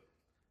wrestling.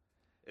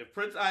 If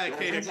Prince Iakea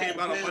Prince came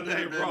out on Monday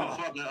Night Raw,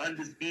 fucking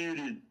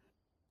undisputed.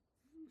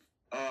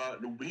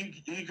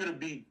 He could have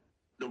beat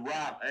The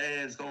Rock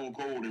and Stone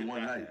Cold in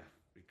one night.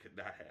 We could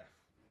not have.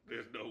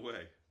 There's no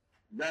way.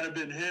 That'd have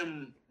been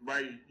him,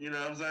 right? You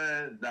know what I'm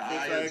saying? The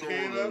Prince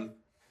Ayatollah.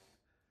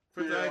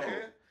 Prince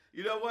Iakea?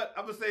 You know what?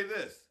 I'm going to say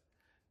this.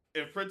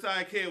 If Prince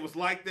Iakea was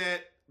like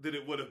that, then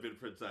it would have been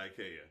Prince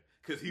Iakea.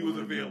 Because he was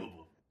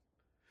available.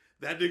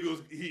 That nigga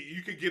was,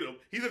 you could get him.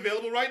 He's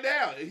available right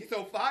now. And he's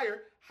on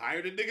fire.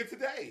 Hire the nigga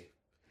today.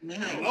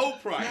 Low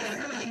price.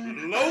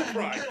 Low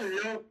price.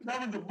 Yo, that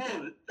was a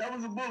bullet. That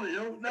was a bullet,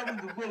 yo. That was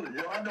a bullet,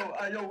 yo. I know.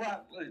 Yo,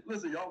 Rock,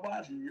 listen, y'all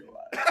watching, yo.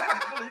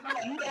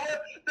 You know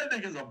what? That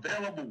nigga's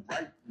available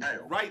right now.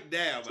 Right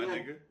now, my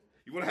nigga.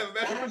 You want to have a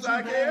match with Prince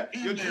Iakea?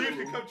 Your dreams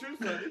can come true,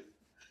 son.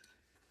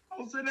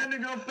 I'll send that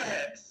nigga a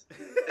fax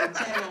and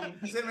tell him.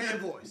 Send me an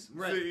invoice.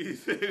 I'm ready.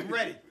 I'm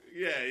ready.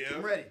 Yeah, yeah.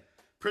 I'm ready.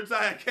 Prince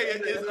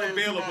Iakea is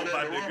available,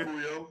 my nigga.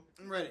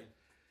 I'm ready.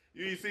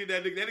 You ain't seen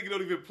that nigga? That nigga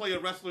don't even play a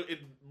wrestler in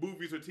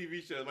movies or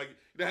TV shows. Like,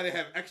 you know how they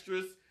have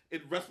extras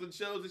in wrestling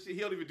shows and shit? He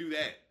don't even do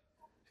that.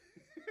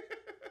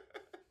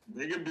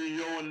 They can be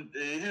him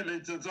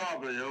and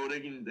Tatanka, yo. They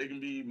can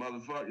be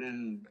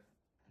motherfucking.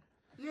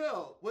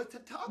 Yo, was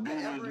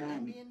Tatanka ever an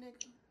Indian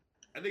nigga?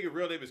 I think his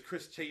real name is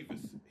Chris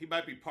Chavis. He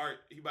might, you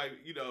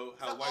know,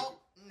 how white.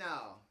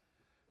 No.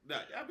 No,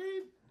 I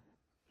mean,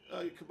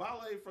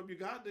 Kamala from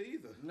Uganda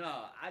either.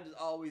 No, I just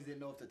always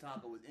didn't know if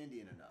Tatanka was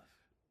Indian enough.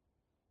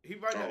 He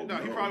might not. No,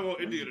 he probably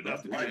won't Indian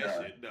enough to do that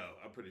shit. No,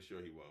 I'm pretty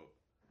sure he won't.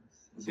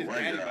 That's His a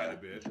white daddy guy, might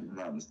have been. if I'm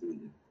not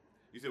mistaken.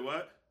 You said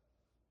what?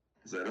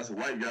 I said, that's a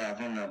white guy,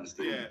 if I'm not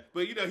mistaken. Yeah,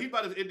 but you know, he's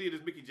about as Indian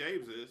as Mickey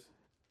James is.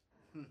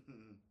 You know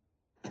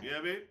what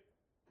I mean?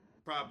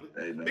 Probably.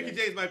 Hey, man. Mickey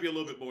James might be a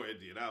little bit more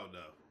Indian. I don't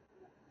know.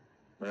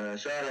 Man,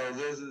 shout out.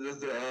 This is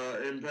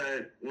the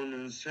Impact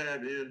Women's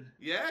Champion.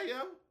 Yeah,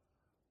 yo.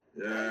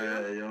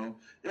 Yeah, yo.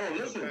 Yo,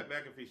 listen. Pat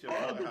McAfee show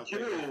Hard to how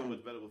Kill. so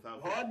much better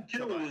without Hard to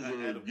Kill was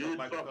a good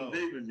fucking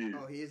pay-per-view.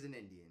 Oh, he is an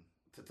Indian.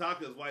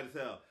 Tatanka is white as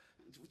hell.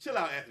 Chill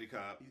out, Anthony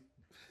Cobb.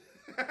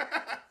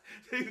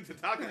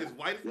 Tatanka is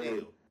white as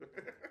hell.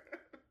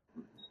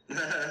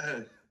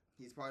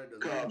 He's part of the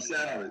Cobb Lumdi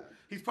salad. tribe.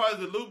 He's part of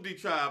the Lumdi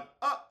tribe.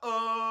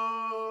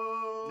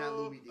 Uh-oh. Not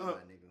Lumdi, my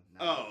nigga.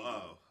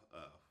 Oh.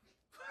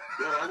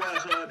 Yo, I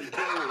watched Hard to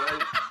Kill,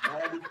 right?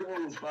 Hard to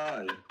Kill was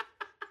fire.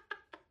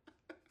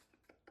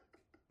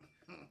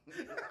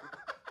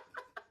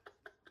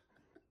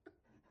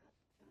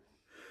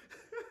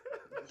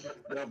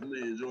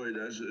 Definitely enjoyed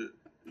that shit.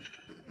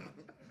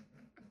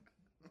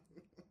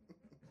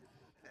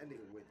 That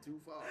nigga went too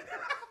far.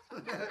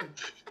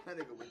 That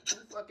nigga went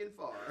too fucking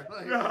far.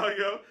 Like, No,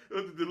 yo. It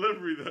was the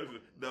delivery.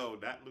 No,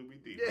 not Lumdi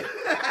D.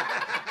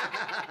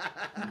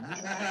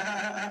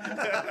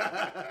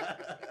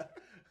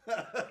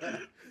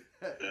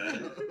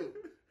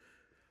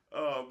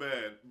 Oh,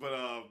 man. But,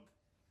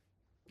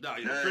 no,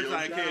 Prince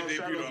Iakea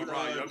debuted on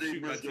Raw. I'm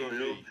shooting my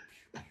TV.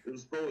 It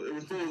was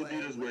supposed to be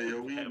this way,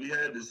 yo. We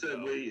had to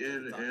segue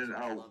in and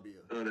out of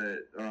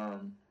that.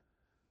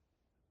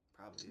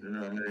 Probably. You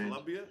know what I mean?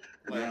 Columbia?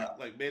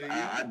 Like made it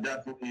I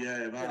definitely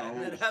have high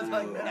hopes That's for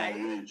like that.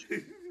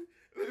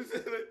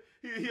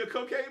 He a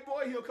cocaine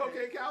boy? He a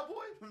cocaine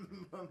cowboy?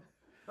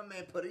 My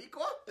man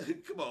Perico.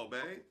 Come on,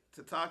 man.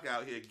 Tatanka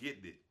out here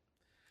getting it.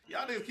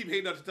 Y'all niggas keep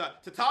hating on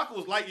Tatanka. Tatanka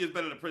was light years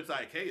better than Prince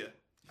Iakea.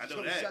 I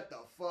know that. Shut the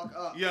fuck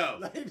up. Yo,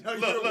 Like, look.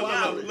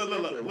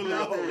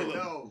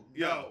 No.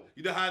 Yo,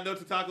 you know how I know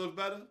Tatanka was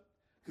better?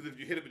 Because if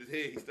you hit him in his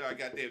head, he started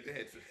goddamn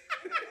dancing.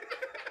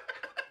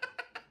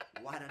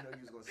 Why'd I know you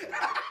was gonna say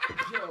that?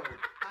 Yo,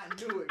 I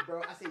knew it,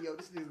 bro. I said, yo,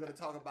 this nigga's gonna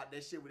talk about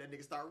that shit when that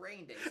nigga start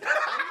rain dancing. I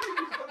knew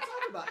you was gonna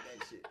talk about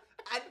that shit.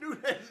 I knew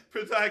that.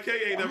 Prince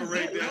Iakea ain't never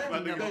rained dance, my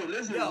nigga. Yo,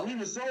 listen, we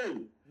were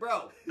sold.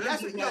 Bro,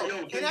 that's what, and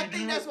I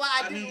think that's why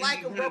I didn't like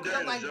him, bro. Cause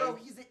I'm like, bro,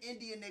 he's an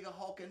Indian nigga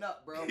hulking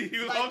up, bro. He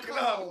was like, hulking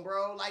come up. on,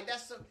 bro. Like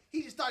that's some.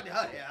 He just started to.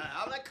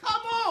 I'm like,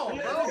 come on,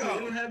 bro.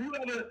 Have you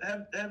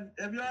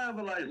y'all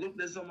ever like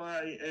looked at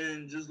somebody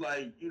and just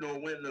like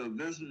went to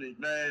Vince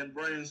McMahon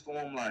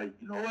brainstorm like,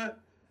 you know what?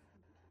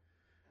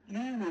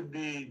 You would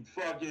be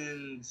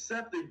fucking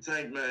septic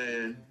tank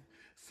man.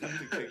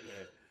 Septic tank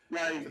man.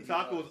 Like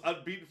Tatanka was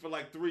unbeaten for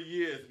like 3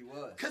 years. He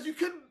was. Cause you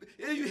couldn't.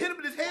 You hit him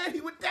in his head,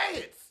 he would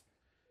dance.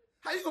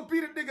 How you gonna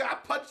beat a nigga? I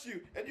punch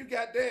you and you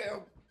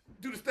goddamn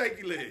do the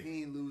stanky leg. He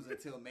didn't lose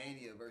until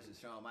Mania versus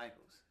Shawn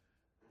Michaels.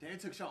 Then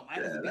it took Shawn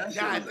Michaels.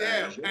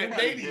 Goddamn. And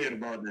nobody cared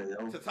about that,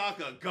 yo.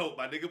 Tatanka a goat,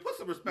 my nigga. Put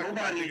some respect on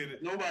my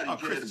nigga. Nobody cared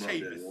Chris about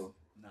Chavis. that, yo.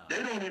 Nah.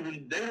 They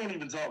don't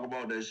even talk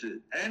about that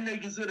shit, and they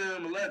consider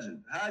him a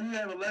legend. How you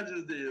have a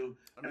Legends deal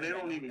and they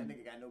don't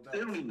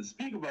even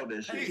speak about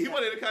that shit. He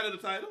won Intercontinental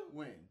title.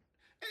 When?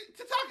 Hey,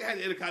 Tatanka had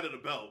the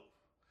Intercontinental belt.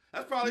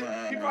 That's probably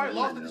he probably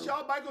lost it to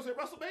Shawn Michaels at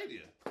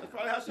WrestleMania. That's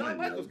probably how Shawn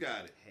Michaels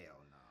got it. Hell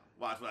no.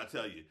 Watch what I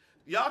tell you.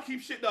 Y'all keep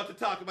shitting on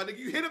Tatanka, my nigga.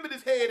 You hit him in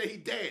his head and he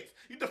danced.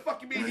 You the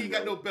fuck you mean he ain't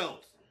got no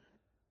belts?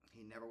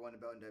 He never won a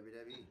belt in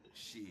WWE.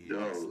 Shit. Yo.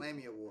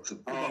 Slammy Award.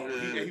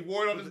 He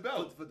wore it on his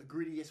belt. For the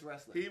greediest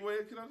wrestler. He wore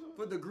it. Can I do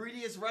For the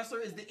greediest wrestler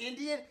is the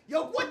Indian.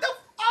 Yo, what the?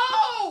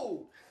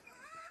 Oh!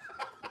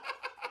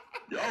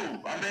 Yo,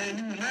 I mean,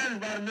 he was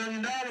managed by $1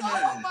 million man.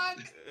 Oh my!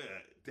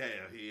 Damn,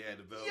 he had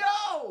the belt.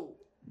 Yo!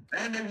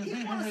 And they was He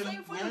beating want to with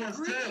slave for the Lawrence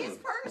greediest Taylor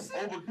person.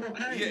 over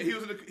cocaine. Yeah, he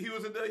was in the He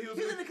was in the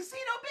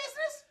casino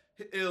business.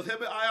 It was him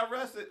and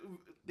IRS.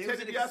 They was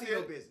in the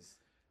casino business.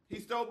 He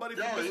stole money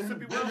Yo, from it was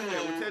Mississippi welfare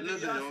with Ted Bigelow.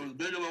 Listen, it DiBiase. was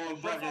Bigelow and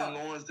fucking Favre.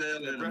 Lawrence Taylor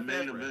in the Brett main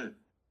Favre. event.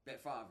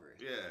 That Favre.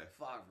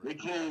 Yeah. They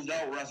closed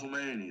out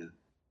WrestleMania.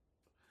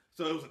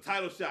 So it was a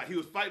title shot. He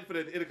was fighting for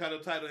the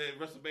Intercontinental title at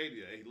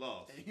WrestleMania, and he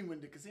lost. And he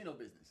went into casino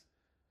business.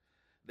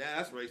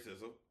 That's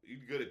racism. You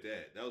good at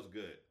that. That was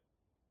good.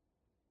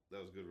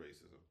 That was good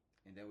racism.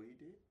 And that what he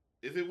did?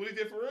 Is it what he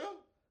did for real?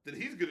 Then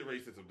he's good at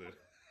racism then.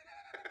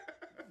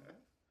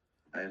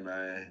 Hey,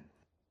 man.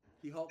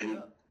 He hulked it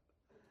up.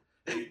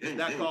 It's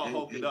not called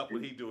hulking up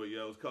when he do it,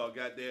 yo. It's called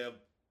goddamn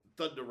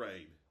Thunder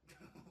Rain.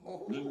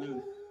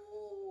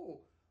 Oh.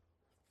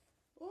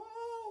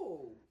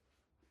 Oh.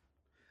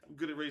 I'm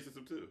good at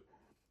racism too.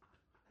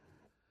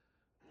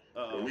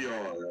 We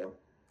are, yo.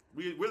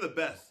 We're the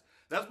best.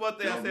 That's one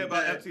thing I say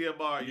about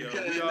FTMR, yo.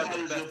 can't We are the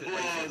acknowledge best the at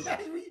racism.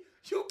 flaws.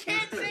 You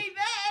can't say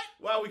that.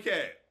 Why we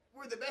can't?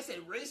 We're the best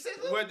at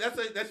racism. Well,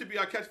 that should be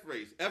our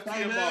catchfphrase. Hey,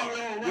 FTMR.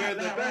 man, yo, We're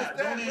the best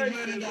at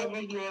racism.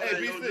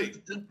 Hey,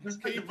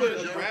 BC, can you put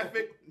a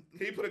graphic?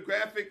 Can you put a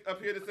graphic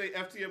up here to say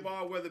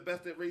FTMR? We're the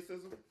best at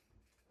racism.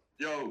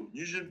 Yo,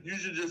 you should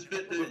just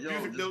fit the With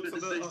music notes just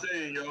fit on the the-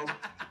 16, yo.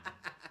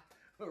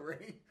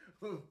 Rain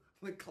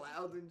with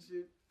clouds and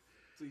shit.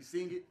 So you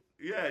sing it.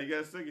 Yeah, you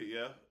gotta sing it,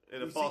 yeah,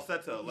 in a You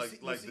falsetto, sing- like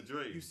you like sing- the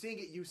dream. You sing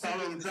it. You sing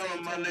Tell it in him, the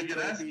same my tone nigga, as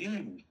that's Joe Beat.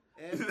 evil.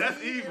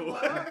 That's evil.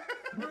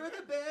 We're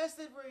the best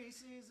at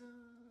racism.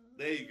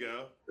 There you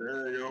go.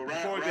 Yo,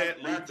 Before right, that,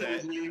 right, leave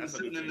that. when he was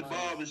That's sitting in the what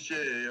barber's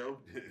chair, yo.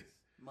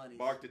 Money.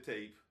 Mark the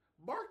tape.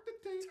 Mark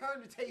the tape.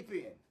 Turn the tape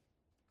in.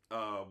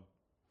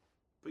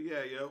 But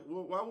yeah, yeah.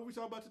 Well, why were we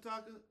talking about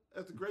Tatanka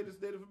as the greatest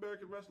Native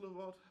American wrestler of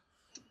all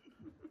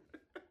time?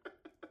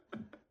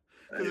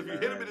 Because if you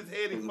hit him in his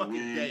head, he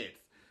fucking dance.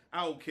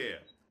 I don't care.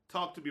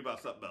 Talk to me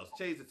about something else.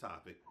 Change the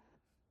topic.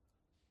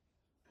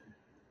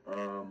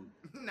 Nah,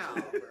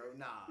 bro.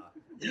 Nah.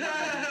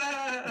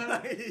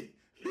 Yeah.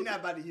 You're not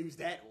about to use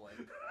that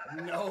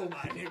one. No,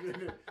 my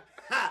nigga.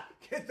 Ha!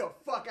 Get the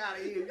fuck out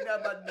of here. You're not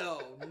about.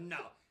 No.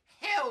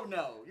 Hell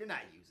no. You're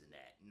not using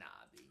that. Nah,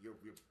 B.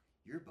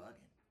 You're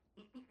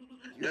bugging.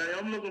 Yeah,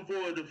 I'm looking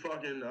forward to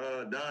fucking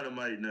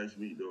Dynamite next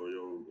week, though,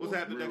 yo. What's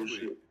happening Real next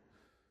shit. week?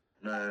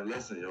 Man,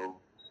 listen, yo.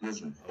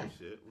 Listen. Oh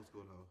shit, what's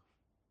going on?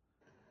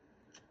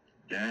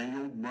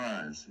 Daniel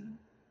Bryanson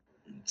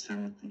and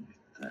Timothy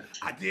Thatcher.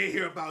 I did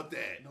hear about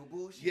that. No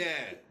bullshit. Yeah,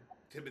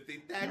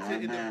 Timothy Thatcher No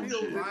in the bullshit.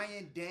 building.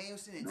 Brian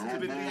Danielson and No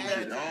Timothy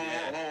bullshit.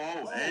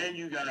 Thatcher. And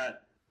you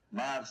got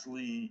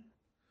Moxley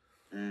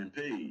and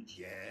Paige.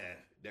 Yeah,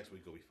 next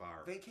week gonna be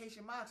fire.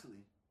 Vacation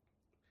Moxley.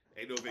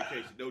 Ain't no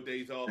vacation, no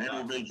days off. Ain't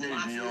no vacation,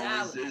 Moxley yo.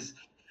 Island.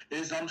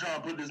 It's I'm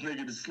trying to put this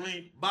nigga to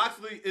sleep.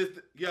 Moxley is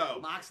the, yo.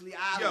 Moxley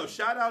Island. Yo,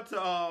 shout out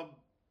to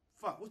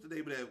what's the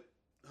name of that?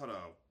 Hold on.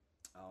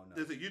 Oh no.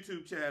 There's a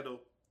YouTube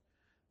channel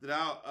that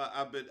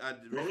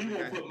Yo, he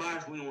gonna put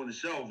Moxley on the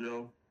shelf,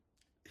 yo.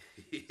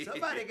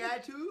 Somebody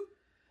got to.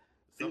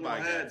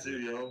 Somebody had got to,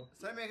 yo.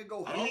 Somebody could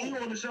go I mean, home. he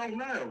on the shelf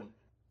now.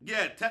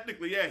 Yeah,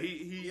 technically, yeah.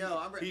 He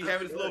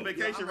having his little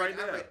vacation right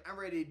now. I'm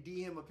ready to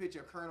DM a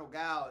picture of Colonel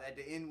Gao at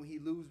the end when you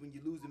lose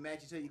the match.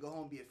 You tell you go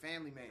home and be a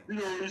family man. You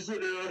know, he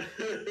sit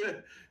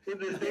there with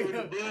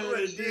the I'm blood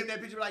ready and to DM shit. that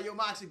picture like, yo,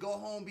 Moxie, go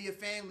home, be a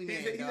family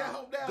man. He's dog. at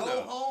home now, Go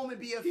though. home and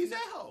be a. He's at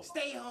home.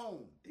 Stay home.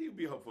 He'll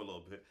be home for a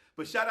little bit.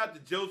 But shout out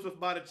to Joseph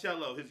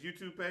Monticello, his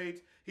YouTube page.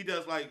 He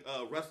does like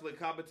wrestling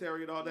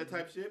commentary and all that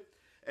type shit.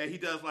 And he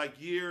does like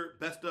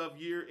best of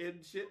year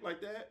end shit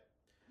like that.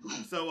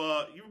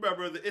 So you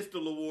remember the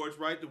Istel Awards,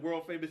 right? The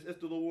world famous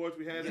Istel Awards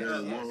we had. Yes, you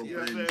yes, know what yes.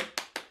 I'm saying?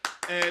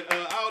 And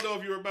I don't know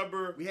if you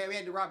remember. We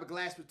had the Robert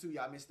Glasper too.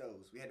 Y'all missed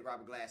those. We had the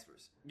Robert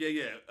Glaspers.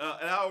 Yeah.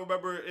 And I don't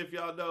remember if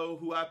y'all know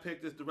who I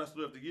picked as the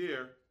wrestler of the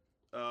year.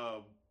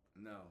 No.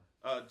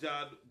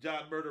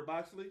 John Murder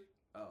Moxley.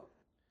 Oh,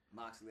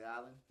 Moxley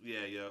Island.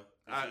 Yeah.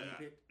 That's who you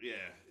picked? Yeah.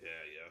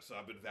 So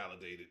I've been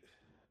validated.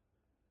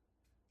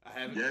 I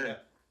haven't. Yeah.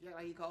 Yeah,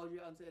 like he called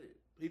you out and said it.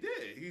 He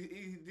did.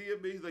 He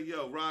DM'd me. He's like,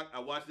 yo, Rock, I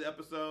watched the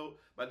episode.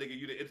 My nigga,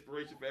 you the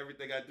inspiration for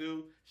everything I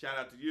do. Shout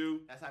out to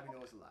you. That's how we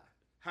know it's a lie.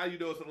 How you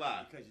know it's a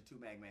lie? Because you're too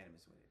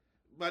magnanimous with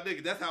it. My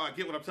nigga, that's how I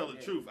get when I'm telling the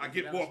Yeah, truth. I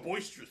get that's more what-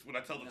 boisterous when I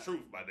tell the No.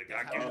 truth, my nigga.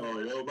 I That's get Oh,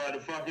 yo about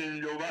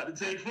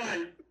to take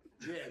flight.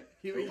 Yeah.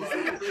 Yo, You about see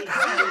to him? take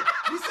flight.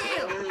 You see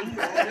Yo, him? you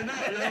walking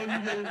out, yo.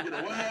 You get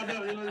a wild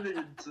up, you know,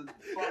 nigga. To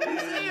You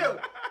see him?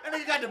 That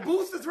nigga got the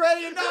boosters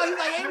ready and all. He's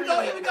like, here we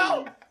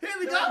go. Here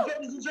we go.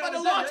 About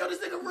to launch on this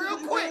nigga real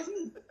quick.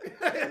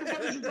 What the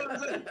fuck is you trying to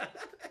say?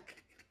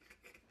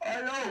 Hey,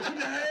 yo, put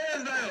your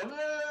hands down.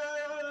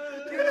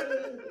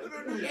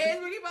 Hey,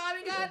 Ricky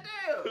Bobby,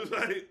 goddamn.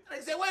 like,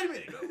 They said, wait a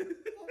minute.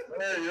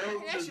 Hey, yo,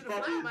 That just shit a fly,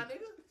 fucking- my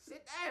nigga.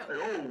 Sit Hey, down.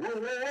 oh,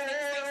 whoa.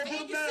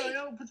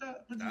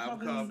 I'm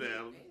fucking... calm down. Yeah.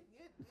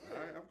 All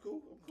right, I'm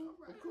cool.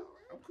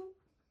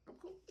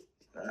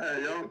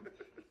 Hey, yo.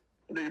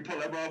 Nigga pull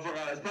that motherfucker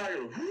out of his pocket.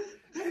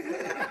 You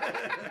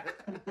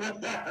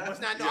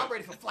must not know I'm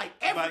ready for flight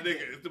My every day.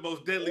 nigga, it's the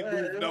most deadly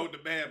move known to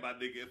man, my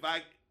nigga. If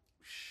I...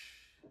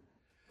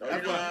 Oh,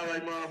 you know how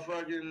like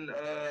motherfucking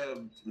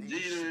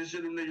Vegeta and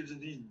shit, them niggas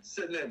just be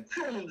sitting there and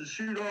just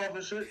shoot off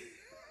and shit.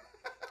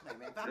 Hey,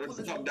 man, if I They pull just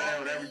this come off,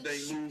 down,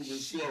 everything moving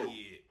slow.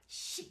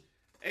 Shit.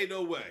 Ain't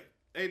no way.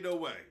 I did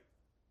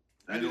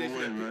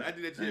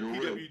that shit at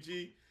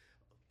PWG.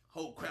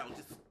 Whole crowd was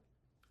just...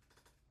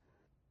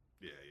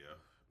 Yeah.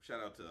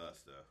 Shout out to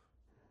us, though.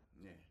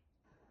 Yeah.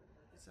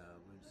 It's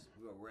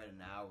we're at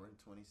an hour and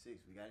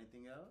 26. We got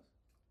anything else?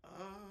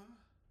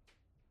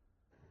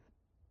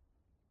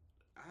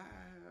 I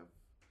have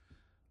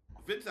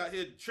Vince out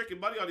here tricking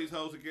money on these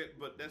hoes again,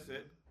 but that's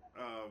it.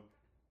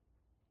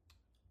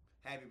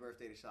 Happy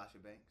birthday to Sasha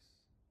Banks.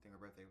 I think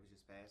her birthday was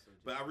just passed.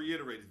 But I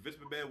reiterate, Vince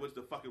McMahon wins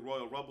the fucking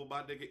Royal Rumble,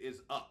 my nigga,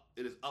 is up.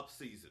 It is up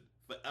season.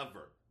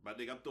 Forever. My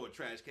nigga, I'm throwing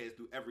trash cans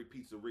through every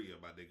pizzeria,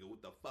 my nigga.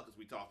 What the fuck is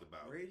we talking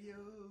about? Radio.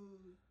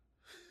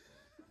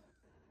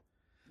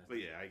 But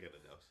yeah, I ain't got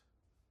nothing else.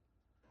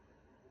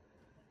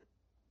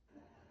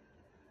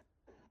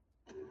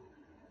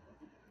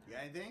 You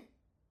got anything?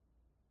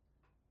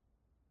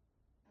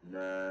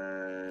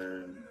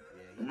 Man,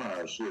 I'm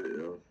out of shit,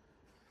 yo.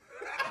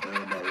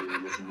 I'm about to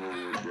get some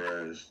more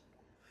grass.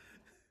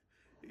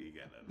 You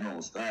got nothing.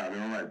 Don't stop. They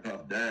don't like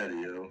Puff Daddy,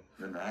 yo,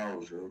 in the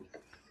house, yo.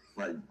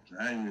 Like,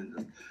 hanging.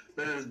 Man,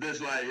 this bitch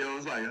like, yo,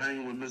 it's like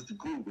hanging with Mr.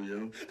 Cooper,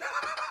 yo.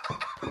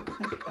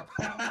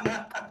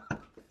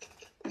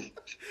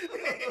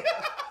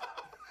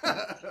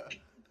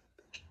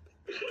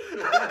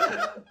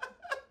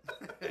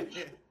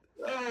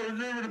 Oh,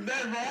 remember the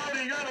basketball? I don't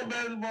even got no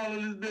basketball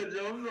in this bitch,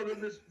 yo. You know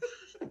this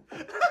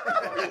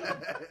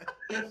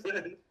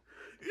bitch.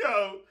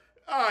 Yo,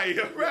 all right,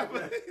 yo, wrap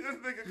it. This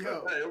nigga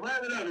Yo. Hey,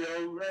 wrap it up,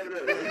 yo. Wrap it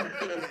up. Yeah,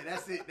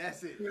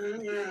 that's it.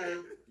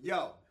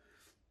 Yo,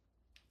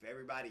 for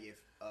everybody here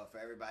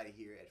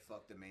at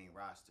Fuck the Main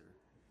Roster,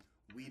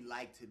 we'd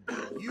like to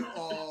bid you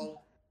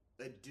all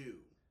adieu.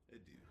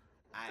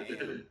 I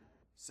am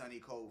Sonny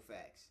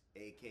Colfax,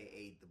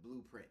 a.k.a. The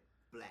Blueprint,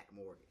 Black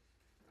Morgan.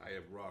 I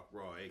am Rock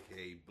Raw,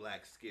 a.k.a.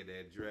 Black Skin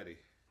Andretti.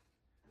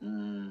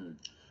 I'm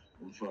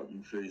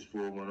fucking Face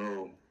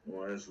 410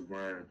 on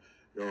Instagram.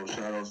 Yo,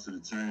 shout outs to the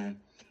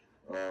team.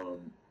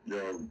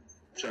 Yo,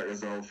 check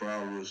us out,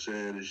 follow us,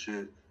 share this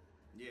shit.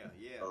 Yeah.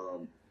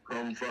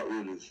 Come fuck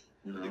with us.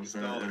 You know what I'm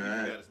saying? You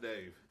got his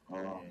name. You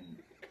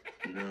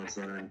know what I'm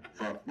saying?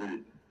 Fuck with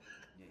it.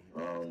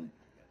 Yeah,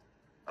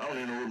 I don't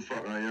even know who the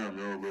fuck I am,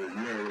 yo, but you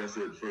heard what I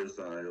said the first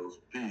time, yo.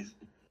 Peace.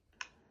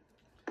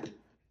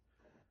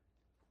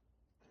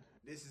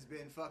 This has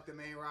been Fuck the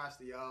Main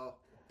Roster, y'all.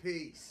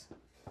 Peace.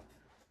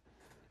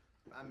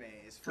 I mean,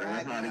 it's Friday.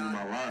 That's not even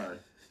my line.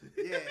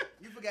 Yeah,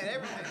 you forgot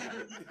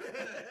everything.